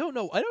 Yeah, I don't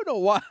know. I don't know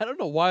why. I don't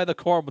know why the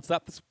car would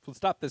stop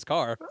this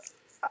car.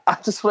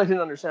 That's what I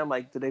didn't understand.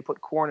 Like, did they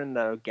put corn in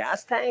the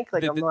gas tank?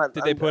 Like, Did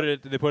they put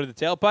it in the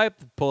tailpipe?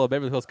 Pull a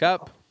Beverly Hills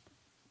Cop?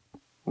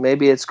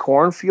 Maybe it's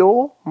corn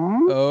fuel.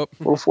 Oh, A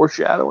little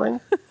foreshadowing.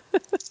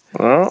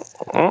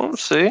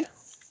 See.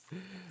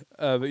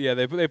 but yeah,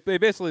 they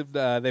basically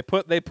they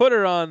put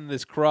her on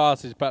this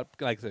cross. She's like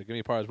I said, gonna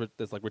be part of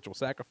this like ritual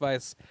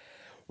sacrifice.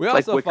 We Like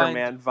also Wicker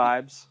Man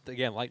vibes.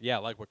 Again, like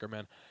Wicker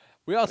Man.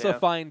 We also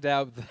find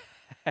out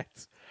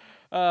that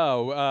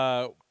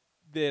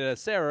that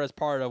Sarah is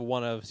part of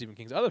one of Stephen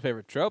King's other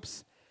favorite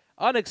tropes,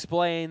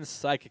 unexplained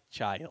psychic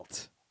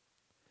child.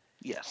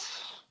 Yes.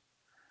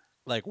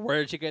 Like, where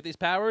did she get these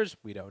powers?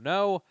 We don't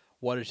know.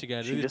 What is she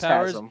gonna do with these just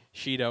powers? has them.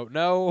 She don't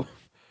know.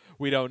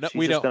 We don't know.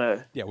 She's just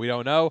gonna, we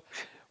don't know.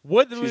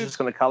 She's just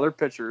going to color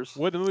pictures.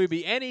 Would the movie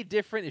be any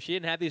different if she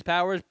didn't have these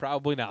powers?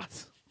 Probably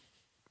not.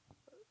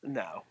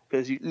 No,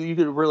 because you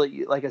could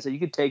really, like I said, you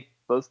could take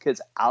both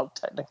kids out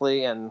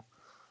technically, and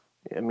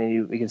I mean,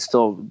 you can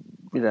still,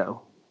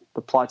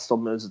 the plot still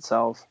moves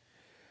itself.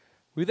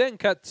 We then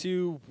cut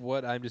to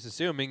what I'm just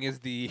assuming is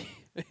the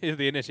is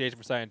the initiation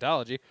for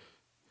Scientology.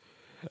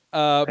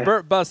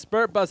 Bert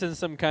busts in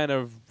some kind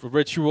of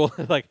ritual,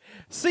 like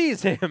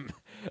sees him,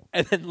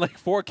 and then like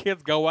 4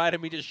 kids go at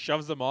him. He just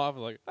shoves them off.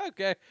 Like,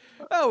 okay,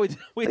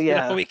 we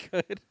know we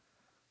could.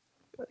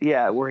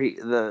 Yeah, where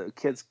the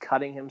kid's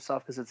cutting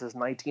himself because it's his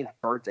 19th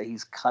birthday.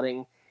 He's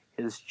cutting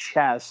his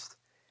chest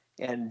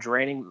and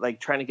draining, like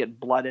trying to get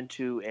blood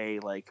into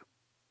a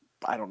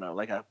I don't know,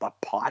 like a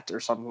pot or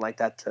something like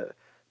that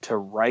to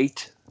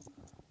write.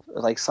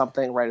 Like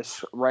something,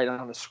 write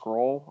on a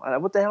scroll.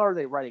 What the hell are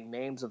they writing?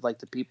 Names of like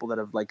the people that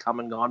have like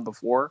come and gone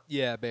before?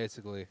 Yeah,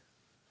 basically.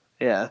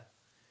 Yeah,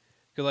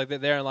 because like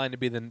they're in line to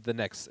be the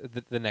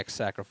next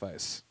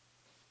sacrifice.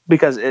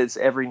 Because it's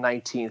every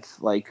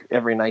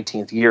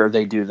 19th year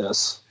they do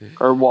this,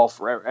 or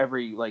for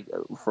every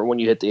for when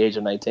you hit the age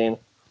of 19.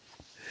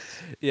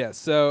 Yeah,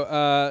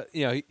 so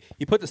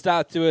he put the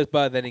stop to it,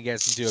 but then he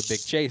gets into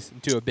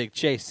a big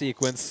chase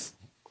sequence.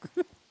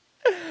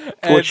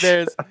 And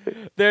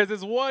there's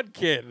this one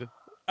kid.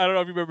 I don't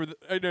know if you remember.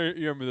 I know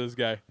you remember this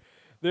guy.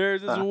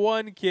 There's this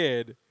one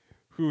kid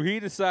who he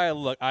decided,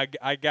 look, I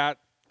got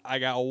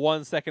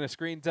 1 second of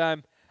screen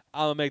time.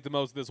 I'm gonna make the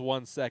most of this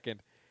 1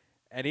 second,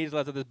 and he just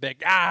lets out this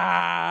big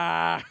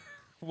while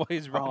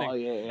he's running. Oh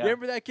yeah. You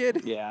remember that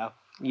kid? Yeah,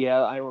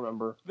 I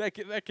remember That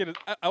kid is.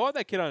 I want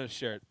that kid on his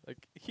shirt.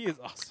 Like, he is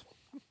awesome.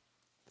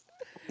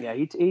 Yeah,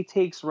 he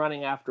takes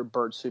running after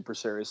Bert super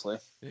seriously.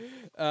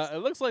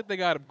 It looks like they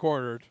got him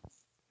cornered.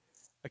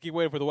 I keep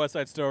waiting for the West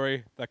Side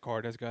Story. That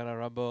corner's gonna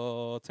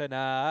rumble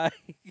tonight.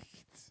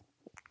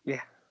 Yeah.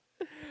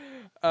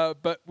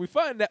 But we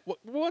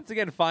once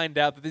again find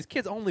out that these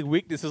kids' only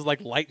weakness is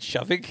like light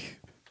shoving.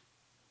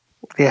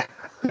 Yeah.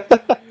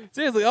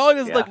 Seriously, all he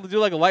does is like do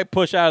like a light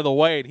push out of the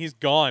way, and he's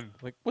gone.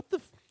 Like, what the?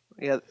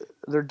 Yeah,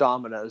 they're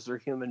dominoes. They're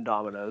human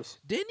dominoes.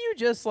 Didn't you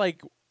just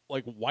like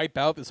wipe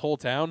out this whole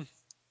town?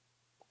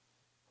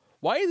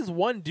 Why is this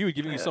one dude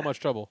giving you so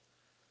much trouble?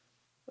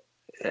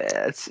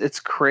 Yeah, it's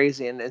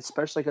crazy, and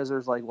especially because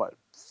there's like what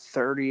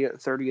 30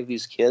 of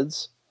these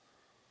kids.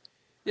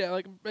 Yeah,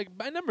 like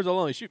by numbers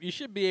alone, you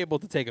should be able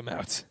to take him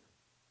out.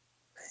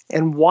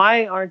 And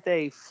why aren't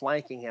they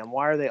flanking him?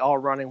 Why are they all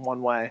running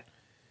one way?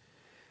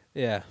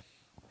 Yeah,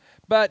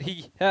 but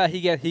he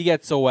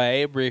gets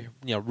away.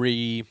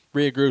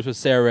 Regroups with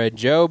Sarah and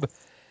Job,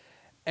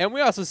 and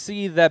we also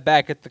see that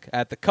back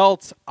at the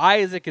cult,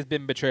 Isaac has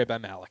been betrayed by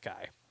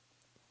Malachi.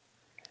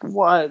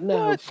 What?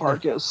 No,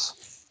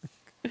 Farkas.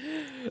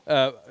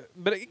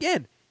 But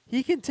again,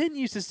 he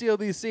continues to steal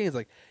these scenes.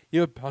 Like,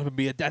 you'll probably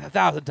be a death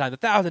 1,000 times,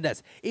 1,000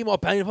 deaths, even more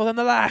painful than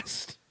the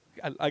last.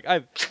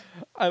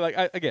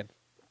 Again,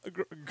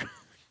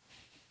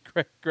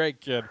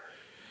 great kid.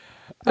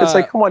 It's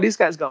like, come on, these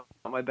guys got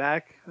my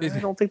back. I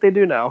don't think they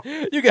do now.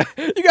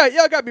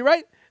 Y'all got me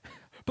right.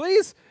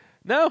 Please,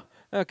 no,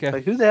 okay.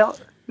 Like, who the hell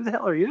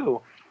are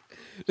you?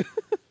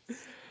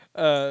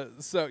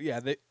 So yeah,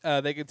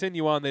 they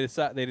continue on. They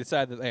decide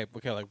that, hey,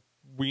 okay, like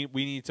we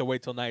need to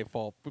wait till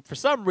nightfall. For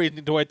some reason,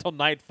 need to wait till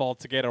nightfall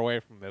to get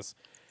away from this.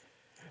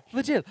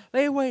 Legit,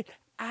 they wait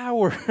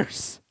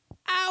hours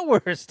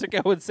to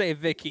go and save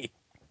Vicky.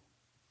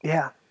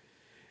 Yeah.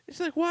 It's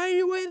like, why are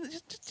you waiting?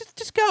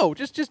 Just go.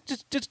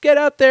 Just get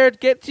out there,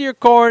 get to your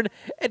corn,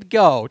 and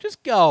go.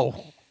 Just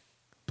go,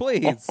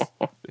 please.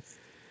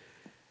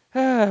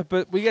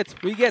 But we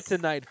get to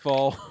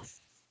nightfall.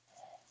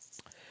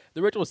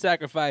 The ritual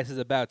sacrifice is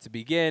about to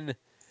begin.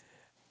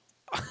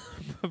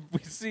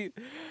 We see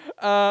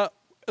the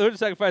ritual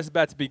sacrifice is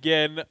about to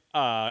begin.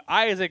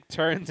 Isaac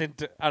turns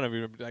into I don't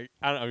know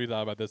if you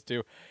thought about this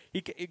too.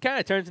 He kind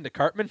of turns into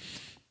Cartman.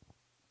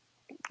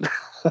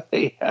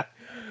 Yeah.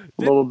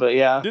 A little bit,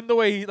 yeah. Didn't the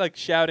way he like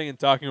shouting and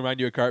talking remind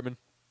you of Cartman?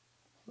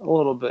 A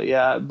little bit,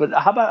 yeah. But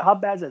how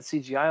bad is that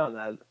CGI on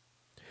that?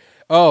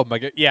 Oh my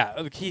god,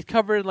 yeah, he's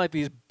covered in like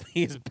these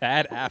these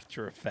bad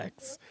After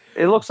Effects.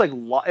 It looks like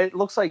it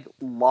looks like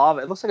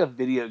lava. It looks like a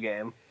video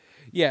game.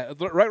 Yeah,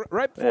 Yeah.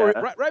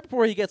 right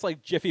before he gets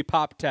like Jiffy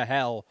Pop to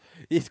hell,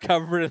 he's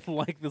covered in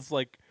like this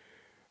like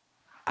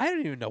I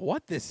don't even know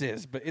what this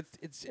is, but it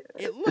looks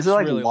Is it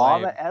like really lame.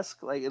 lava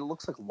esque? Like it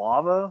looks like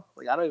lava.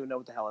 Like I don't even know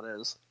what the hell it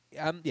is.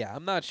 I'm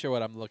not sure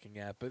what I'm looking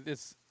at, but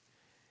it's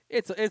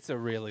a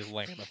really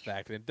lame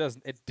effect, and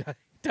it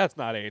does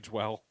not age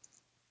well.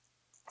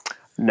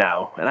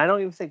 No, and I don't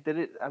even think that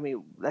it. I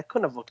mean, that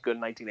couldn't have looked good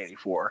in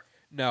 1984.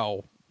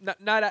 No,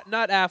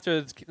 not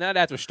after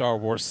Star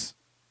Wars.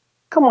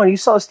 Come on, you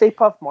saw Stay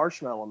Puft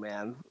Marshmallow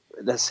Man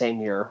the same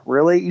year.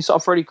 Really? You saw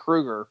Freddy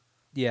Krueger.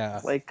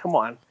 Yeah. Like, come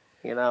on.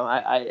 You know,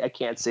 I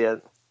can't see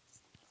it.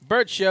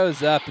 Bert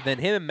shows up, and then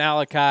him and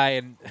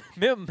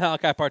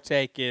Malachi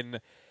partake in.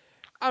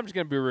 I'm just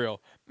gonna be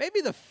real. Maybe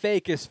the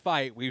fakest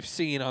fight we've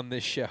seen on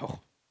this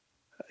show.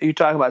 You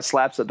talking about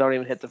slaps that don't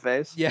even hit the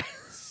face?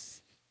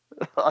 Yes.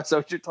 Is that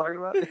what you're talking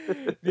about?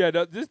 Yeah.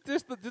 No.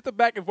 Just the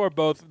back and forth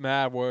both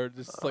mad where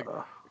just like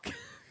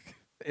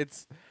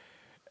it's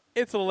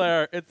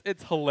hilarious.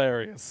 It's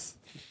hilarious.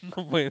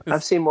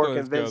 I've seen more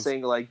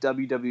convincing like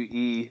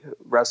WWE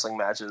wrestling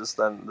matches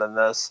than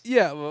this.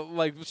 Yeah, well,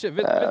 like shit.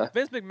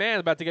 Vince McMahon's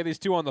about to get these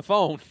two on the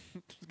phone.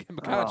 Get him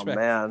a contract.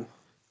 Oh man.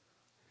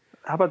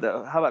 How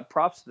about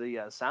props to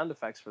the sound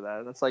effects for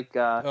that? That's like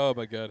oh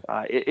my god,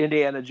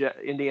 Indiana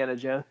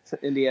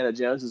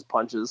Jones's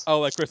punches.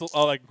 Oh, like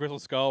Crystal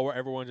Skull, where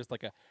everyone just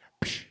like a.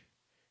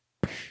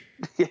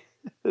 Yeah,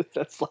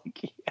 that's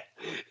like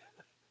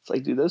it's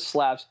like, dude, those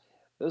slaps,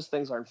 those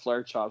things aren't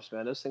flare chops,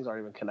 man. Those things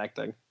aren't even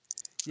connecting.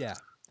 Yeah,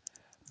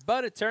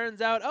 but it turns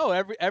out,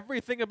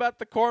 everything about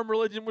the Korn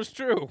religion was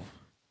true,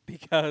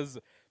 because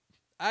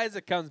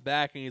Isaac comes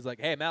back and he's like,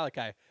 "Hey,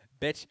 Malachi,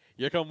 bitch,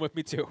 you're coming with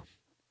me too."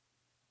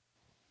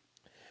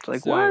 It's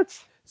like, what?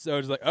 So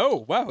it's like,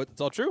 oh wow, it's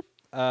all true.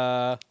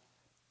 Bye,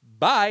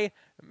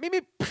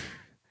 meep.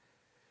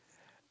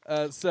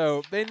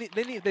 So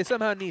they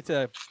somehow need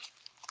to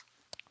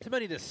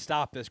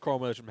stop this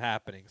Korn religion from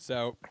happening.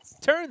 So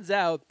turns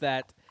out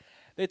that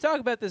they talk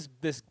about this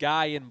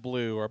guy in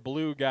blue, or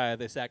blue guy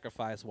they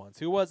sacrificed once,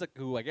 who I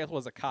guess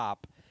was a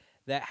cop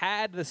that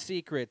had the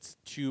secrets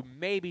to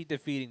maybe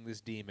defeating this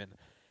demon.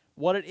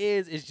 What it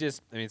is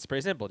just, I mean, it's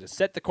pretty simple. Just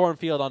set the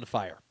cornfield on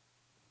fire.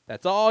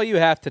 That's all you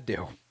have to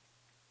do.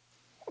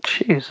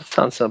 Jeez, it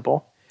sounds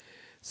simple.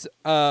 So,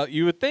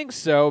 you would think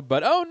so,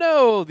 but oh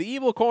no, the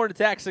evil corn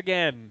attacks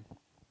again.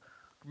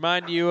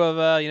 Remind you of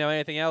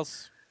anything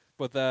else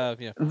with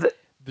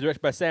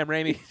directed by Sam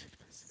Raimi?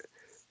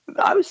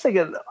 I was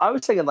thinking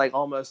like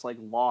almost like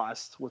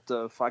Lost with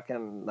the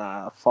fucking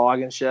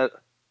fog and shit.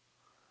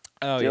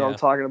 Oh, you know what I'm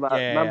talking about?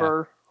 Yeah,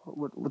 remember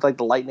with like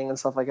the lightning and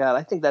stuff like that?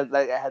 I think that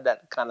had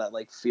that kind of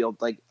like feel,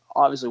 like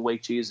obviously way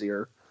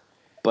cheesier,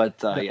 but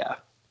yeah.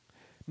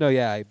 No,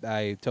 yeah,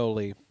 I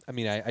totally. I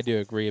mean, I do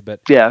agree,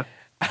 but yeah,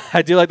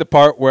 I do like the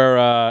part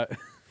where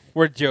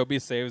Joby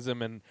saves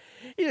him, and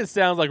he just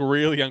sounds like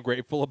really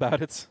ungrateful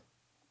about it.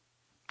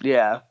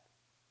 Yeah.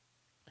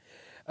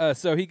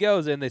 So he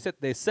goes in.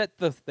 They set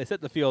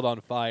the field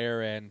on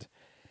fire, and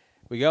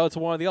we go to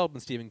one of the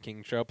ultimate Stephen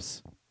King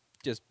tropes.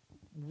 Just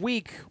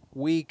weak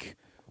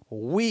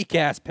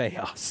ass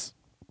payoffs.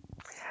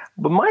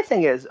 But my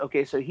thing is,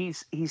 okay, so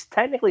he's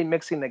technically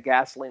mixing the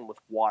gasoline with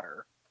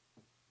water.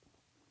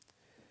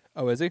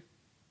 Oh, is he?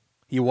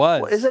 He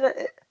was. Well,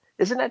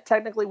 isn't that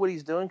technically what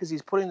he's doing? Because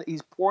he's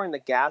pouring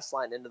the gas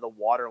line into the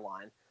water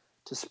line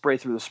to spray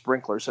through the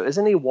sprinkler. So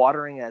isn't he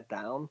watering it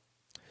down?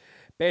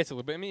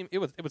 Basically, but I mean, it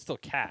would still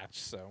catch.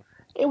 So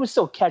it would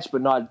still catch,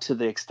 but not to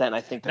the extent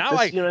I think. Not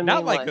like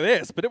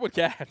this, but it would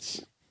catch.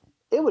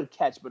 It would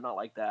catch, but not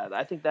like that.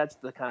 I think that's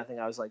the kind of thing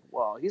I was like,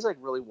 well, he's like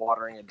really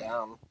watering it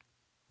down.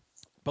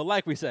 But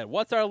like we said,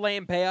 what's our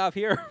lame payoff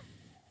here?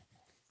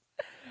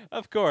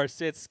 Of course,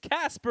 it's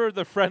Casper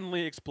the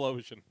Friendly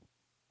Explosion.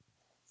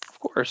 Of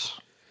course.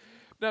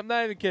 No, I'm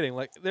not even kidding.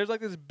 Like, there's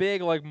like this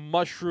big like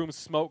mushroom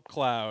smoke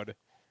cloud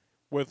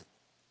with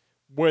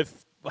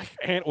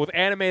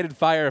animated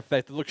fire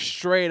effect that looks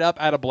straight up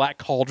out of Black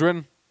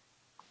Cauldron.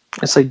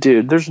 It's like,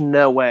 dude, there's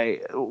no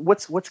way.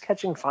 What's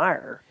catching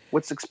fire?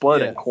 What's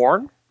exploding? Yeah.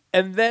 Corn?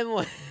 And then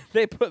like,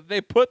 they put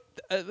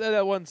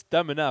that one's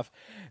dumb enough.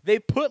 They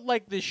put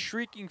like this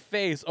shrieking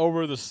face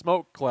over the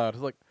smoke cloud.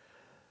 It's like,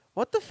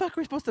 what the fuck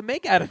are we supposed to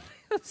make out of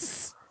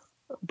this?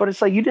 But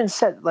it's like you didn't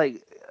set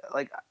like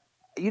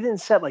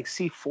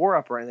C4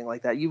 up or anything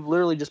like that. You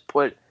literally just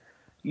put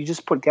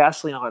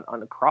gasoline on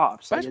the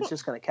crops. Like, it's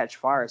just going to catch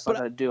fire. It's not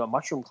going to do a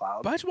mushroom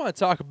cloud. But I just want to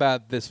talk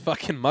about this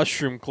fucking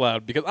mushroom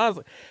cloud, because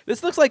honestly,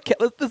 this looks like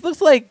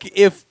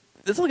if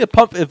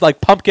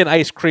pumpkin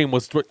ice cream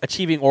was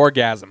achieving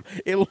orgasm.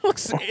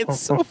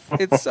 It's so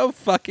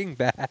fucking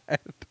bad.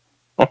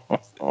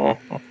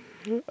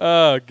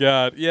 Oh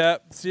god, yeah.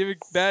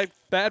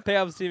 Bad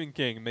payoff of Stephen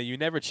King. May you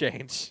never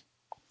change.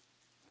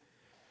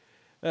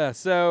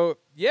 So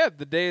yeah,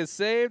 the day is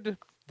saved.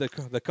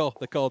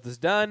 The cult is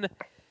done,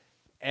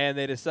 and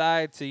they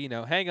decide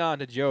to hang on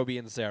to Joby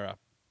and Sarah.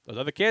 Those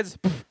other kids,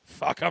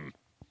 fuck them.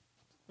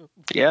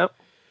 Yep.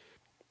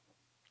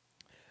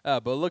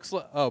 But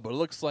it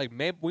looks like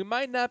maybe we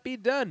might not be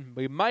done.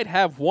 We might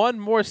have one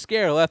more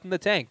scare left in the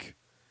tank.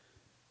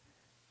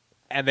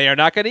 And they are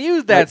not going to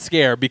use that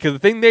scare because the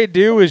thing they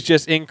do is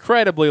just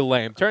incredibly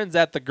lame. Turns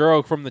out the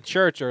girl from the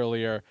church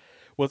earlier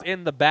was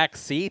in the back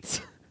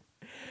seat.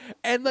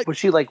 And was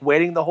she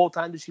waiting the whole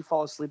time? Did she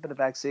fall asleep in the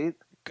back seat?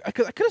 I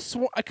could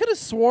have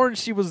sworn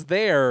she was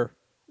there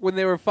when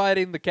they were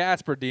fighting the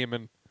Casper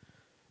demon.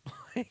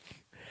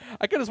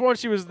 I could have sworn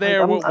she was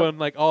there when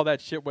all that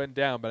shit went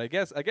down, but I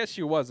guess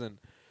she wasn't.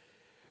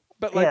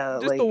 But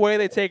the way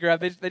they take her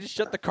out, they just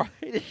shut the car.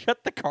 They just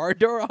shut the car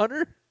door on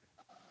her.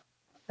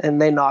 And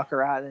they knock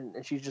her out,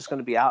 and she's just going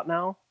to be out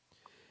now?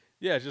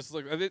 Yeah, it's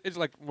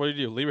like, what do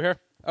you do? Leave her here?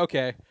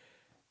 Okay.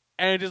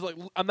 And just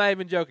I'm not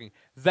even joking.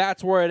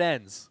 That's where it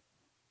ends.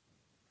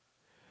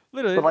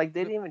 Literally. But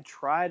they didn't even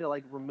try to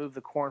remove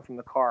the corn from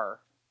the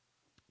car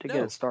to get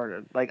it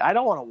started. I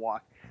don't want to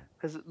walk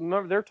because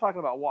remember they're talking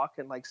about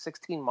walking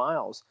 16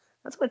 miles.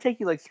 That's going to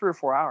take you 3 or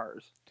 4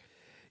 hours.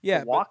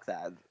 Yeah, to walk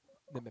that.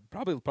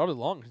 Probably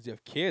longer because you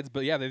have kids,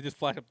 but yeah, they just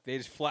flash up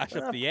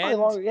the end.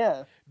 Longer,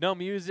 yeah. No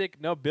music,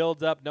 no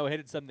build up, no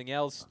hitting something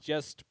else,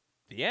 just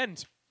the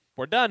end.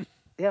 We're done.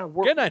 Yeah,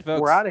 good night,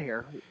 folks. We're out of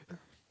here.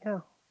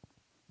 Yeah.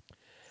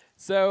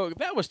 So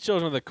that was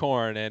Children of the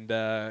Corn, and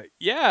I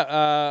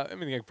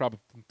mean, I can probably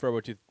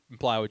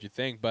imply what you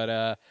think,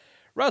 but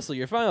Russell,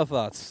 your final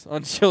thoughts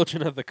on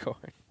Children of the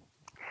Corn?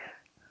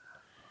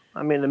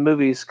 I mean, the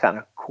movie's kind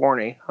of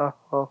corny.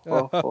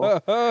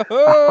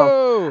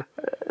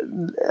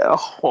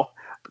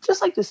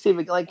 Just like the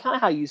Stephen, kind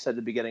of how you said at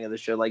the beginning of the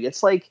show.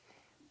 It's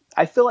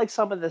I feel like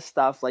some of this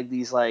stuff,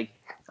 these,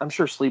 I'm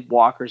sure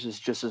Sleepwalkers is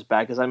just as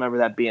bad because I remember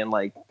that being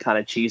kind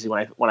of cheesy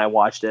when I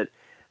watched it.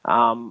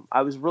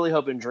 I was really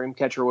hoping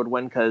Dreamcatcher would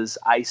win because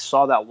I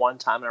saw that one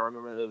time and I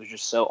remember it was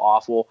just so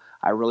awful.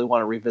 I really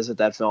want to revisit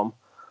that film.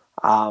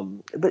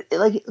 But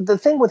the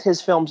thing with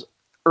his films,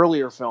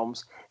 earlier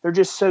films, they're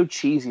just so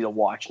cheesy to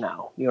watch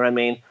now. You know what I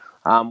mean?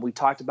 We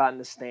talked about in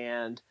The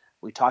Stand.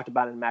 We talked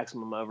about in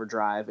Maximum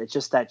Overdrive. It's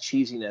just that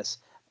cheesiness.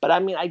 But I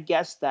mean, I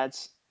guess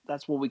that's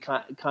what we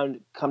come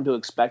to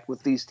expect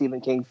with these Stephen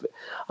King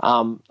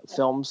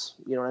films.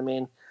 You know what I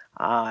mean?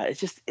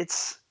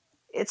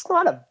 It's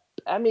not a.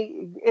 I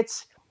mean,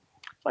 it's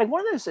one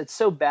of those. It's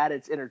so bad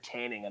it's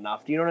entertaining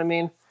enough. Do you know what I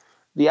mean?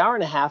 The hour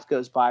and a half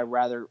goes by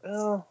rather.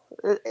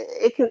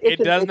 It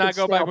does not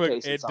go by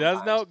quickly. It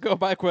does not go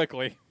by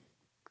quickly.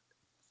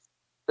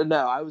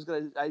 No,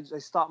 I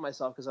stopped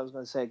myself because I was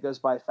gonna say it goes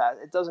by fast.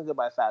 It doesn't go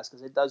by fast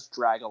because it does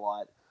drag a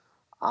lot.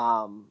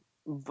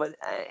 But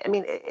I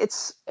mean,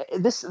 it's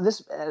this.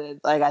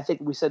 I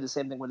think we said the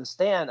same thing with The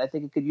Stand. I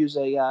think it could use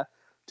a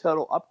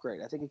total upgrade.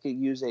 I think it could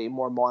use a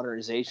more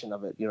modernization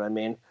of it. You know what I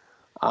mean?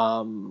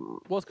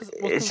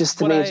 It's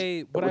just what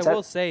I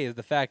will say is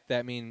the fact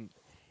that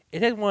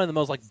it had one of the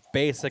most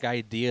basic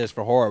ideas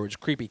for horror, which is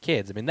creepy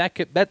kids. I mean,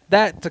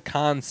 that's a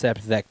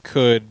concept that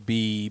could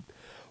be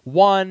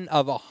one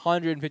of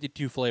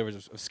 152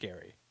 flavors of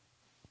scary.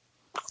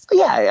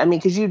 Yeah, I mean,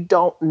 because you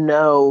don't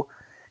know,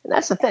 and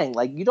that's the thing.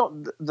 You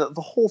don't. The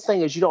whole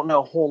thing is you don't know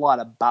a whole lot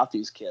about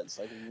these kids.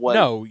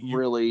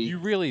 You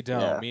really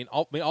don't. Yeah.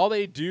 All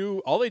they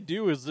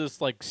do is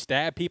just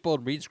stab people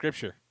and read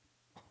scripture.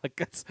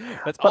 That's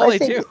all they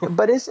do.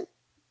 But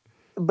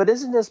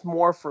isn't this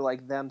more for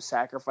them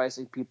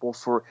sacrificing people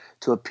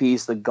to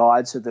appease the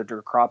gods so that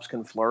their crops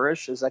can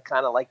flourish? Is that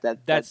kind of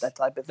that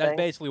type of thing? That's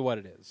basically what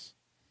it is.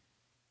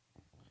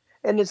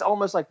 And it's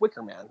almost like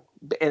Wicker Man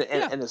in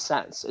a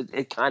sense.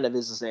 It kind of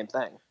is the same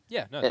thing.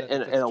 Yeah, no,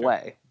 in a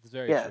way. It's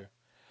very true.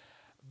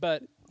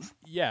 But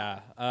yeah,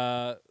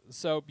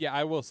 so yeah,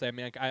 I will say. I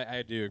mean,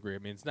 I do agree. I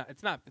mean,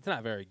 it's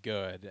not very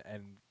good,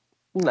 and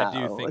no,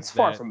 I do think it's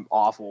far from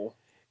awful.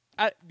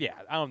 I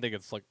don't think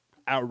it's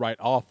outright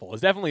awful.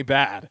 It's definitely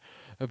bad.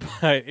 But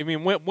I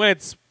mean, when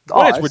it's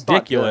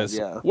ridiculous,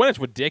 when it's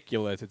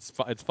ridiculous,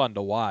 it's fun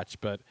to watch.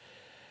 But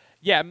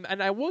yeah,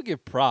 and I will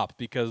give props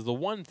because the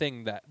one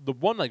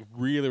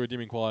really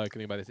redeeming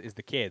quality about this is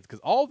the kids, because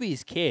all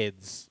these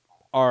kids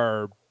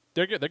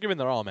they're giving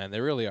their all, man.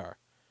 They really are.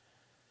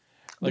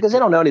 Because they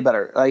don't know any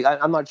better.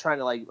 I'm not trying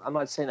to I'm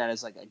not saying that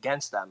as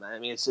against them. I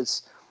mean,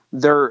 it's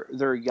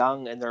they're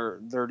young and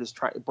they're just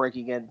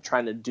breaking in,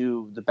 trying to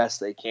do the best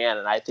they can,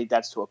 and I think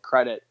that's to a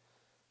credit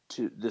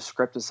to the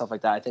script and stuff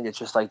like that. I think it's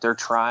just they're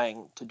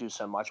trying to do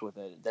so much with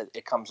it that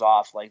it comes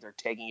off they're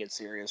taking it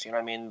serious. You know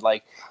what I mean?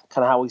 Kind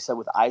of how we said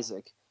with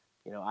Isaac.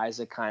 You know,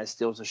 Isaac kind of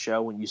steals the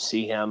show when you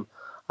see him.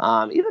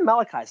 Even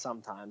Malachi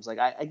sometimes. I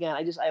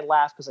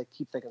laugh because I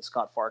keep thinking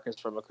Scott Farkus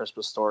from A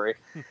Christmas Story,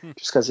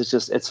 just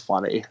because it's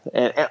funny.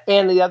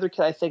 And the other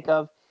kid I think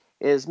of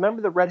is,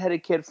 remember the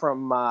redheaded kid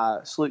from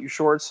Salute Your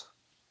Shorts?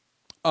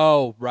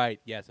 Oh,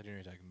 right. Yes, I know what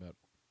you're talking about.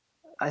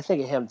 I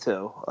think of him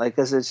too,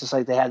 because it's just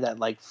they had that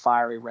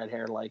fiery red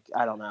hair,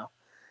 I don't know.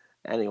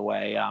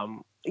 Anyway,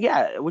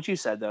 yeah, what you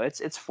said though,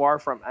 it's far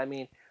from. I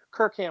mean,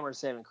 Kirk Cameron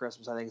Saving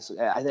Christmas.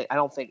 I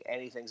don't think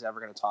anything's ever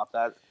going to top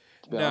that.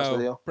 To be honest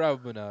with No, you,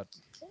 probably not.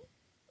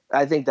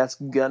 I think that's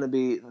gonna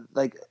be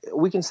like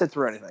we can sit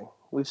through anything.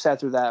 We've sat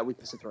through that. We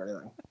can sit through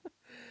anything.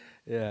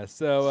 Yeah,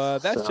 so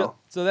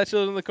So that's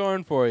Children of the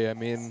Corn for you. I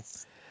mean,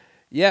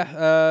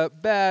 yeah,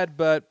 bad,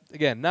 but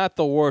again, not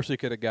the worst we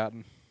could have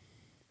gotten.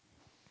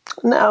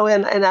 no,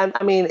 and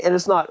I mean, and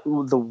it's not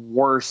the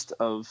worst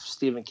of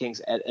Stephen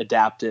King's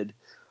adapted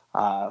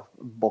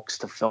books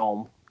to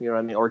film. You know what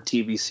I mean, or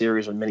TV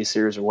series or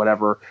miniseries or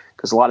whatever,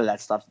 because a lot of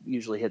that stuff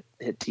usually hit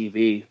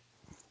TV.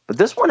 But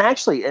this one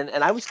actually, and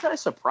I was kind of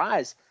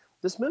surprised.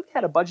 This movie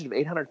had a budget of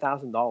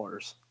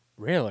 $800,000.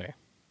 Really?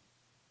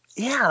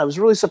 Yeah, I was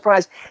really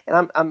surprised,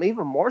 and I'm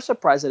even more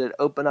surprised that it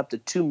opened up to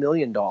 $2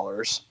 million,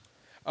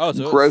 Oh,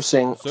 so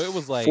grossing so it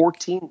was like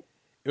 14.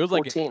 it was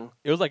like 14.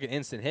 it was like an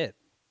instant hit.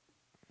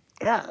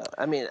 Yeah,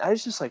 I mean, I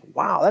was just like,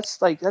 wow, that's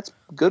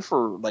good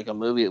for like a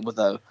movie with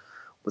a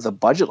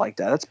budget like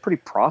that. That's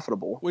pretty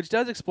profitable. Which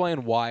does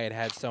explain why it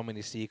had so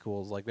many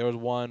sequels. Like there was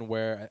one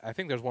where I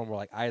think there's one where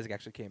like Isaac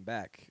actually came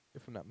back,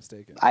 if I'm not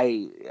mistaken.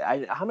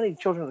 How many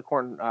Children of the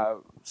Corn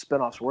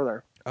spinoffs were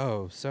there?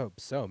 Oh, so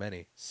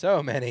many,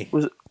 so many.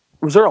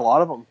 Was there a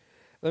lot of them?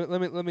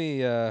 Let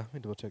me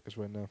double check this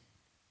right now.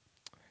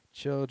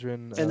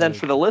 Children. And then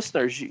for the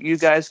listeners, you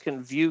guys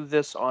can view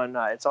this on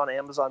it's on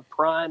Amazon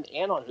Prime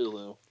and on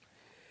Hulu.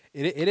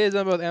 It is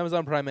on both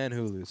Amazon Prime and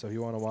Hulu. So if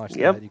you want to watch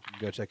Yep. that, you can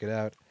go check it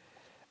out.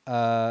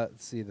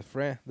 Let's see the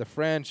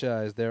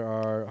franchise. There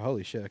are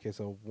holy shit. Okay,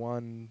 so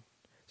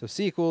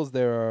sequels.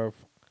 There are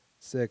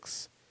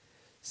 6,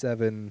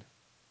 7.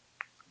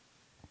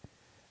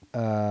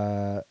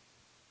 Okay,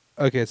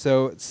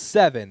 so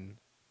 7.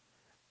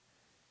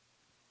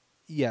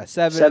 Yeah,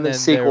 7. 7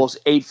 sequels,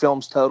 8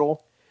 films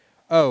total.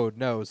 Oh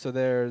no! So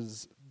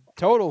there's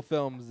total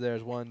films.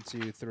 There's 1,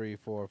 2, 3,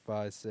 4,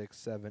 5, 6,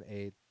 7,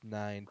 8,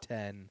 9,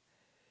 10,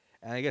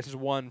 and I guess there's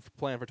one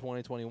planned for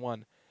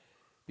 2021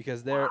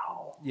 because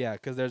Wow.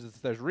 because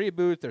there's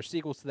reboots, there's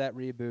sequels to that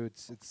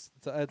reboots. It's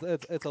a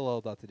little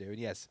lot to do. And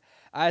yes,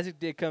 Isaac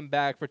did come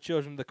back for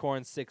Children of the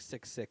Corn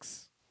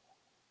 666.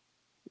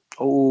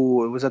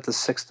 Oh, it was at the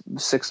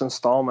sixth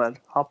installment.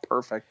 How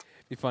perfect!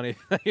 Be funny.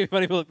 It'd be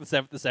funny if we look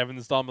at the seventh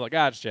installment like,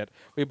 ah, shit,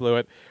 we blew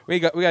it. We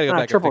gotta go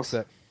back and fix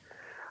it.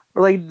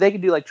 Or like they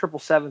could do like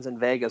 777s in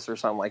Vegas or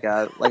something like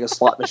that, like a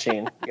slot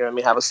machine. You know what I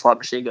mean? Have a slot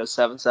machine go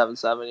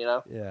 777. You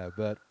know? Yeah,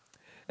 but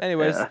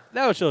anyways,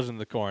 that was Children of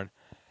the Corn.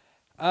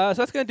 So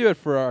that's gonna do it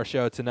for our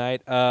show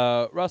tonight.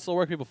 Russell,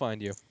 where can people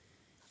find you?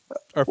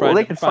 Or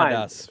they can find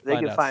us. They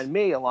can find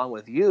me along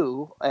with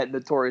you at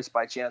Notorious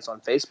by Chance on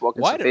Facebook.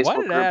 Why did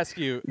I ask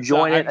you?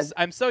 Join it.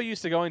 I'm so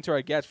used to going to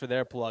our guests for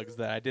their plugs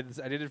that I did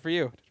it for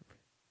you.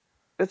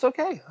 It's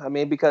okay. I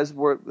mean, because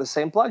we're the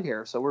same plug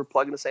here, so we're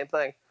plugging the same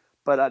thing.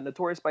 But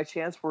Notorious by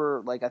Chance,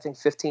 we're like I think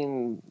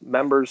 15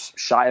 members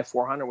shy of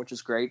 400, which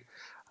is great.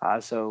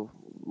 So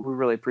we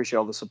really appreciate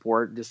all the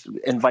support. Just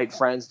invite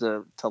friends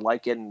to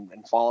like it and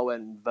follow it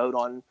and vote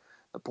on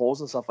the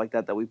polls and stuff like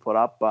that we put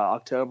up.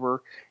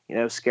 October,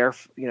 our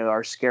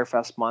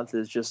Scarefest month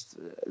is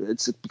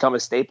it's become a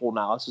staple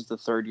now. This is the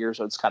 3rd year,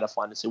 so it's kind of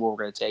fun to see where we're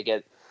going to take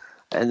it.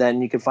 And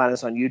then you can find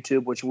us on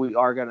YouTube, which we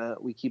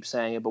keep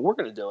saying it, but we're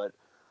going to do it.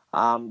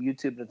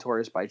 YouTube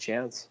Notorious by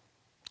Chance.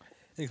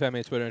 You can find me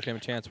on Twitter,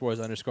 Instagram,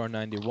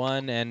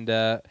 ChanceWars_91. And,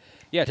 check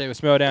the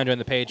Schmodown, join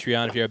the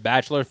Patreon. If you're a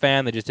Bachelor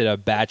fan, they just did a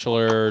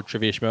Bachelor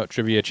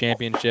Trivia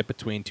Championship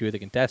between 2 of the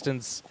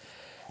contestants.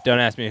 Don't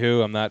ask me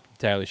who. I'm not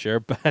entirely sure.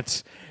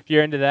 But if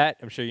you're into that,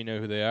 I'm sure you know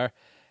who they are.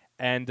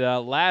 And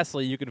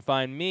lastly, you can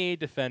find me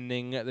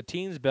defending the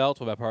Teens Belt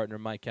with my partner,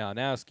 Mike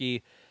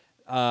Kalinowski,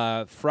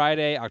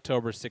 Friday,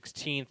 October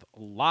 16th,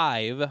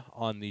 live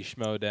on the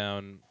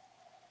Schmodown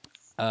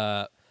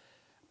on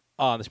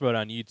the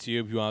Schmodown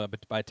YouTube. If you want to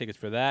buy tickets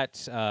for that,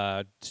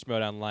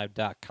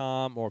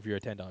 schmodownlive.com, or if you're a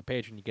 $10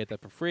 patron, you get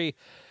that for free.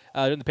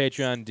 Doing the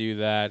Patreon, do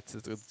that.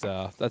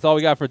 That's all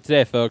we got for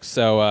today, folks.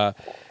 So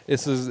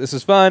this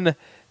is fun.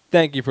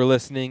 Thank you for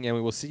listening, and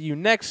we will see you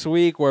next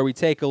week where we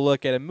take a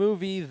look at a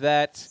movie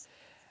that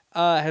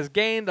has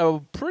gained a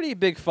pretty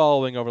big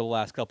following over the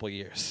last couple of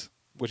years,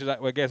 which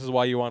I guess is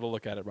why you want to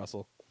look at it,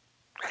 Russell.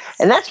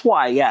 And that's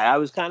why,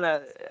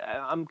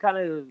 I'm kind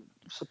of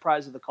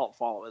surprised at the cult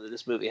following that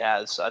this movie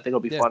has. So I think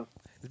it'll be fun.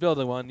 It's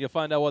building one. You'll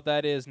find out what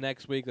that is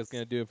next week. That's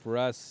going to do it for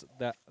us.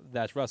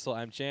 That's Russell.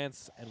 I'm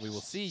Chance, and we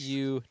will see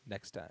you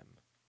next time.